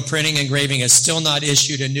Bureau of Printing and Engraving has still not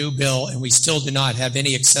issued a new bill, and we still do not have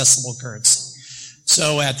any accessible currency.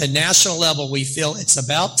 So at the national level, we feel it's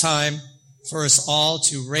about time for us all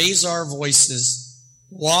to raise our voices,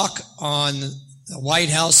 walk on the White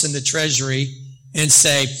House and the Treasury, and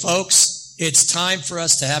say, folks, it's time for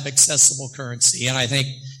us to have accessible currency. And I think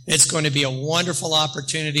it's going to be a wonderful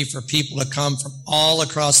opportunity for people to come from all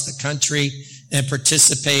across the country and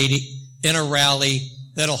participate in a rally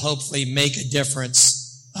that'll hopefully make a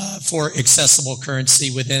difference for accessible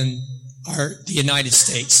currency within the United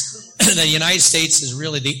States. The United States is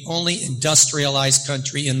really the only industrialized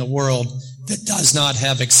country in the world that does not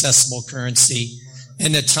have accessible currency,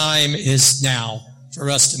 and the time is now for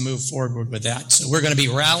us to move forward with that. So we're going to be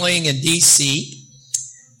rallying in D.C.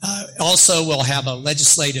 Also, we'll have a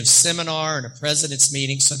legislative seminar and a president's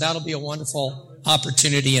meeting, so that'll be a wonderful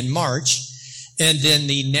opportunity in March. And then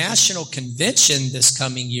the national convention this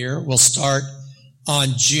coming year will start on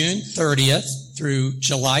June 30th through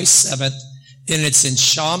July 7th, and it's in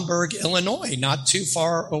Schaumburg, Illinois, not too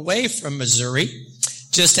far away from Missouri,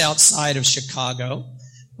 just outside of Chicago.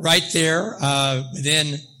 Right there,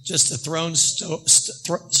 within just a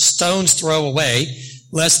stone's throw away,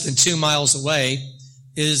 less than 2 miles away,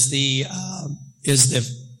 is the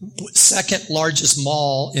second largest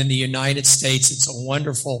mall in the United States. It's a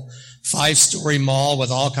wonderful 5-story mall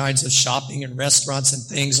with all kinds of shopping and restaurants and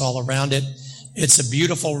things all around it. It's a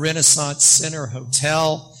beautiful Renaissance Center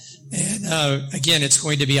hotel. And again, it's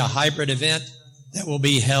going to be a hybrid event that will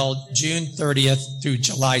be held June 30th through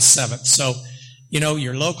July 7th. So,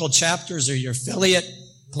 your local chapters or your affiliate,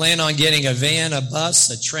 plan on getting a van, a bus,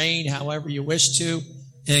 a train, however you wish to,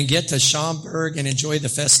 and get to Schaumburg and enjoy the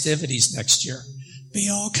festivities next year. Be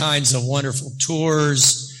all kinds of wonderful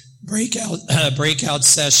tours, breakout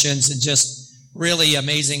sessions, and just really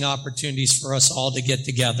amazing opportunities for us all to get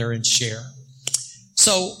together and share.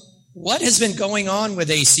 So what has been going on with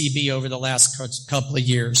ACB over the last couple of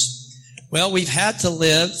years? Well, we've had to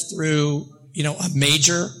live through, a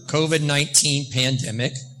major COVID-19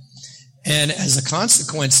 pandemic. And as a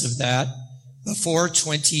consequence of that, before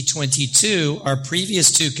 2022, our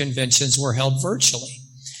previous two conventions were held virtually.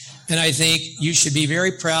 And I think you should be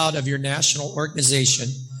very proud of your national organization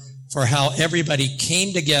for how everybody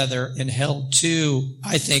came together and held two,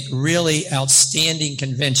 I think, really outstanding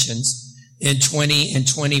conventions in 20 and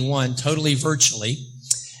 21, totally virtually,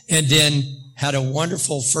 and then had a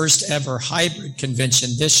wonderful first ever hybrid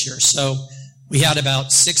convention this year. So we had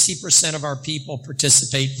about 60% of our people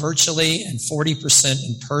participate virtually and 40%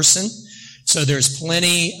 in person. So there's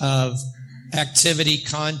plenty of activity,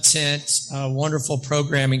 content, wonderful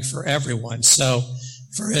programming for everyone. So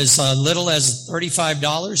for as little as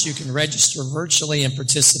 $35, you can register virtually and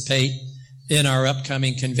participate in our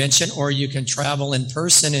upcoming convention, or you can travel in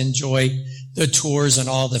person and enjoy the tours and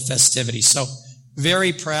all the festivities. So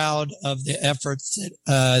very proud of the efforts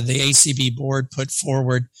that the ACB board put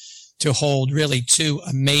forward to hold really two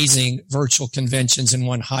amazing virtual conventions and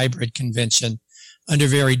one hybrid convention under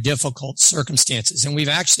very difficult circumstances. And we've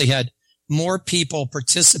actually had more people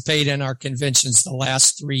participate in our conventions the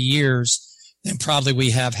last 3 years than probably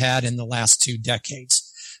we have had in the last 2 decades.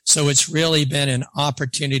 So it's really been an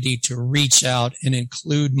opportunity to reach out and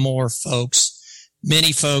include more folks,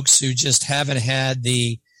 many folks who just haven't had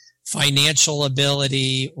the financial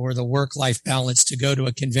ability or the work-life balance to go to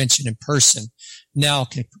a convention in person now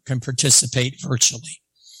can participate virtually.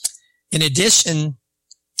 In addition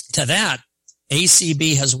to that,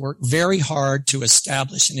 ACB has worked very hard to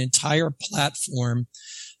establish an entire platform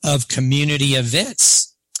of community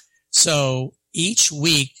events. So each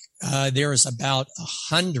week, there is about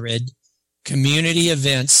 100 community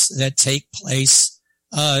events that take place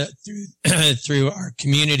through our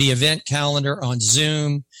community event calendar on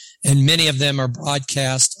Zoom, and many of them are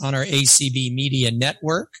broadcast on our ACB Media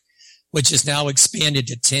Network, which is now expanded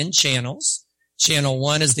to 10 channels. Channel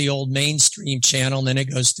 1 is the old mainstream channel, and then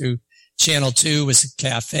it goes through Channel 2 is a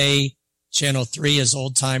cafe, Channel 3 is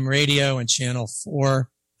old time radio, and Channel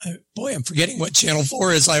 4, boy, I'm forgetting what Channel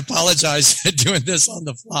 4 is. I apologize for doing this on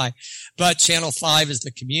the fly. But Channel 5 is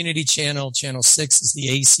the community channel. Channel 6 is the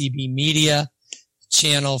ACB Media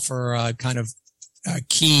channel for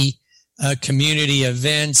key community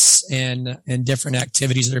events and different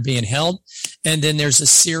activities that are being held. And then there's a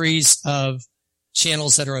series of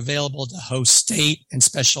channels that are available to host state and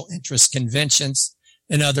special interest conventions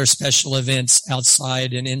and other special events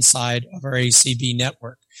outside and inside of our ACB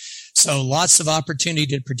network. So lots of opportunity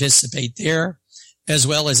to participate there, as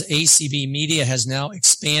well as ACB Media has now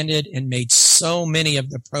expanded and made so many of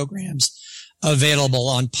the programs available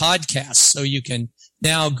on podcasts. So you can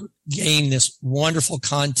now gain this wonderful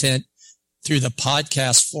content through the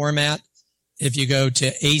podcast format. If you go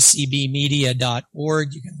to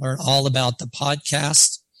acbmedia.org, you can learn all about the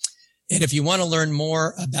podcast. And if you want to learn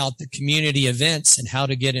more about the community events and how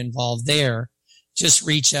to get involved there, just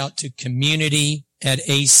reach out to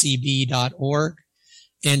community@acb.org.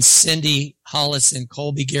 And Cindy Hollis and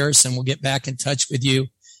Colby Garrison will get back in touch with you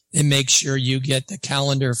and make sure you get the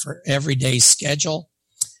calendar for every day's schedule.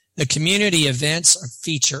 The community events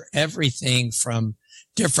feature everything from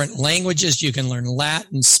different languages. You can learn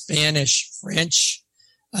Latin, Spanish, French.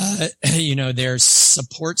 There's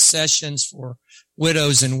support sessions for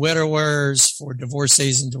widows and widowers, for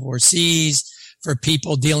divorcees and divorcees, for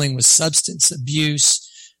people dealing with substance abuse.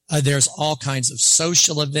 There's all kinds of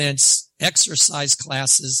social events, exercise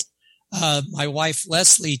classes. My wife,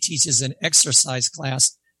 Leslie, teaches an exercise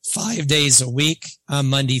class 5 days a week,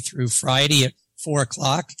 Monday through Friday at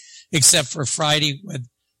 4:00, except for Friday with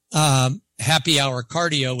happy hour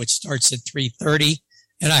cardio, which starts at 3:30.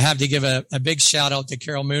 And I have to give a big shout out to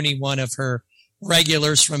Carol Mooney, one of her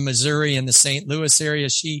regulars from Missouri in the St. Louis area.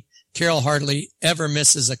 Carol hardly ever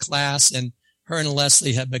misses a class, and her and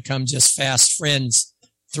Leslie have become just fast friends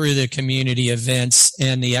through the community events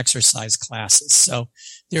and the exercise classes. So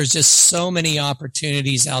there's just so many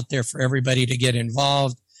opportunities out there for everybody to get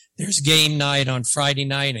involved. There's game night on Friday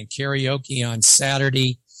night and karaoke on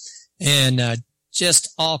Saturday, and just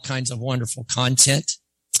all kinds of wonderful content.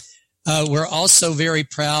 We're also very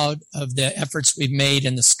proud of the efforts we've made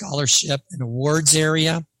in the scholarship and awards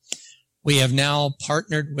area. We have now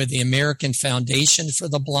partnered with the American Foundation for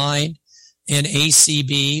the Blind, and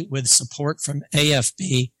ACB, with support from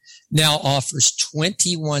AFB, now offers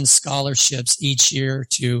 21 scholarships each year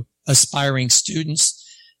to aspiring students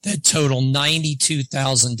that total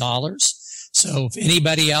 $92,000. So if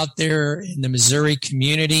anybody out there in the Missouri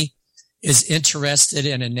community is interested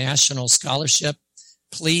in a national scholarship,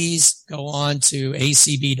 please go on to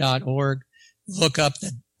acb.org, look up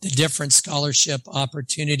the different scholarship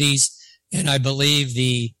opportunities, and I believe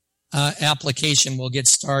the application will get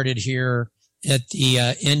started here at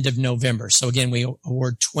the end of November. So again, we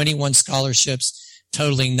award 21 scholarships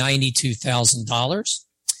totaling $92,000.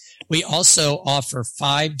 We also offer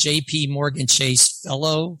 5 J.P. Morgan Chase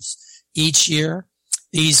Fellows each year.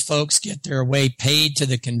 These folks get their way paid to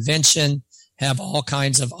the convention, have all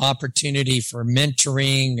kinds of opportunity for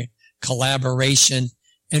mentoring, collaboration,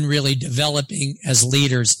 and really developing as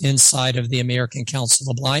leaders inside of the American Council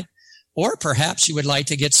of the Blind. Or perhaps you would like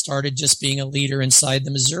to get started just being a leader inside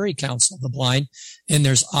the Missouri Council of the Blind, and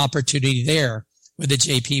there's opportunity there with the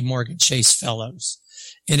J.P. Morgan Chase Fellows.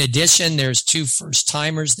 In addition, there's 2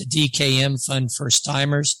 first-timers, the DKM Fund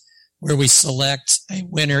First-Timers, where we select a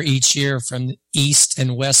winner each year from the east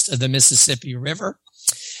and west of the Mississippi River.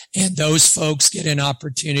 And those folks get an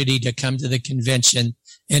opportunity to come to the convention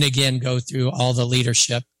and again go through all the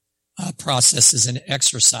leadership processes and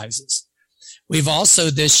exercises. We've also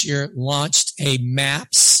this year launched a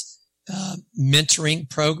MAPS mentoring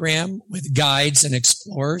program with guides and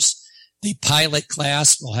explorers. The pilot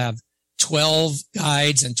class will have 12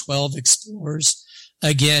 guides and 12 explorers.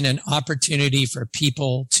 Again, an opportunity for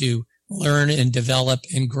people to learn and develop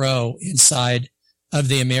and grow inside of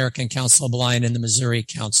the American Council of the Blind and the Missouri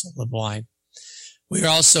Council of the Blind. We are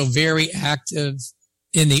also very active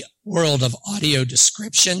in the world of audio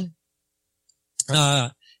description.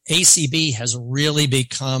 ACB has really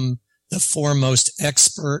become the foremost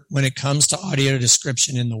expert when it comes to audio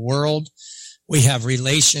description in the world. We have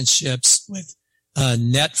relationships with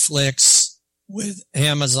Netflix, with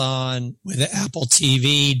Amazon, with Apple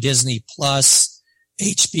TV, Disney Plus,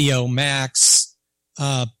 HBO Max,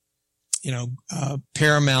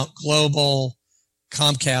 Paramount Global,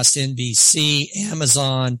 Comcast NBC,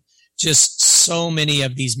 Amazon, just so many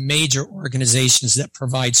of these major organizations that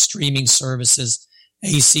provide streaming services.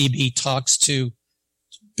 ACB talks to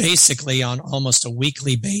basically on almost a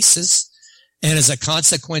weekly basis. And as a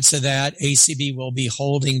consequence of that, ACB will be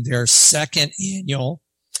holding their 2nd annual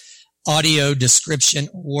Audio Description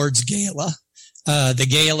Awards Gala. The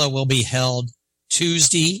gala will be held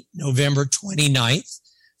Tuesday, November 29th,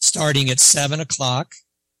 starting at 7 o'clock.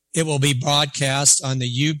 It will be broadcast on the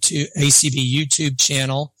ACB YouTube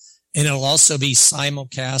channel, and it'll also be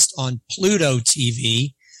simulcast on Pluto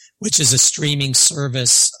TV, which is a streaming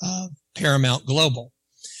service of Paramount Global.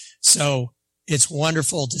 So it's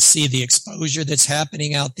wonderful to see the exposure that's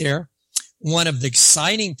happening out there. One of the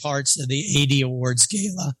exciting parts of the AD Awards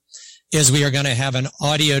Gala is we are going to have an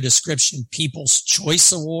Audio Description People's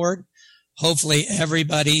Choice Award. Hopefully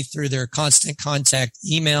everybody through their Constant Contact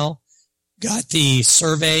email got the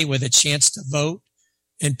survey with a chance to vote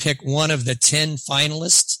and pick one of the 10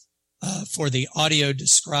 finalists for the Audio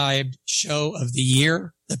Described Show of the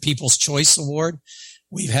Year, the People's Choice Award.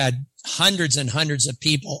 We've had hundreds and hundreds of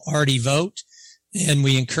people already vote, and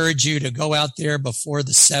we encourage you to go out there before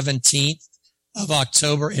the 17th of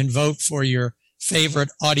October and vote for your favorite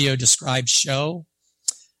audio described show.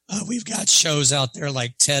 We've got shows out there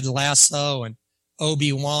like Ted Lasso and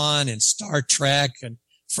Obi-Wan and Star Trek and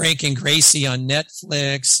Frank and Gracie on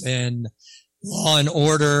Netflix and Law and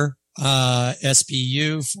Order,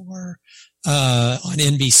 SBU on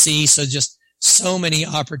NBC. So just so many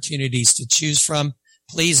opportunities to choose from.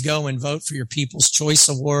 Please go and vote for your People's Choice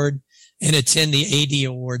Award and attend the AD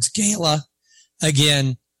Awards Gala.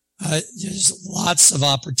 Again, there's lots of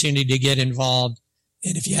opportunity to get involved.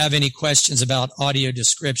 And if you have any questions about audio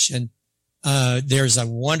description, there's a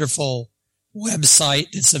wonderful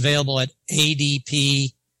website that's available at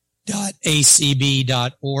adp.acb.org.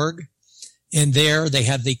 And there they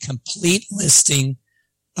have the complete listing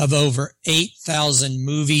of over 8,000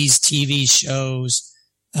 movies, TV shows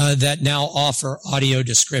that now offer audio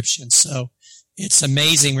description. So it's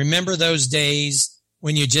amazing. Remember those days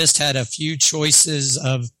when you just had a few choices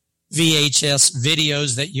of VHS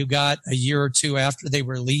videos that you got a year or two after they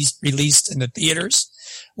were released in the theaters?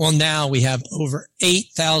 Well, now we have over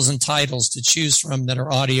 8,000 titles to choose from that are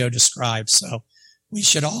audio described. So we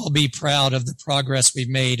should all be proud of the progress we've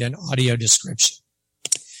made in audio description.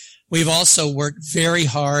 We've also worked very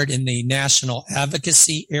hard in the national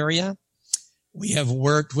advocacy area. We have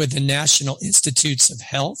worked with the National Institutes of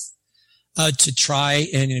Health to try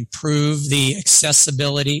and improve the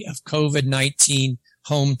accessibility of COVID-19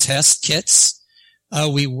 home test kits.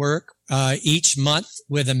 We work each month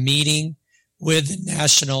with a meeting with the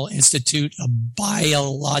National Institute of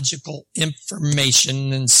Biological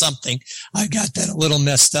Information and something. I got that a little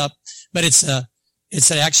messed up, but it's It's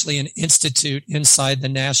actually an institute inside the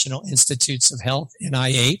National Institutes of Health,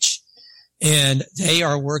 NIH, and they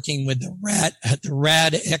are working with the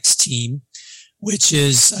RADx team, which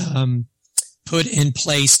is put in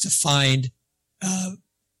place to find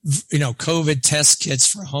COVID test kits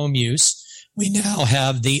for home use. We now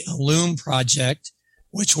have the Illume project,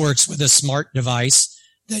 which works with a smart device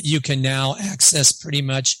that you can now access pretty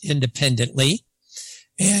much independently.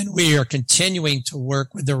 And we are continuing to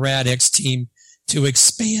work with the RADx team to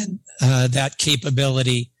expand that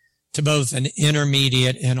capability to both an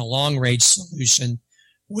intermediate and a long-range solution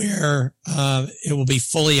where it will be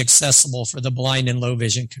fully accessible for the blind and low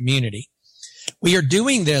vision community. We are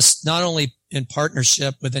doing this not only in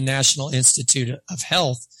partnership with the National Institute of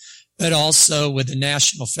Health, but also with the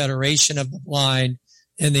National Federation of the Blind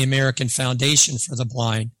and the American Foundation for the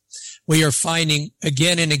Blind. We are finding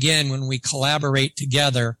again and again when we collaborate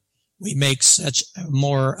together, we make such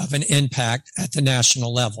more of an impact at the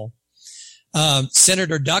national level.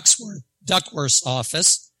 Senator Duckworth's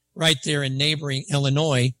office, right there in neighboring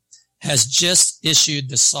Illinois, has just issued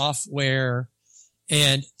the Software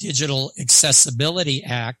and Digital Accessibility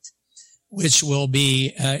Act, which will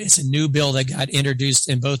be, it's a new bill that got introduced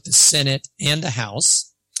in both the Senate and the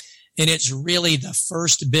House. And it's really the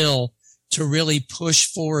first bill to really push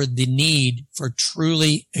forward the need for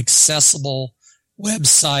truly accessible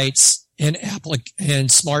websites and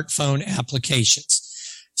smartphone applications.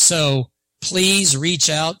 So please reach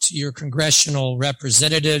out to your congressional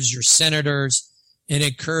representatives, your senators, and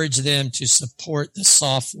encourage them to support the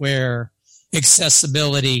Software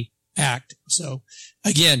Accessibility Act. So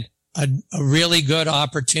again, a really good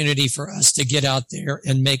opportunity for us to get out there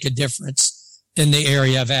and make a difference in the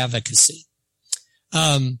area of advocacy.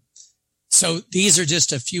 So these are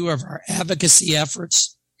just a few of our advocacy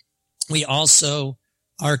efforts. We also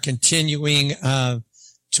are continuing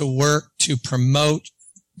to work to promote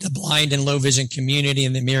the blind and low vision community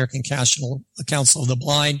in the American Council of the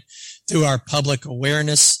Blind through our public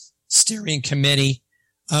awareness steering committee.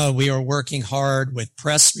 We are working hard with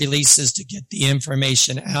press releases to get the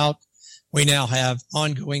information out. We now have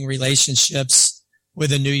ongoing relationships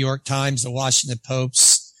with the New York Times, the Washington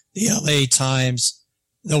Post, the LA Times,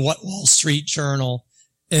 the Wall Street Journal,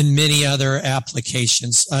 and many other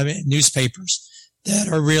newspapers that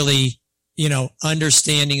are really,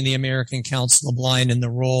 understanding the American Council of the Blind and the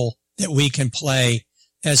role that we can play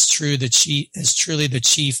as truly the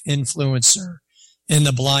chief influencer in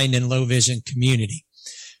the blind and low vision community.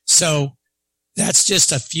 So that's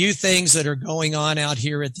just a few things that are going on out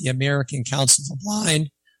here at the American Council of the Blind.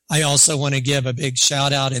 I also want to give a big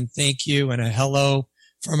shout out and thank you and a hello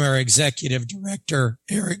from our executive director,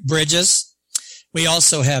 Eric Bridges. We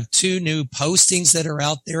also have 2 new postings that are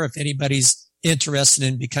out there. If anybody's interested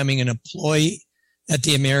in becoming an employee at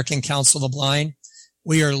the American Council of the Blind,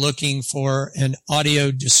 we are looking for an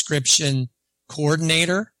audio description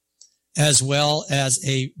coordinator as well as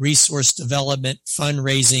a resource development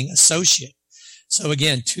fundraising associate. So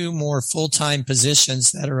again, 2 more full-time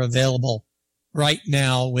positions that are available right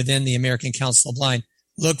now within the American Council of the Blind.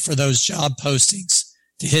 Look for those job postings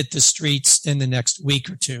to hit the streets in the next week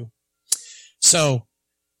or 2. So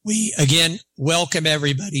we again welcome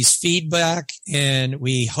everybody's feedback, and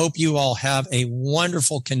we hope you all have a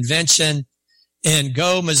wonderful convention. And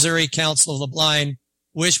go Missouri Council of the Blind.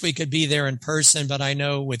 Wish we could be there in person, but I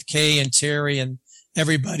know with Kay and Terry and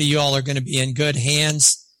everybody, you all are going to be in good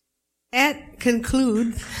hands. That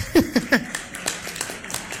concludes.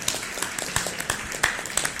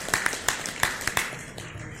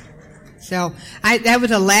 So that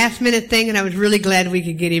was a last minute thing, and I was really glad we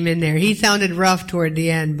could get him in there. He sounded rough toward the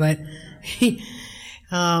end, but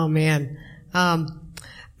oh man.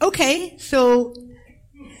 Okay, so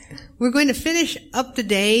we're going to finish up the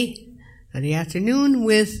day, the afternoon,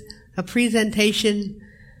 with a presentation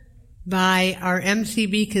by our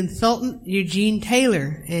MCB consultant, Eugene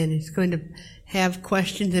Taylor, and he's going to have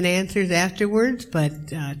questions and answers afterwards, but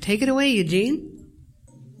take it away, Eugene.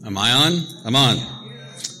 Am I on? I'm on.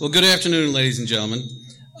 Well, good afternoon, ladies and gentlemen.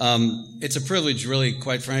 It's a privilege, really,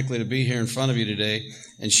 quite frankly, to be here in front of you today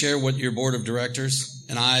and share what your board of directors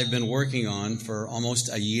and I have been working on for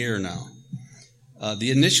almost a year now. The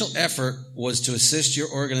initial effort was to assist your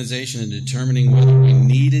organization in determining whether we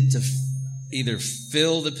needed to either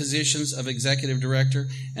fill the positions of executive director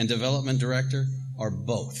and development director or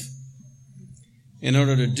both. In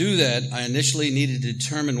order to do that, I initially needed to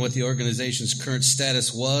determine what the organization's current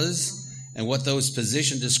status was and what those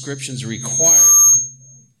position descriptions required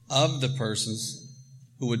of the persons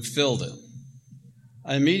who would fill them.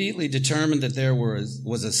 I immediately determined that there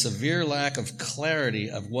was a severe lack of clarity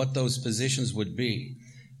of what those positions would be.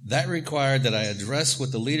 That required that I address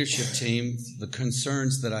with the leadership team the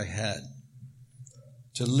concerns that I had.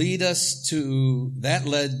 That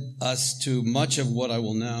led us to much of what I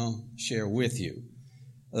will now share with you.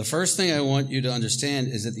 The first thing I want you to understand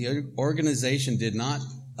is that the organization did not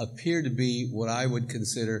appear to be what I would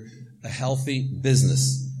consider a healthy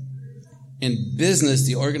business. In business,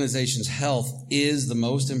 the organization's health is the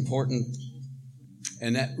most important,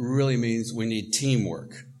 and that really means we need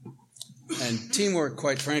teamwork. And teamwork,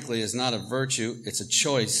 quite frankly, is not a virtue, it's a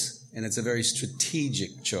choice, and it's a very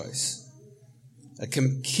strategic choice. A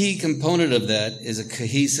key component of that is a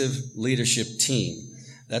cohesive leadership team.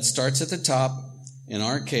 That starts at the top, in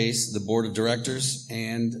our case, the board of directors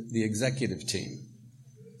and the executive team.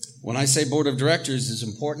 When I say board of directors, it's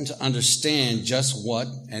important to understand just what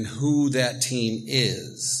and who that team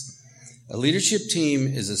is. A leadership team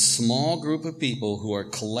is a small group of people who are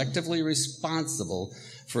collectively responsible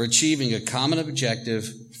for achieving a common objective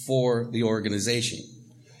for the organization.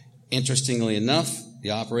 Interestingly enough,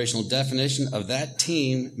 the operational definition of that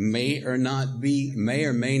team may or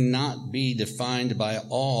may not be defined by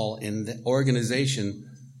all in the organization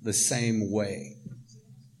the same way.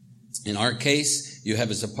 In our case, you have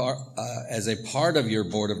as a part of your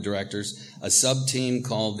board of directors a sub-team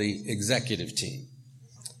called the executive team.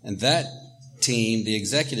 And that team, the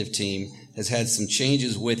executive team, has had some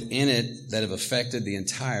changes within it that have affected the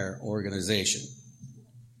entire organization.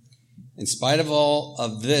 In spite of all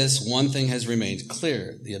of this, one thing has remained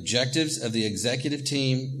clear. The objectives of the executive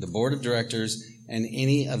team, the board of directors, and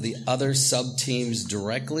any of the other sub-teams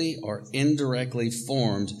directly or indirectly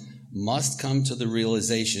formed must come to the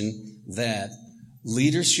realization that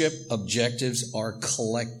leadership objectives are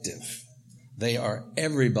collective. They are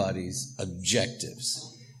everybody's objectives.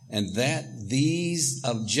 And that these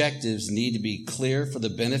objectives need to be clear for the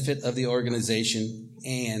benefit of the organization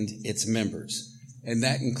and its members. And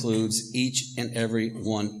that includes each and every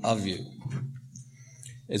one of you.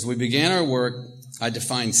 As we began our work, I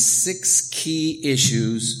defined 6 key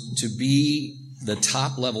issues to be the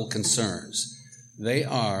top level concerns. They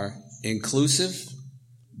are inclusive,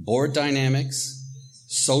 board dynamics,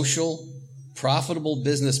 social, profitable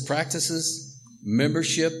business practices,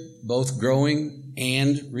 membership, both growing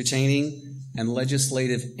and retaining, and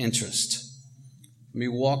legislative interest. Let me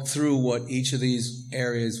walk through what each of these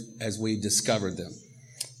areas as we discovered them.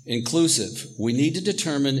 Inclusive. We need to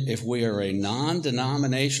determine if we are a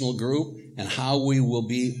non-denominational group and how we will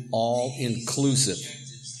be all inclusive.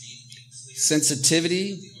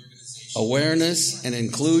 Sensitivity, awareness, and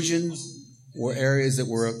inclusion were areas that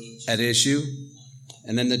were at issue.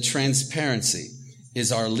 And then the transparency.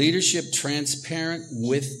 Is our leadership transparent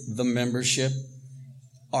with the membership?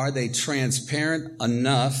 Are they transparent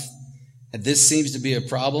enough? This seems to be a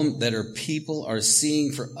problem that people are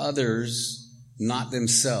seeing for others, not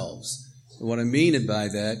themselves. What I mean by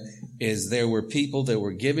that is there were people that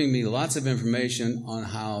were giving me lots of information on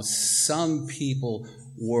how some people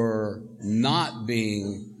were not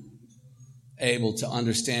being able to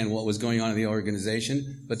understand what was going on in the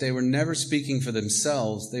organization, but they were never speaking for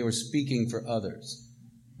themselves. They were speaking for others.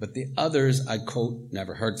 But the others, I quote,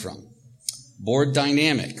 never heard from. Board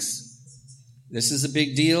dynamics. This is a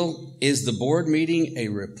big deal. Is the board meeting a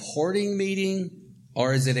reporting meeting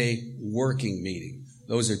or is it a working meeting?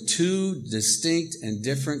 Those are 2 distinct and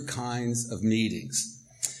different kinds of meetings.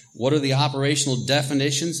 What are the operational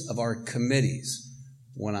definitions of our committees?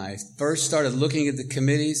 When I first started looking at the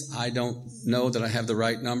committees, I don't know that I have the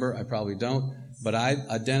right number. I probably don't. But I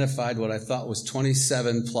identified what I thought was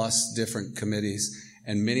 27 plus different committees.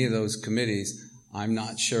 And many of those committees, I'm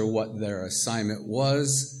not sure what their assignment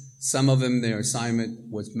was. Some of them, their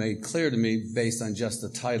assignment was made clear to me based on just the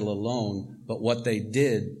title alone. But what they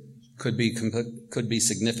did could be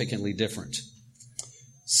significantly different.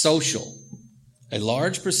 Social. A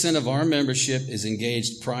large percent of our membership is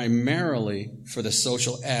engaged primarily for the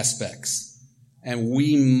social aspects, and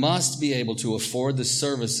we must be able to afford the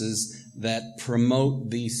services that promote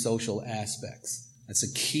these social aspects. That's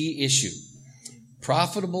a key issue.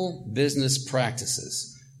 Profitable business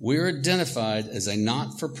practices. We're identified as a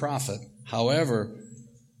not-for-profit. However,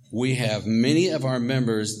 we have many of our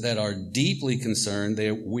members that are deeply concerned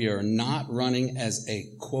that we are not running as a,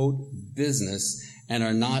 quote, business and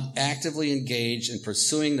are not actively engaged in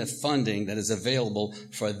pursuing the funding that is available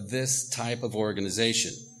for this type of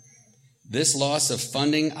organization. This loss of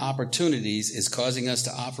funding opportunities is causing us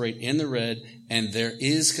to operate in the red, and there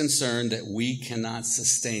is concern that we cannot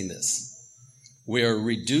sustain this. We are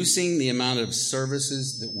reducing the amount of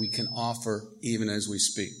services that we can offer even as we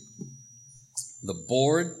speak. The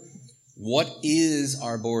board, what is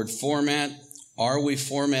our board format? Are we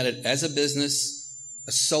formatted as a business?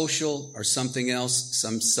 a social, or something else,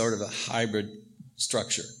 some sort of a hybrid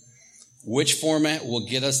structure? Which format will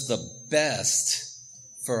get us the best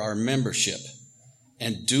for our membership?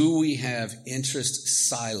 And do we have interest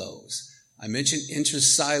silos? I mentioned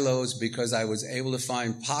interest silos because I was able to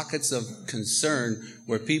find pockets of concern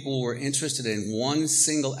where people were interested in one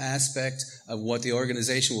single aspect of what the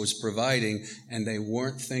organization was providing, and they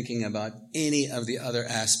weren't thinking about any of the other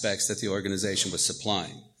aspects that the organization was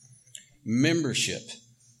supplying. Membership.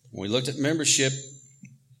 When we looked at membership,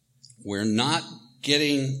 we're not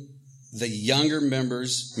getting the younger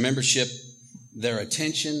membership, their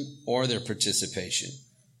attention or their participation.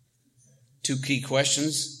 Two key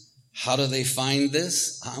questions. How do they find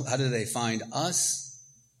this? How do they find us?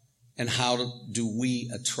 And how do we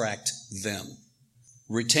attract them?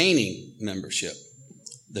 Retaining membership.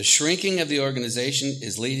 The shrinking of the organization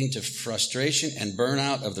is leading to frustration and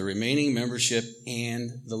burnout of the remaining membership and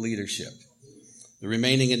the leadership. The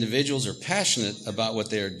remaining individuals are passionate about what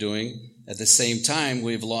they are doing. At the same time,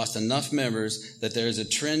 we've lost enough members that there is a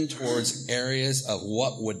trend towards areas of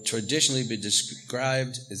what would traditionally be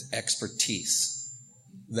described as expertise.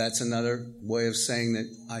 That's another way of saying that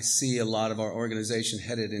I see a lot of our organization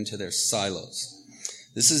headed into their silos.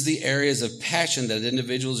 This is the areas of passion that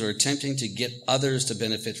individuals are attempting to get others to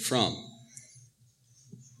benefit from.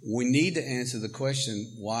 We need to answer the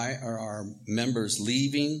question, why are our members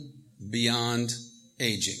leaving beyond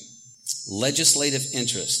aging? Legislative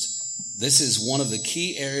interest. This is one of the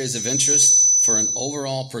key areas of interest for an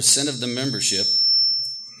overall percent of the membership.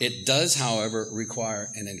 It does, however, require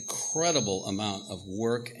an incredible amount of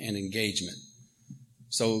work and engagement.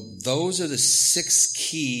 So those are the 6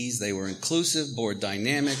 keys. They were inclusive, board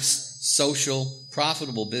dynamics, social,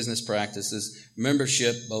 profitable business practices,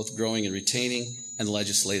 membership, both growing and retaining, and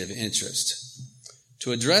legislative interest.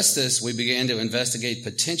 To address this, we began to investigate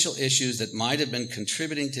potential issues that might have been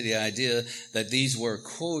contributing to the idea that these were,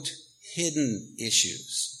 quote, hidden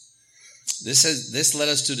issues. This led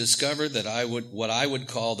us to discover that what I would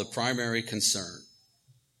call the primary concern: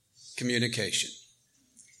 communication.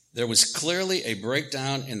 There was clearly a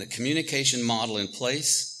breakdown in the communication model in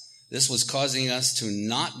place. This was causing us to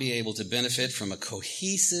not be able to benefit from a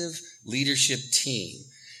cohesive leadership team.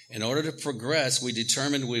 In order to progress, we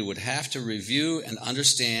determined we would have to review and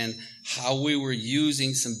understand how we were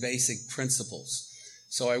using some basic principles.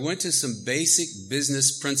 So I went to some basic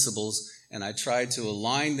business principles, and I tried to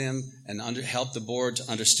align them and help the board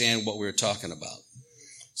to understand what we were talking about.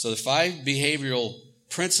 So the 5 behavioral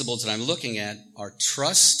principles that I'm looking at are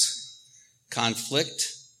trust, conflict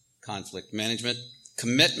management,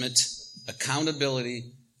 commitment,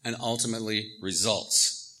 accountability, and ultimately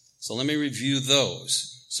results. So let me review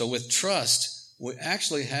those. So with trust, we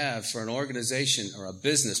actually have, for an organization or a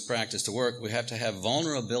business practice to work, we have to have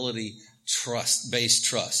vulnerability based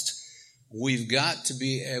trust. We've got to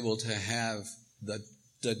be able to have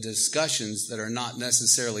the discussions that are not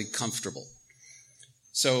necessarily comfortable.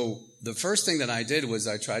 So the first thing that I did was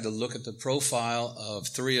I tried to look at the profile of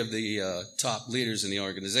 3 of the top leaders in the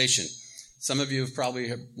organization. Some of you have probably,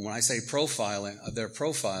 when I say profiling, their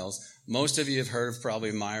profiles, most of you have heard of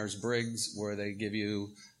probably Myers-Briggs, where they give you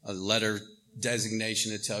a letter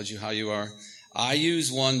designation that tells you how you are. I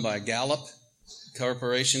use one by Gallup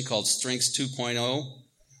Corporation called Strengths 2.0.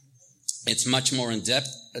 It's much more in-depth,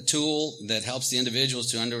 a tool that helps the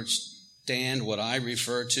individuals to understand what I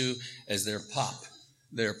refer to as their POP,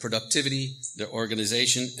 their productivity, their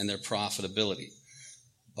organization, and their profitability.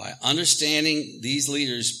 By understanding these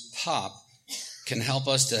leaders' POP can help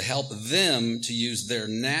us to help them to use their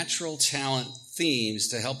natural talent themes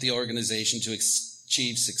to help the organization to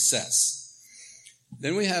achieve success.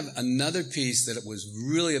 Then we have another piece that was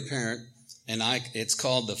really apparent, and it's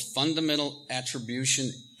called the fundamental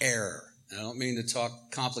attribution error. I don't mean to talk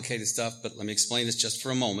complicated stuff, but let me explain this just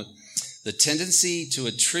for a moment. The tendency to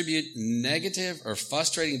attribute negative or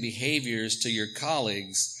frustrating behaviors to your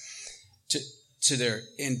colleagues to their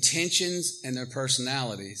intentions and their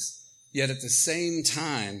personalities, yet at the same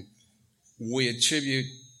time, we attribute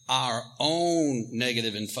our own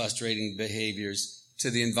negative and frustrating behaviors to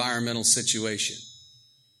the environmental situation.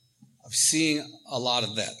 I'm seeing a lot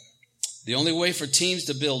of that. The only way for teams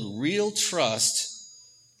to build real trust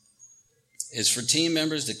is for team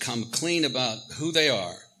members to come clean about who they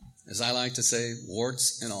are. As I like to say,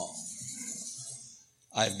 warts and all.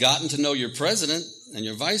 I've gotten to know your president and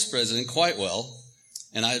your vice president quite well,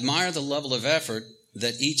 and I admire the level of effort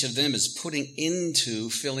that each of them is putting into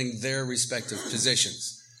filling their respective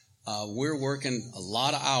positions. We're working a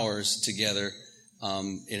lot of hours together,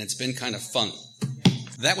 and it's been kind of fun.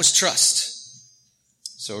 That was trust.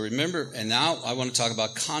 So remember, and now I want to talk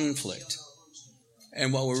about conflict.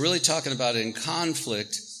 And what we're really talking about in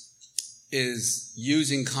conflict is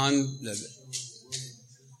using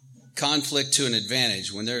conflict to an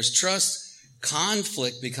advantage. When there's trust,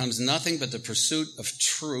 conflict becomes nothing but the pursuit of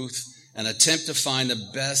truth, an attempt to find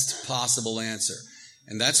the best possible answer.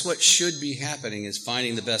 And that's what should be happening, is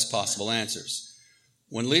finding the best possible answers.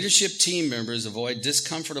 When leadership team members avoid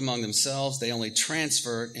discomfort among themselves, they only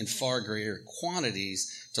transfer it in far greater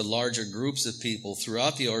quantities to larger groups of people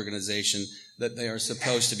throughout the organization that they are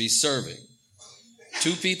supposed to be serving.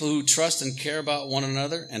 Two people who trust and care about one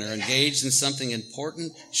another and are engaged in something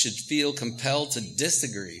important should feel compelled to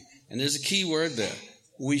disagree. And there's a key word there.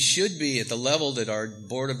 We should be at the level that our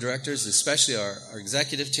board of directors, especially our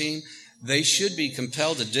executive team, they should be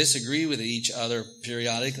compelled to disagree with each other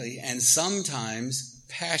periodically and sometimes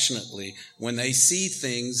passionately when they see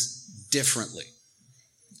things differently.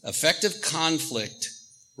 Effective conflict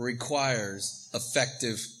requires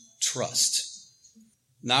effective trust.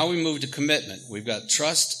 Now we move to commitment. We've got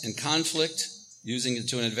trust and conflict, using it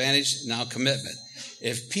to an advantage. Now commitment.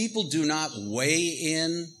 If people do not weigh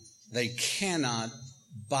in, they cannot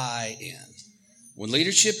buy in. When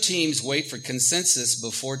leadership teams wait for consensus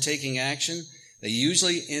before taking action, they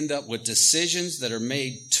usually end up with decisions that are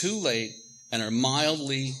made too late and are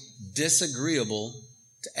mildly disagreeable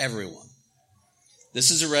to everyone.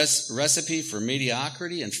 This is a recipe for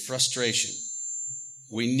mediocrity and frustration.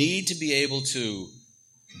 We need to be able to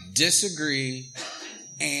disagree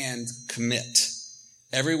and commit.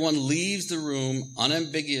 Everyone leaves the room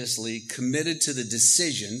unambiguously committed to the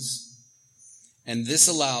decisions, and this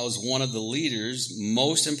allows one of the leader's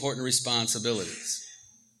most important responsibilities,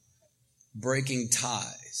 breaking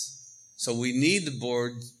ties. So we need the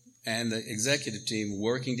board and the executive team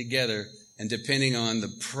working together and depending on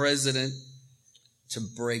the president to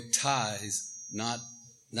break ties, not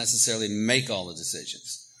necessarily make all the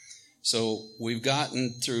decisions. So we've gotten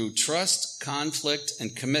through trust, conflict,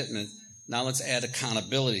 and commitment. Now let's add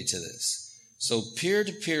accountability to this. So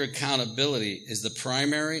peer-to-peer accountability is the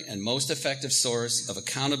primary and most effective source of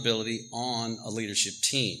accountability on a leadership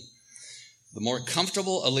team. The more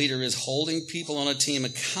comfortable a leader is holding people on a team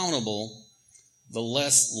accountable, the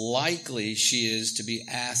less likely she is to be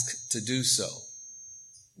asked to do so.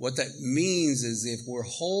 What that means is if we're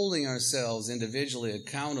holding ourselves individually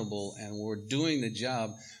accountable and we're doing the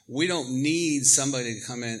job, we don't need somebody to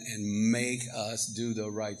come in and make us do the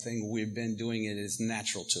right thing. We've been doing it. It's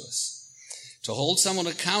natural to us. To hold someone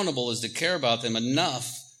accountable is to care about them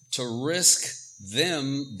enough to risk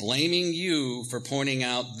them blaming you for pointing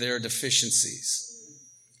out their deficiencies.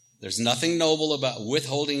 There's nothing noble about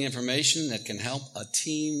withholding information that can help a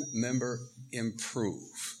team member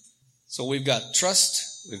improve. So we've got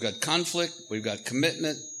trust, we've got conflict, we've got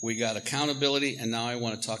commitment, we've got accountability, and now I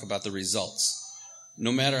want to talk about the results.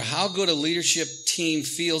 No matter how good a leadership team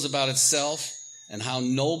feels about itself and how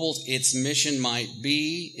noble its mission might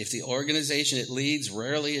be, if the organization it leads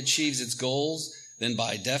rarely achieves its goals, then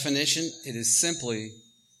by definition, it is simply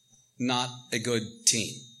not a good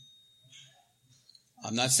team.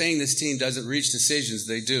 I'm not saying this team doesn't reach decisions,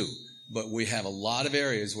 they do, but we have a lot of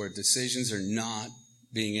areas where decisions are not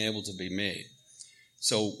being able to be made.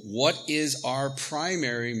 So what is our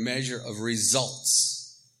primary measure of results?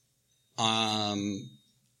 I'm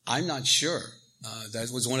not sure. That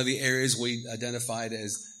was one of the areas we identified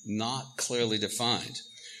as not clearly defined.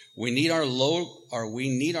 We need our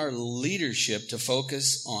leadership to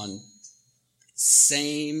focus on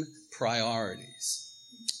same priorities.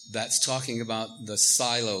 That's talking about the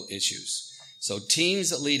silo issues. So teams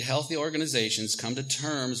that lead healthy organizations come to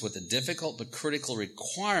terms with the difficult but critical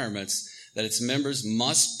requirements that its members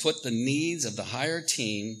must put the needs of the higher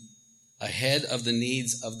team ahead of the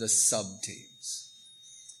needs of the sub-teams.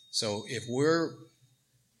 So if we're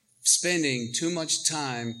spending too much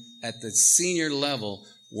time at the senior level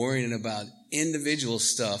worrying about individual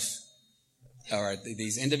stuff, or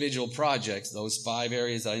these individual projects, those 5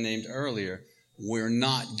 areas I named earlier, we're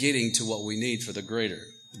not getting to what we need for the greater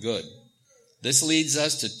good. This leads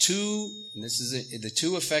us to the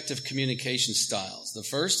two effective communication styles. The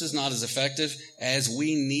first is not as effective as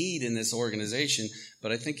we need in this organization,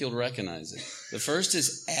 but I think you'll recognize it. The first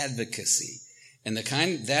is advocacy. And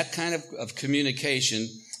that kind of communication,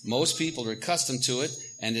 most people are accustomed to it,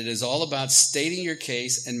 and it is all about stating your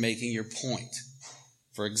case and making your point.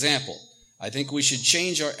 For example, I think we should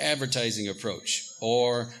change our advertising approach,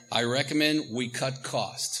 or I recommend we cut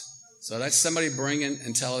cost. So that's somebody bringing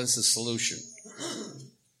and telling us a solution.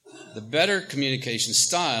 The better communication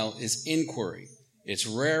style is inquiry. It's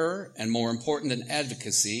rarer and more important than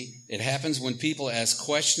advocacy. It happens when people ask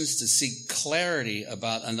questions to seek clarity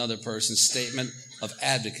about another person's statement of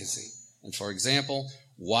advocacy. And for example,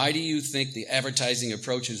 why do you think the advertising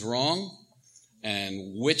approach is wrong?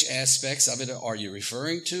 And which aspects of it are you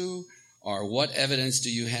referring to? Or what evidence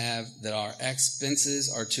do you have that our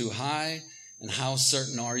expenses are too high? And how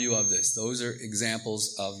certain are you of this? Those are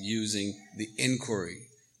examples of using the inquiry.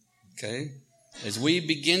 Okay? As we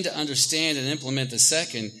begin to understand and implement the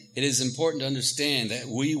second, it is important to understand that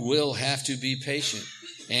we will have to be patient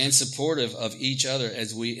and supportive of each other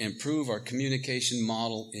as we improve our communication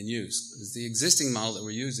model in use. Because the existing model that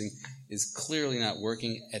we're using is clearly not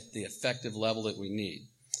working at the effective level that we need.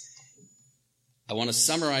 I want to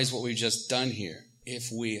summarize what we've just done here.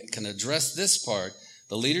 If we can address this part,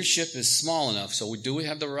 the leadership is small enough. So do we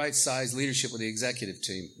have the right size leadership with the executive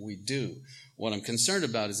team? We do. What I'm concerned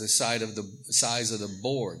about is the size of the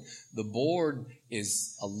board. The board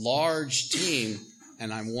is a large team,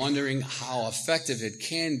 and I'm wondering how effective it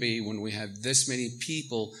can be when we have this many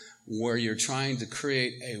people where you're trying to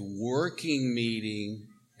create a working meeting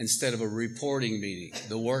instead of a reporting meeting.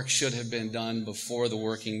 The work should have been done before the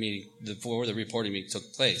reporting meeting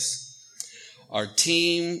took place. Our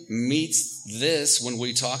team meets this when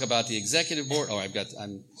we talk about the executive board.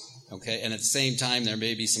 Okay. And at the same time, there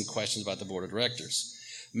may be some questions about the board of directors.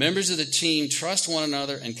 Members of the team trust one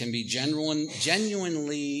another and can be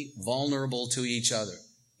genuinely vulnerable to each other.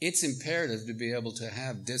 It's imperative to be able to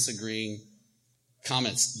have disagreeing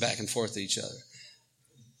comments back and forth to each other.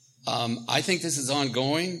 I think this is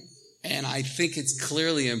ongoing, and I think it's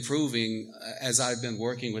clearly improving as I've been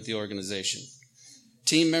working with the organization.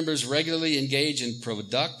 Team members regularly engage in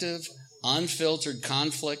productive, unfiltered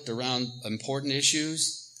conflict around important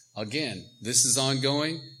issues. Again, this is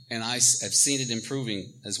ongoing, and I have seen it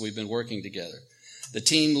improving as we've been working together. The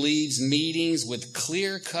team leaves meetings with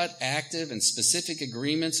clear-cut, active, and specific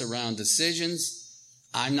agreements around decisions.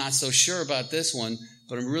 I'm not so sure about this one,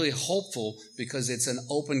 but I'm really hopeful because it's an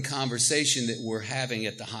open conversation that we're having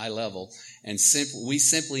at the high level. And we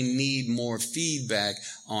simply need more feedback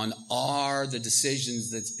on are the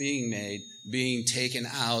decisions that's being made being taken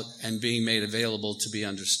out and being made available to be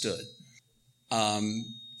understood.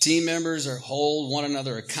 Team members hold one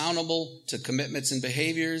another accountable to commitments and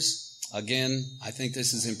behaviors. Again, I think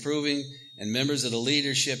this is improving. And members of the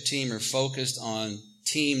leadership team are focused on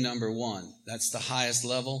team number one. That's the highest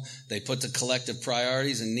level. They put the collective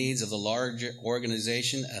priorities and needs of the larger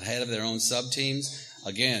organization ahead of their own sub-teams.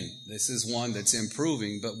 Again, this is one that's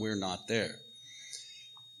improving, but we're not there.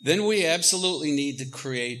 Then we absolutely need to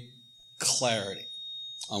create clarity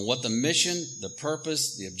on what the mission, the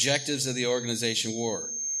purpose, the objectives of the organization were.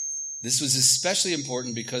 This was especially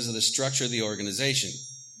important because of the structure of the organization.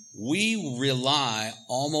 We rely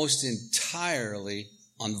almost entirely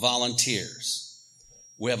on volunteers.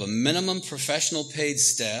 We have a minimum professional paid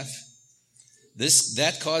staff.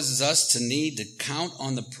 That causes us to need to count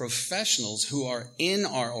on the professionals who are in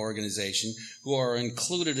our organization, who are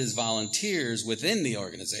included as volunteers within the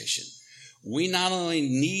organization. We not only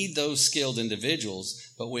need those skilled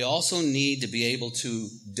individuals, but we also need to be able to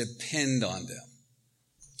depend on them.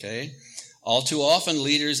 Okay? All too often,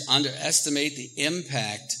 leaders underestimate the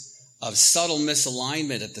impact of subtle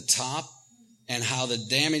misalignment at the top and how the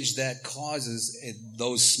damage that causes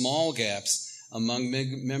those small gaps among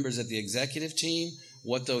members of the executive team,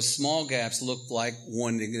 what those small gaps look like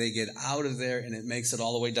when they get out of there, and it makes it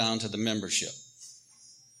all the way down to the membership.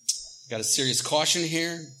 Got a serious caution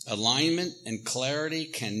here. Alignment and clarity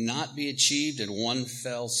cannot be achieved in one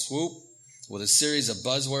fell swoop with a series of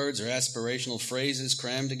buzzwords or aspirational phrases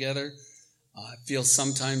crammed together. I feel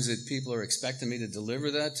sometimes that people are expecting me to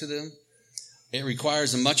deliver that to them. It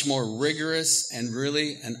requires a much more rigorous and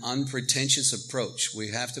really an unpretentious approach. We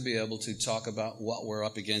have to be able to talk about what we're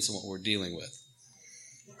up against and what we're dealing with.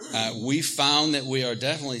 We found that we are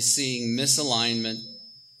definitely seeing misalignment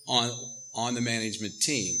on the management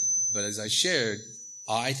team. But as I shared,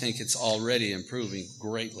 I think it's already improving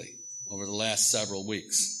greatly over the last several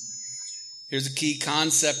weeks. Here's a key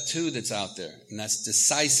concept, too, that's out there, and that's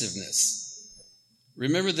decisiveness.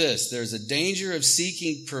 Remember this, there's a danger of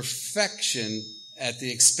seeking perfection at the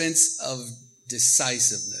expense of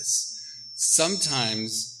decisiveness.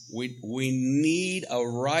 Sometimes we need a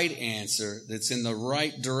right answer that's in the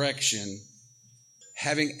right direction.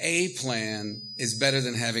 Having a plan is better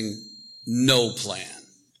than having no plan.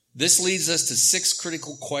 This leads us to 6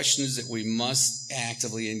 critical questions that we must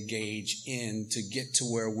actively engage in to get to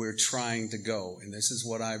where we're trying to go. And this is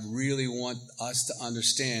what I really want us to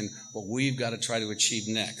understand, what we've got to try to achieve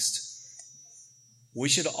next. We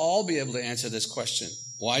should all be able to answer this question.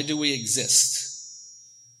 Why do we exist?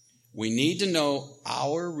 We need to know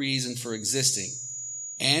our reason for existing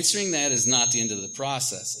Answering that is not the end of the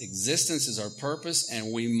process. Existence is our purpose, and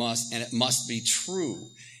it must be true.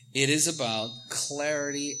 It is about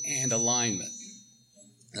clarity and alignment.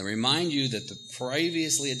 I remind you that the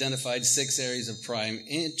previously identified 6 areas of prime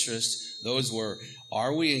interest, those were,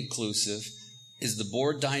 are we inclusive? Is the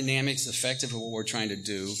board dynamics effective at what we're trying to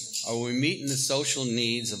do? Are we meeting the social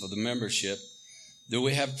needs of the membership? Do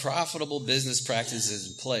we have profitable business practices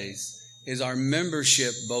in place? Is our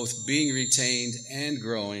membership both being retained and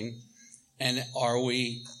growing? And are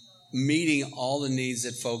we meeting all the needs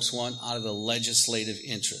that folks want out of the legislative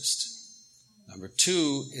interest? Number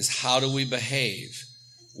 2 is, how do we behave?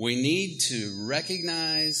 We need to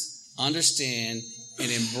recognize, understand,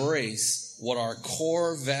 and embrace what our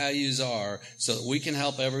core values are so that we can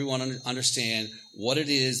help everyone understand what it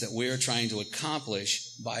is that we are trying to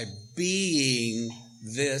accomplish by being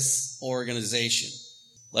this organization.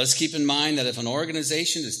 Let us keep in mind that if an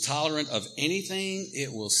organization is tolerant of anything,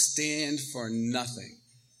 it will stand for nothing.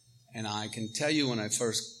 And I can tell you, when I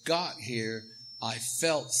first got here, I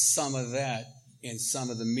felt some of that in some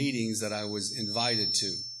of the meetings that I was invited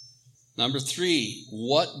to. Number 3,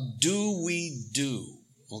 what do we do?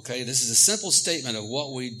 Okay, this is a simple statement of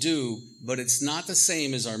what we do, but it's not the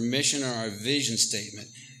same as our mission or our vision statement.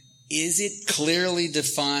 Is it clearly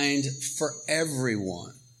defined for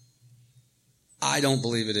everyone? I don't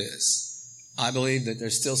believe it is. I believe that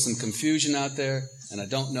there's still some confusion out there, and I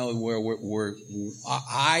don't know where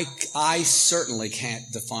I certainly can't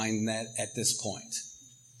define that at this point.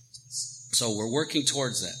 So we're working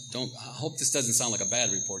towards that. I hope this doesn't sound like a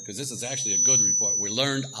bad report, because this is actually a good report. We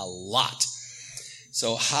learned a lot.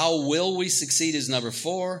 So how will we succeed is number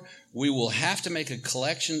 4. We will have to make a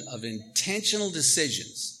collection of intentional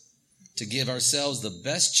decisions to give ourselves the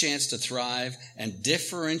best chance to thrive and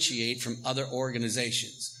differentiate from other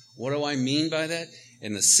organizations. What do I mean by that?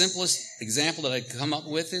 And the simplest example that I come up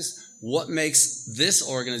with is, what makes this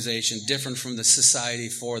organization different from the Society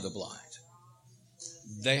for the Blind?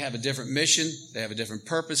 They have a different mission. They have a different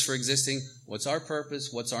purpose for existing. What's our purpose?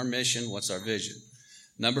 What's our mission? What's our vision?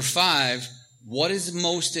 Number 5, what is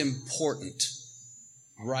most important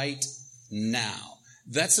right now?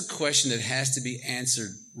 That's a question that has to be answered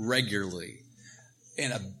regularly.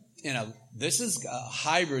 This is a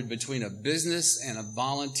hybrid between a business and a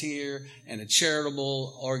volunteer and a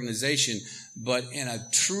charitable organization. But in a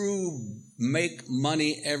true make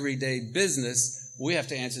money everyday business, we have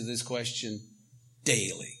to answer this question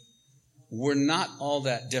daily. We're not all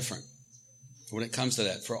that different when it comes to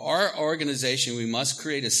that. For our organization, we must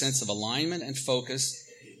create a sense of alignment and focus,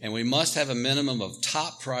 and we must have a minimum of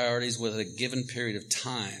top priorities with a given period of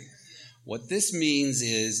time. What this means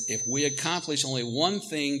is, if we accomplish only one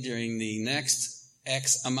thing during the next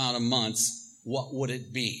X amount of months, what would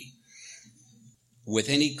it be? With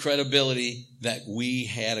any credibility that we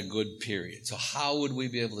had a good period. So how would we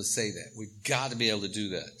be able to say that? We've got to be able to do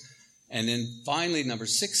that. And then finally, number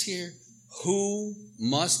 6 here, who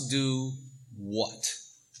must do what?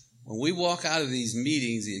 When we walk out of these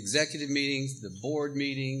meetings, the executive meetings, the board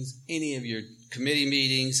meetings, any of your committee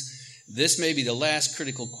meetings, this may be the last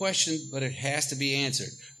critical question, but it has to be answered.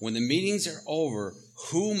 When the meetings are over,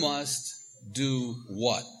 who must do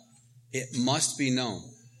what? It must be known.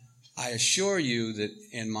 I assure you that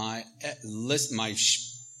in my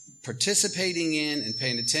participating in and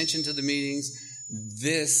paying attention to the meetings,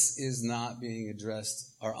 this is not being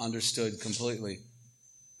addressed or understood completely.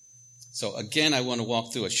 So again, I want to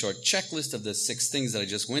walk through a short checklist of the 6 things that I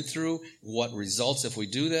just went through. What results if we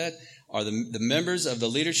do that? Are the members of the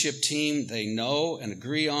leadership team, they know and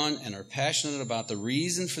agree on and are passionate about the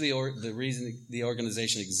reason for the reason the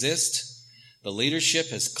organization exists. The leadership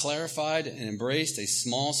has clarified and embraced a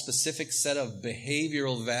small, specific set of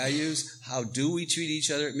behavioral values. How do we treat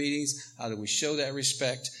each other at meetings? How do we show that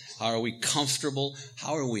respect? How are we comfortable?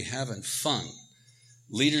 How are we having fun?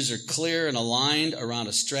 Leaders are clear and aligned around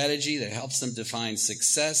a strategy that helps them define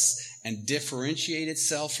success and differentiate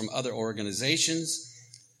itself from other organizations.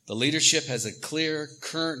 The leadership has a clear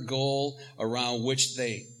current goal around which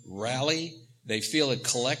they rally. They feel a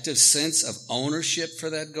collective sense of ownership for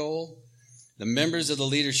that goal. The members of the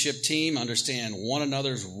leadership team understand one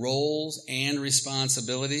another's roles and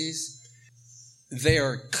responsibilities. They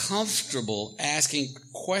are comfortable asking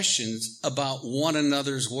questions about one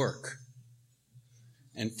another's work.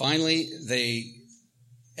 And finally, the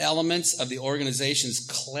elements of the organization's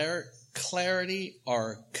clarity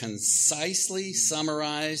are concisely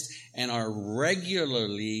summarized and are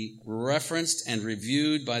regularly referenced and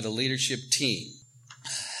reviewed by the leadership team.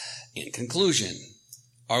 In conclusion,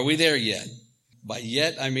 are we there yet? By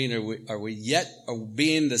yet, I mean, are we yet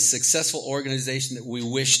being the successful organization that we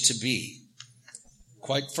wish to be?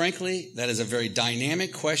 Quite frankly, that is a very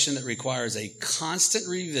dynamic question that requires a constant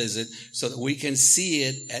revisit so that we can see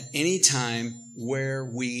it at any time where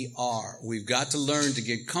we are. We've got to learn to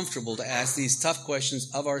get comfortable to ask these tough questions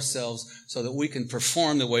of ourselves so that we can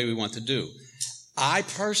perform the way we want to do. I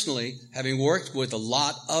personally, having worked with a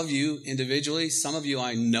lot of you individually, some of you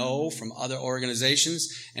I know from other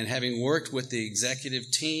organizations, and having worked with the executive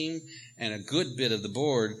team and a good bit of the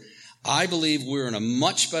board, I believe we're in a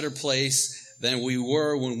much better place than we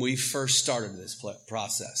were when we first started this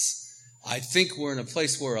process. I think we're in a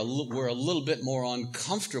place where we're a little bit more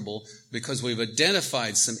uncomfortable because we've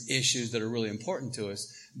identified some issues that are really important to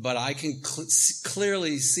us, but I can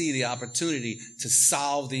clearly see the opportunity to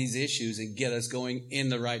solve these issues and get us going in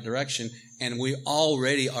the right direction, and we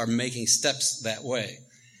already are making steps that way.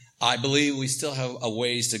 I believe we still have a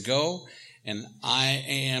ways to go, and I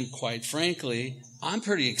am, quite frankly, I'm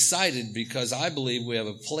pretty excited because I believe we have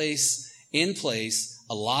in place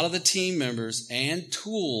a lot of the team members and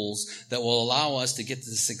tools that will allow us to get to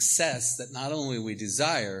the success that not only we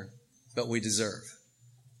desire, but we deserve.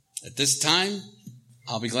 At this time,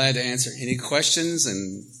 I'll be glad to answer any questions,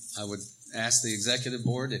 and I would ask the executive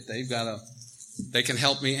board if they can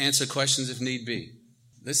help me answer questions if need be.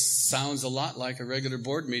 This sounds a lot like a regular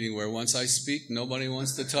board meeting where once I speak, nobody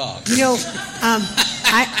wants to talk.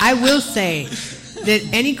 I will say that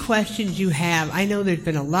any questions you have, I know there's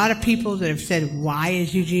been a lot of people that have said, why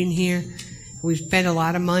is Eugene here? We've spent a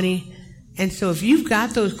lot of money. And so if you've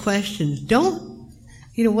got those questions,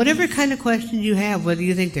 whatever kind of questions you have, whether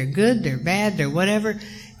you think they're good, they're bad, they're whatever,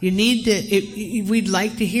 you need to, we'd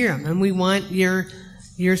like to hear them, and we want your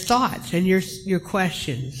thoughts and your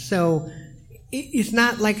questions. So it's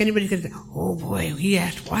not like anybody's going to say, oh boy, he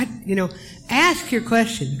asked what? Ask your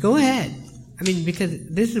question. Go ahead. Because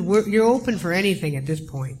you're open for anything at this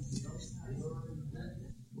point.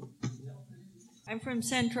 I'm from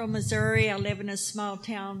Central Missouri. I live in a small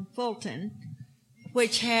town, Fulton,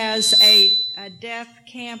 which has a deaf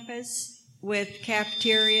campus with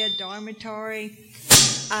cafeteria, dormitory,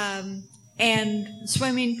 and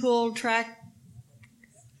swimming pool, track,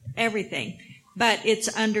 everything. But it's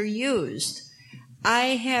underused.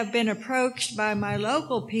 I have been approached by my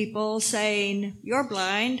local people saying, you're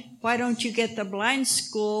blind, why don't you get the blind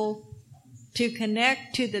school to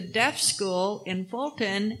connect to the deaf school in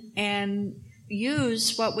Fulton and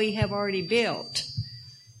use what we have already built?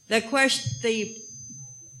 The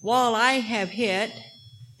wall I have hit,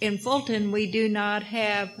 in Fulton we do not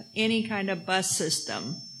have any kind of bus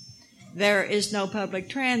system. There is no public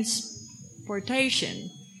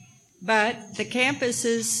transportation. But the campus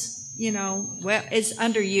is, it's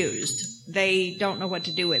underused. They don't know what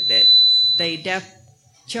to do with it. The deaf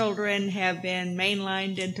children have been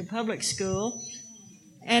mainlined into public school.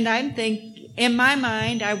 And in my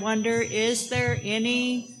mind, I wonder, is there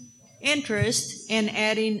any interest in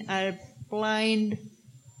adding a blind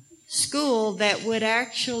school that would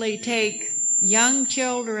actually take young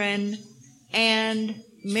children and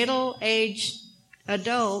middle-aged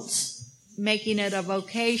adults, making it a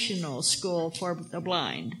vocational school for the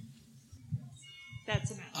blind?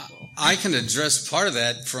 That's a mouthful. I can address part of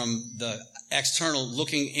that from the external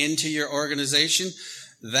looking into your organization.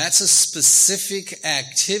 That's a specific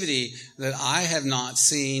activity that I have not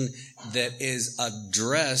seen that is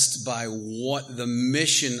addressed by what the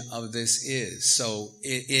mission of this is. So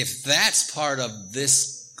if that's part of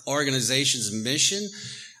this organization's mission,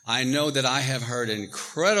 I know that I have heard an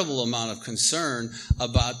incredible amount of concern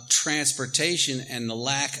about transportation and the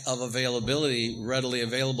lack of availability readily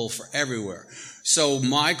available for everywhere. So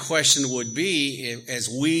my question would be, as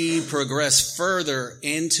we progress further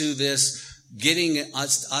into this, getting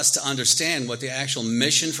us to understand what the actual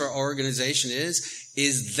mission for our organization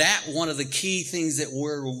is that one of the key things that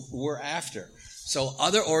we're after? So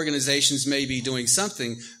other organizations may be doing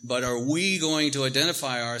something, but are we going to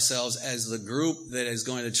identify ourselves as the group that is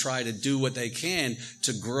going to try to do what they can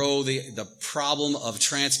to grow the problem of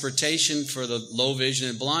transportation for the low vision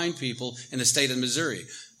and blind people in the state of Missouri?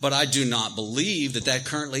 But I do not believe that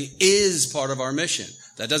currently is part of our mission.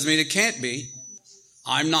 That doesn't mean it can't be.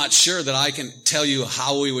 I'm not sure that I can tell you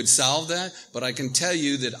how we would solve that, but I can tell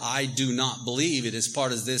you that I do not believe it is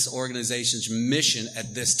part of this organization's mission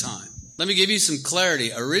at this time. Let me give you some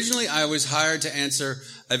clarity. Originally, I was hired to answer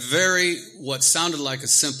what sounded like a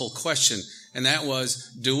simple question, and that was,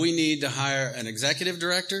 do we need to hire an executive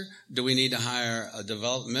director? Do we need to hire a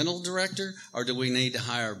developmental director? Or do we need to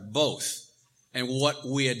hire both? And what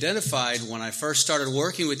we identified when I first started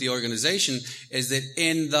working with the organization is that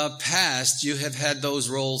in the past, you have had those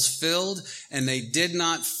roles filled and they did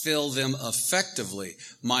not fill them effectively.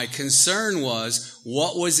 My concern was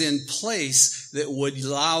what was in place that would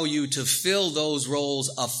allow you to fill those roles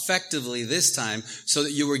effectively this time so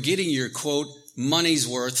that you were getting your, quote, money's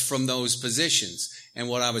worth from those positions. And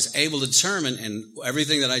what I was able to determine, and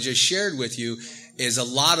everything that I just shared with you, is a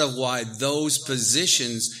lot of why those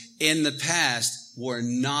positions in the past were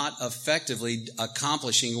not effectively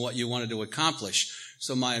accomplishing what you wanted to accomplish.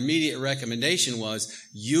 So my immediate recommendation was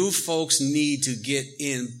you folks need to get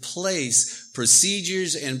in place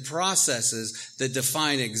procedures and processes that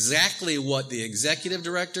define exactly what the executive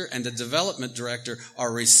director and the development director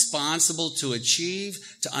are responsible to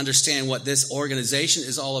achieve, to understand what this organization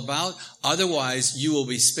is all about. Otherwise, you will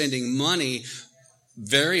be spending money,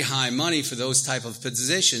 very high money for those type of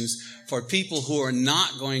positions for people who are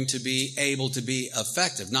not going to be able to be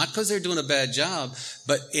effective. Not because they're doing a bad job,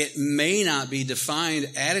 but it may not be defined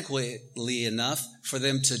adequately enough for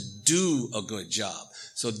them to do a good job.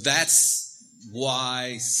 So that's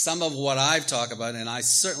why some of what I've talked about, and I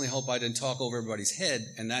certainly hope I didn't talk over everybody's head,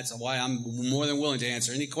 and that's why I'm more than willing to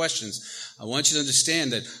answer any questions. I want you to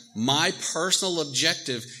understand that my personal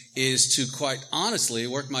objective is to, quite honestly,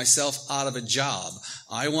 work myself out of a job.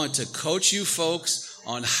 I want to coach you folks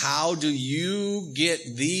on how do you get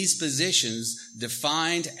these positions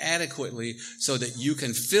defined adequately so that you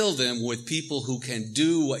can fill them with people who can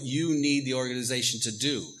do what you need the organization to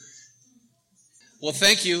do. Well,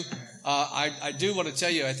 thank you. I do want to tell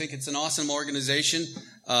you, I think it's an awesome organization.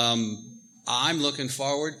 I'm looking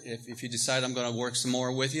forward, if you decide I'm going to work some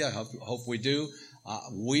more with you, I hope we do.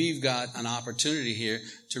 We've got an opportunity here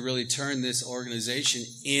to really turn this organization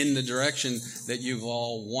in the direction that you've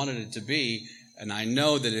all wanted it to be. And I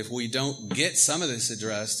know that if we don't get some of this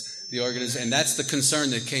addressed, the organization, and that's the concern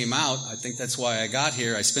that came out. I think that's why I got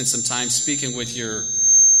here. I spent some time speaking with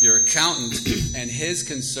your accountant, and his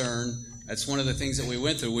concern, that's one of the things that we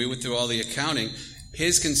went through. We went through all the accounting.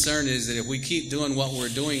 His concern is that if we keep doing what we're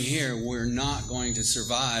doing here, we're not going to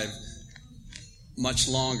survive much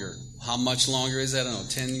longer. How much longer is that? I don't know,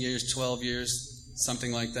 10 years, 12 years,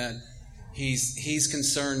 something like that. He's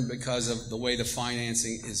concerned because of the way the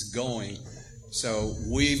financing is going. So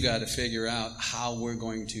we've got to figure out how we're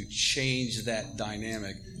going to change that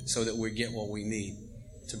dynamic so that we get what we need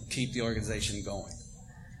to keep the organization going.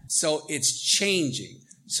 So it's changing.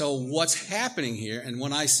 So what's happening here, and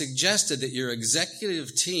when I suggested that your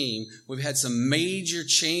executive team, we've had some major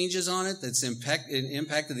changes on it that's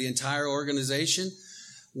impacted the entire organization.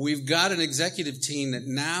 We've got an executive team that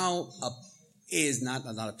now is not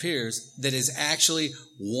appears, that is actually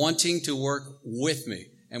wanting to work with me.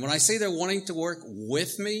 And when I say they're wanting to work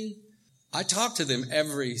with me, I talk to them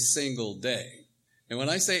every single day. And when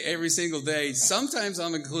I say every single day, sometimes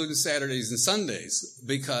I'm including Saturdays and Sundays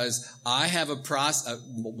because I have a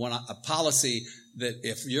policy that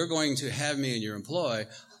if you're going to have me in your employ,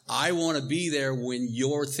 I want to be there when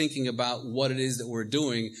you're thinking about what it is that we're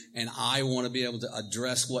doing, and I want to be able to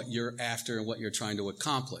address what you're after and what you're trying to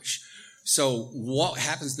accomplish. So what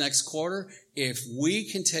happens next quarter? If we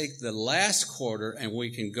can take the last quarter and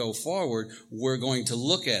we can go forward, we're going to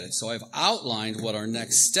look at it. So I've outlined what our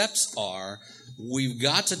next steps are. We've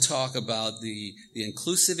got to talk about the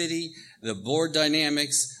inclusivity, the board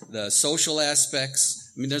dynamics, the social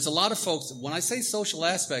aspects. I mean, there's a lot of folks, when I say social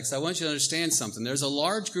aspects, I want you to understand something. There's a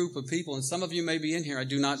large group of people, and some of you may be in here, I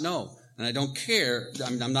do not know, and I don't care.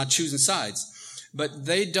 I'm not choosing sides. But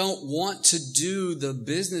they don't want to do the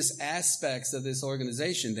business aspects of this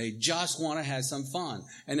organization. They just want to have some fun.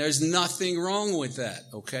 And there's nothing wrong with that,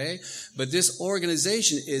 okay? But this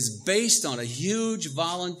organization is based on a huge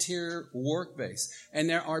volunteer work base. And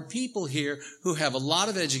there are people here who have a lot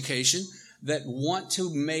of education that want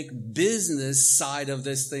to make business side of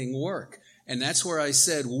this thing work. And that's where I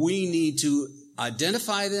said we need to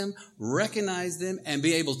identify them, recognize them, and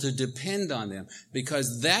be able to depend on them,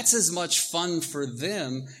 because that's as much fun for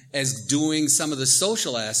them as doing some of the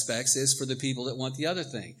social aspects is for the people that want the other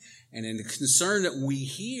thing. And in the concern that we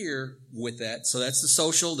hear with that, so that's the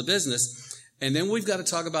social, the business, and then we've got to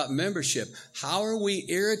talk about membership. How are we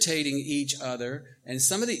irritating each other? And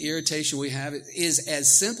some of the irritation we have is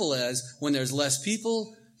as simple as when there's less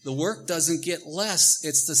people, the work doesn't get less.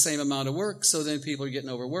 It's the same amount of work, so then people are getting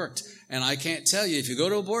overworked. And I can't tell you, if you go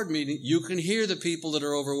to a board meeting, you can hear the people that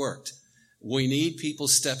are overworked. We need people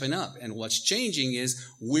stepping up. And what's changing is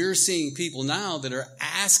we're seeing people now that are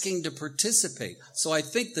asking to participate. So I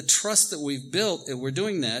think the trust that we've built, and we're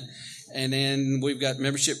doing that. And then we've got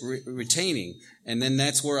membership retaining. And then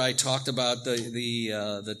that's where I talked about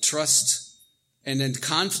the trust And then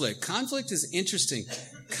conflict. Conflict is interesting.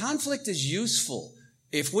 Conflict is useful.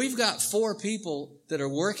 If we've got 4 people that are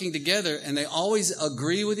working together and they always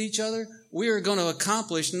agree with each other, we are going to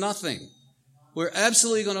accomplish nothing. We're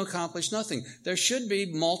absolutely going to accomplish nothing. There should be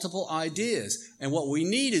multiple ideas. And what we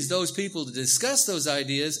need is those people to discuss those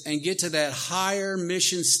ideas and get to that higher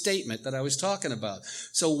mission statement that I was talking about.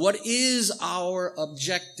 So what is our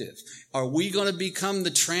objective? Are we going to become the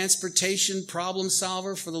transportation problem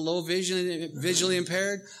solver for the low vision, visually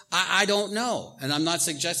impaired? I don't know. And I'm not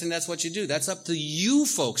suggesting that's what you do. That's up to you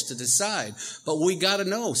folks to decide. But we got to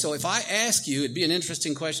know. So if I ask you, it'd be an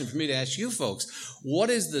interesting question for me to ask you folks, what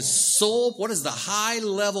is the high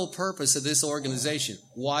level purpose of this organization?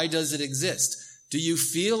 Why does it exist? Do you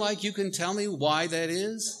feel like you can tell me why that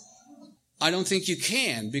is? I don't think you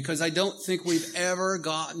can, because I don't think we've ever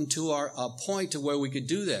gotten to a point to where we could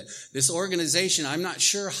do that. This organization, I'm not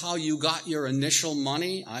sure how you got your initial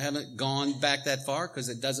money. I haven't gone back that far because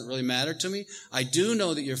it doesn't really matter to me. I do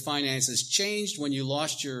know that your finances changed when you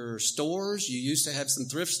lost your stores. You used to have some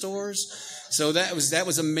thrift stores. So that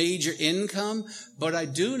was a major income. But I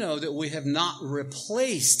do know that we have not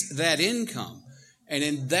replaced that income.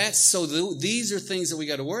 And these are things that we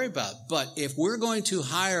got to worry about. But if we're going to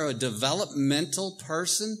hire a developmental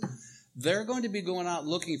person, they're going to be going out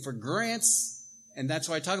looking for grants. And that's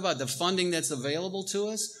why I talk about the funding that's available to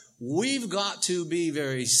us. We've got to be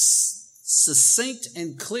very succinct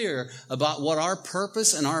and clear about what our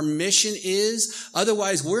purpose and our mission is.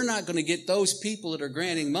 Otherwise, we're not going to get those people that are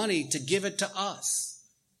granting money to give it to us.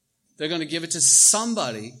 They're going to give it to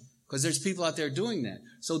somebody, because there's people out there doing that.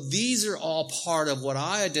 So these are all part of what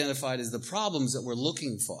I identified as the problems that we're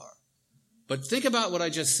looking for. But think about what I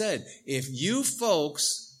just said. If you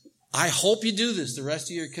folks, I hope you do this the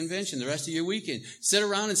rest of your convention, the rest of your weekend, sit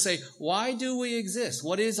around and say, why do we exist?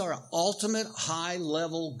 What is our ultimate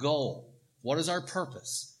high-level goal? What is our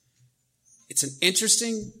purpose?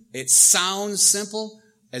 It sounds simple.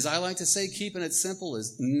 As I like to say, keeping it simple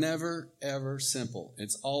is never, ever simple.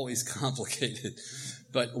 It's always complicated.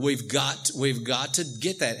 But we've got to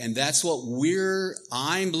get that. And that's what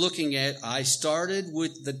I'm looking at. I started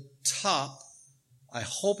with the top. I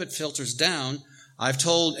hope it filters down. I've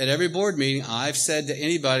told at every board meeting, I've said to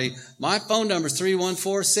anybody, my phone number is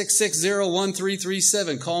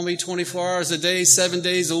 314-660-1337. Call me 24 hours a day, 7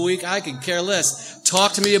 days a week. I could care less.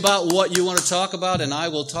 Talk to me about what you want to talk about, and I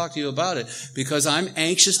will talk to you about it, because I'm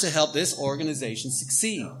anxious to help this organization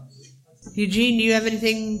succeed. Eugene, do you have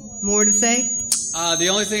anything more to say? The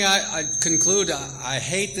only thing I conclude, I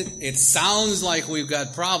hate that it sounds like we've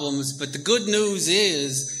got problems, but the good news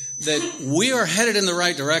is that we are headed in the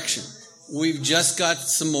right direction. We've just got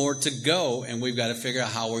some more to go, and we've got to figure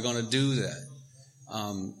out how we're going to do that.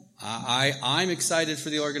 I'm excited for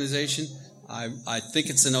the organization. I think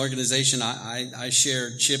it's an organization. I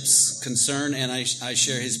share Chip's concern, and I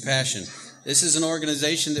share his passion. This is an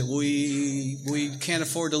organization that we can't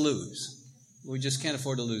afford to lose. We just can't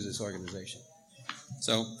afford to lose this organization.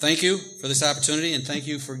 So thank you for this opportunity, and thank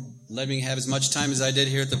you for letting me have as much time as I did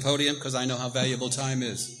here at the podium, because I know how valuable time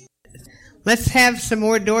is. Let's have some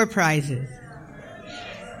more door prizes.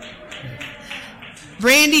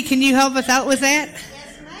 Brandy, can you help us out with that?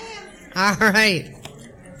 Yes, ma'am. All right.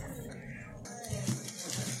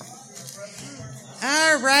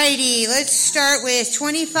 All righty. Let's start with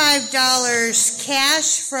 $25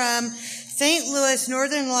 cash from St. Louis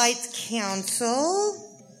Northern Lights Council.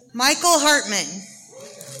 Michael Hartman.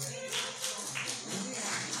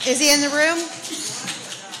 Is he in the room?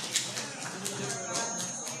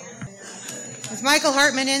 Is Michael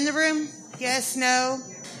Hartman in the room? Yes, no?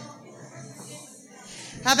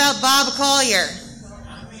 How about Bob Collier?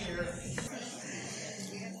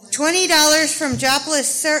 $20 from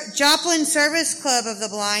Joplin Service Club of the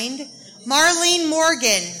Blind. Marlene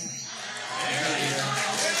Morgan.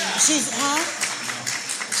 She's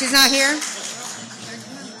not here?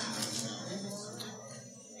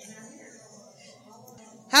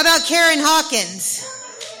 How about Karen Hawkins?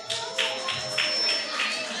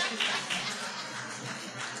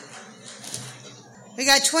 We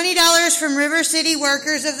got $20 from River City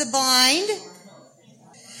Workers of the Blind.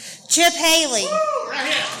 Chip Haley. Right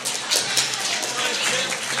here.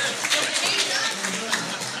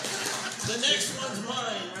 The next one's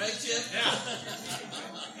mine, right, Chip? Yeah.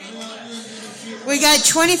 We got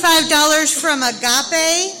 $25 from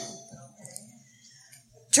Agape.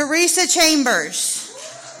 Teresa Chambers.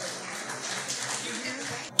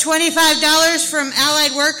 $25 from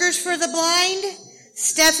Allied Workers for the Blind.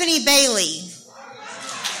 Stephanie Bailey.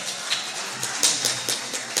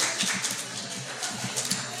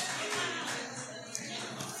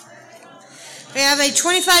 We We have a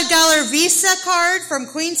 $25 Visa card from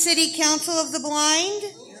Queen City Council of the Blind.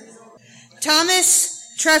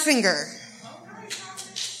 Thomas Treffinger.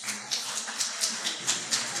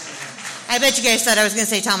 I bet you guys thought I was going to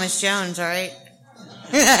say Thomas Jones, all right?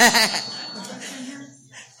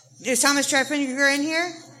 Is Thomas Treffinger in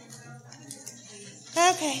here?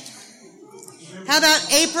 Okay. How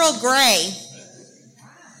about April Gray?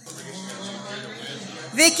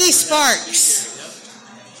 Vicky Sparks.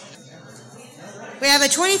 We have a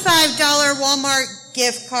 $25 Walmart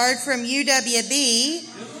gift card from UWB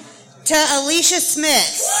to Alicia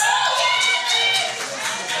Smith.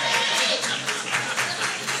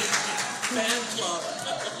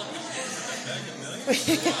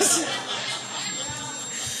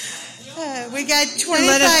 We got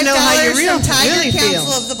 $25 from Tiger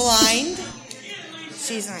Council of the Blind.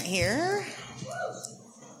 She's not here.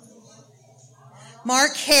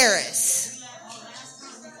 Mark Harris.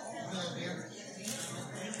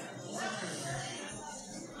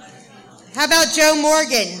 How about Joe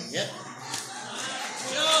Morgan? Yep.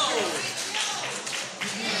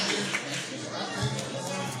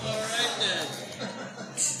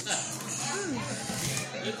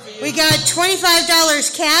 We got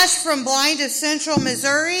 $25 cash from Blind of Central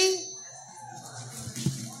Missouri.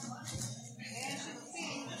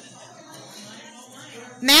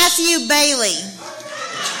 Matthew Bailey.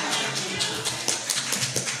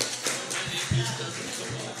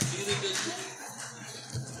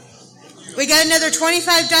 We got another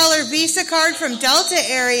 $25 Visa card from Delta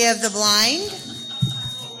area of the Blind.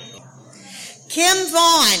 Kim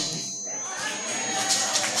Vaughn.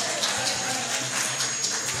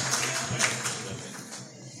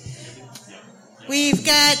 We've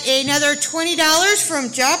got another $20 from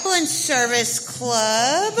Joplin Service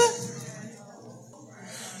Club.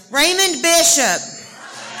 Raymond Bishop.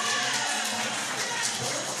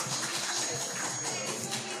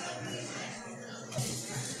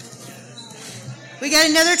 We got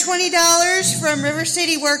another $20 from River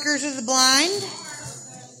City Workers of the Blind.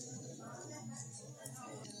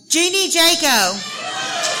 Jeannie Jaco.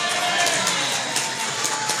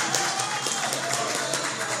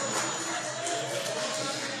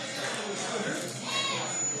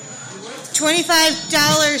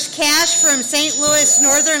 $25 cash from St. Louis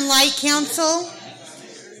Northern Light Council.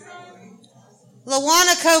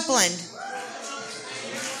 Lawana Copeland.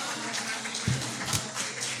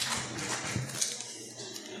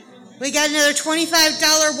 We got another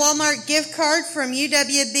 $25 Walmart gift card from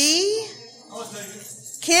UWB.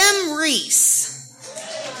 Kim Reese.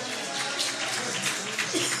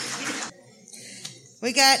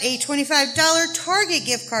 We got a $25 Target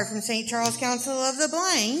gift card from St. Charles Council of the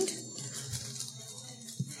Blind.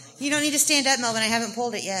 You don't need to stand up, Melvin. I haven't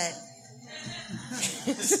pulled it yet.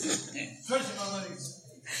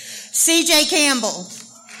 CJ Campbell.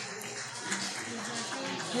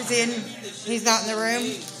 He's in. He's not in the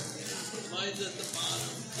room.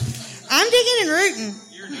 I'm digging and rooting.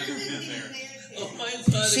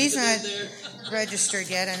 She's not registered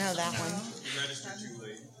yet. I know that one. You registered too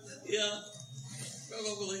late. Yeah,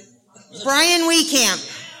 probably. Brian Weekamp.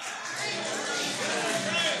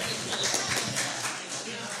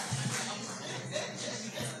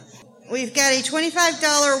 We've got a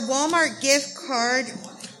 $25 Walmart gift card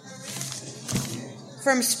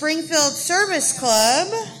from Springfield Service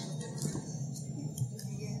Club.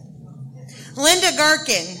 Linda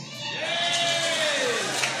Garkin.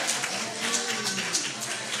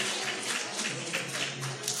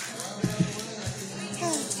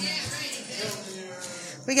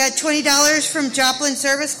 We got $20 from Joplin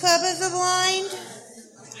Service Club of the Blind.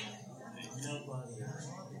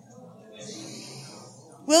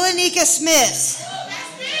 Willanika Smith.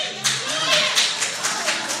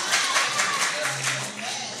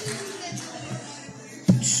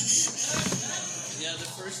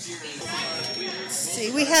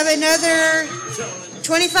 See, we have another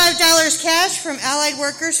 $25 cash from Allied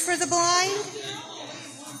Workers for the Blind.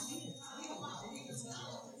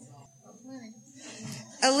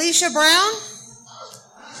 Alicia Brown.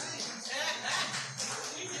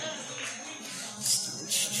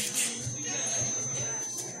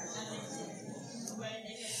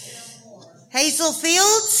 Hazel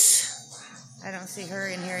Fields. I don't see her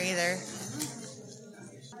in here either.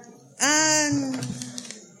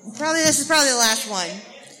 This is probably the last one.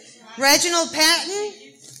 Reginald Patton.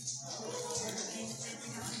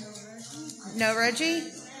 No,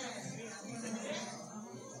 Reggie.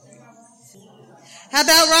 How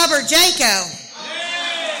about Robert Jaco?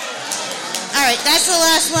 All right, that's the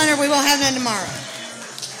last one, or we won't have none tomorrow.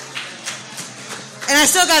 And I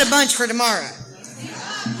still got a bunch for tomorrow.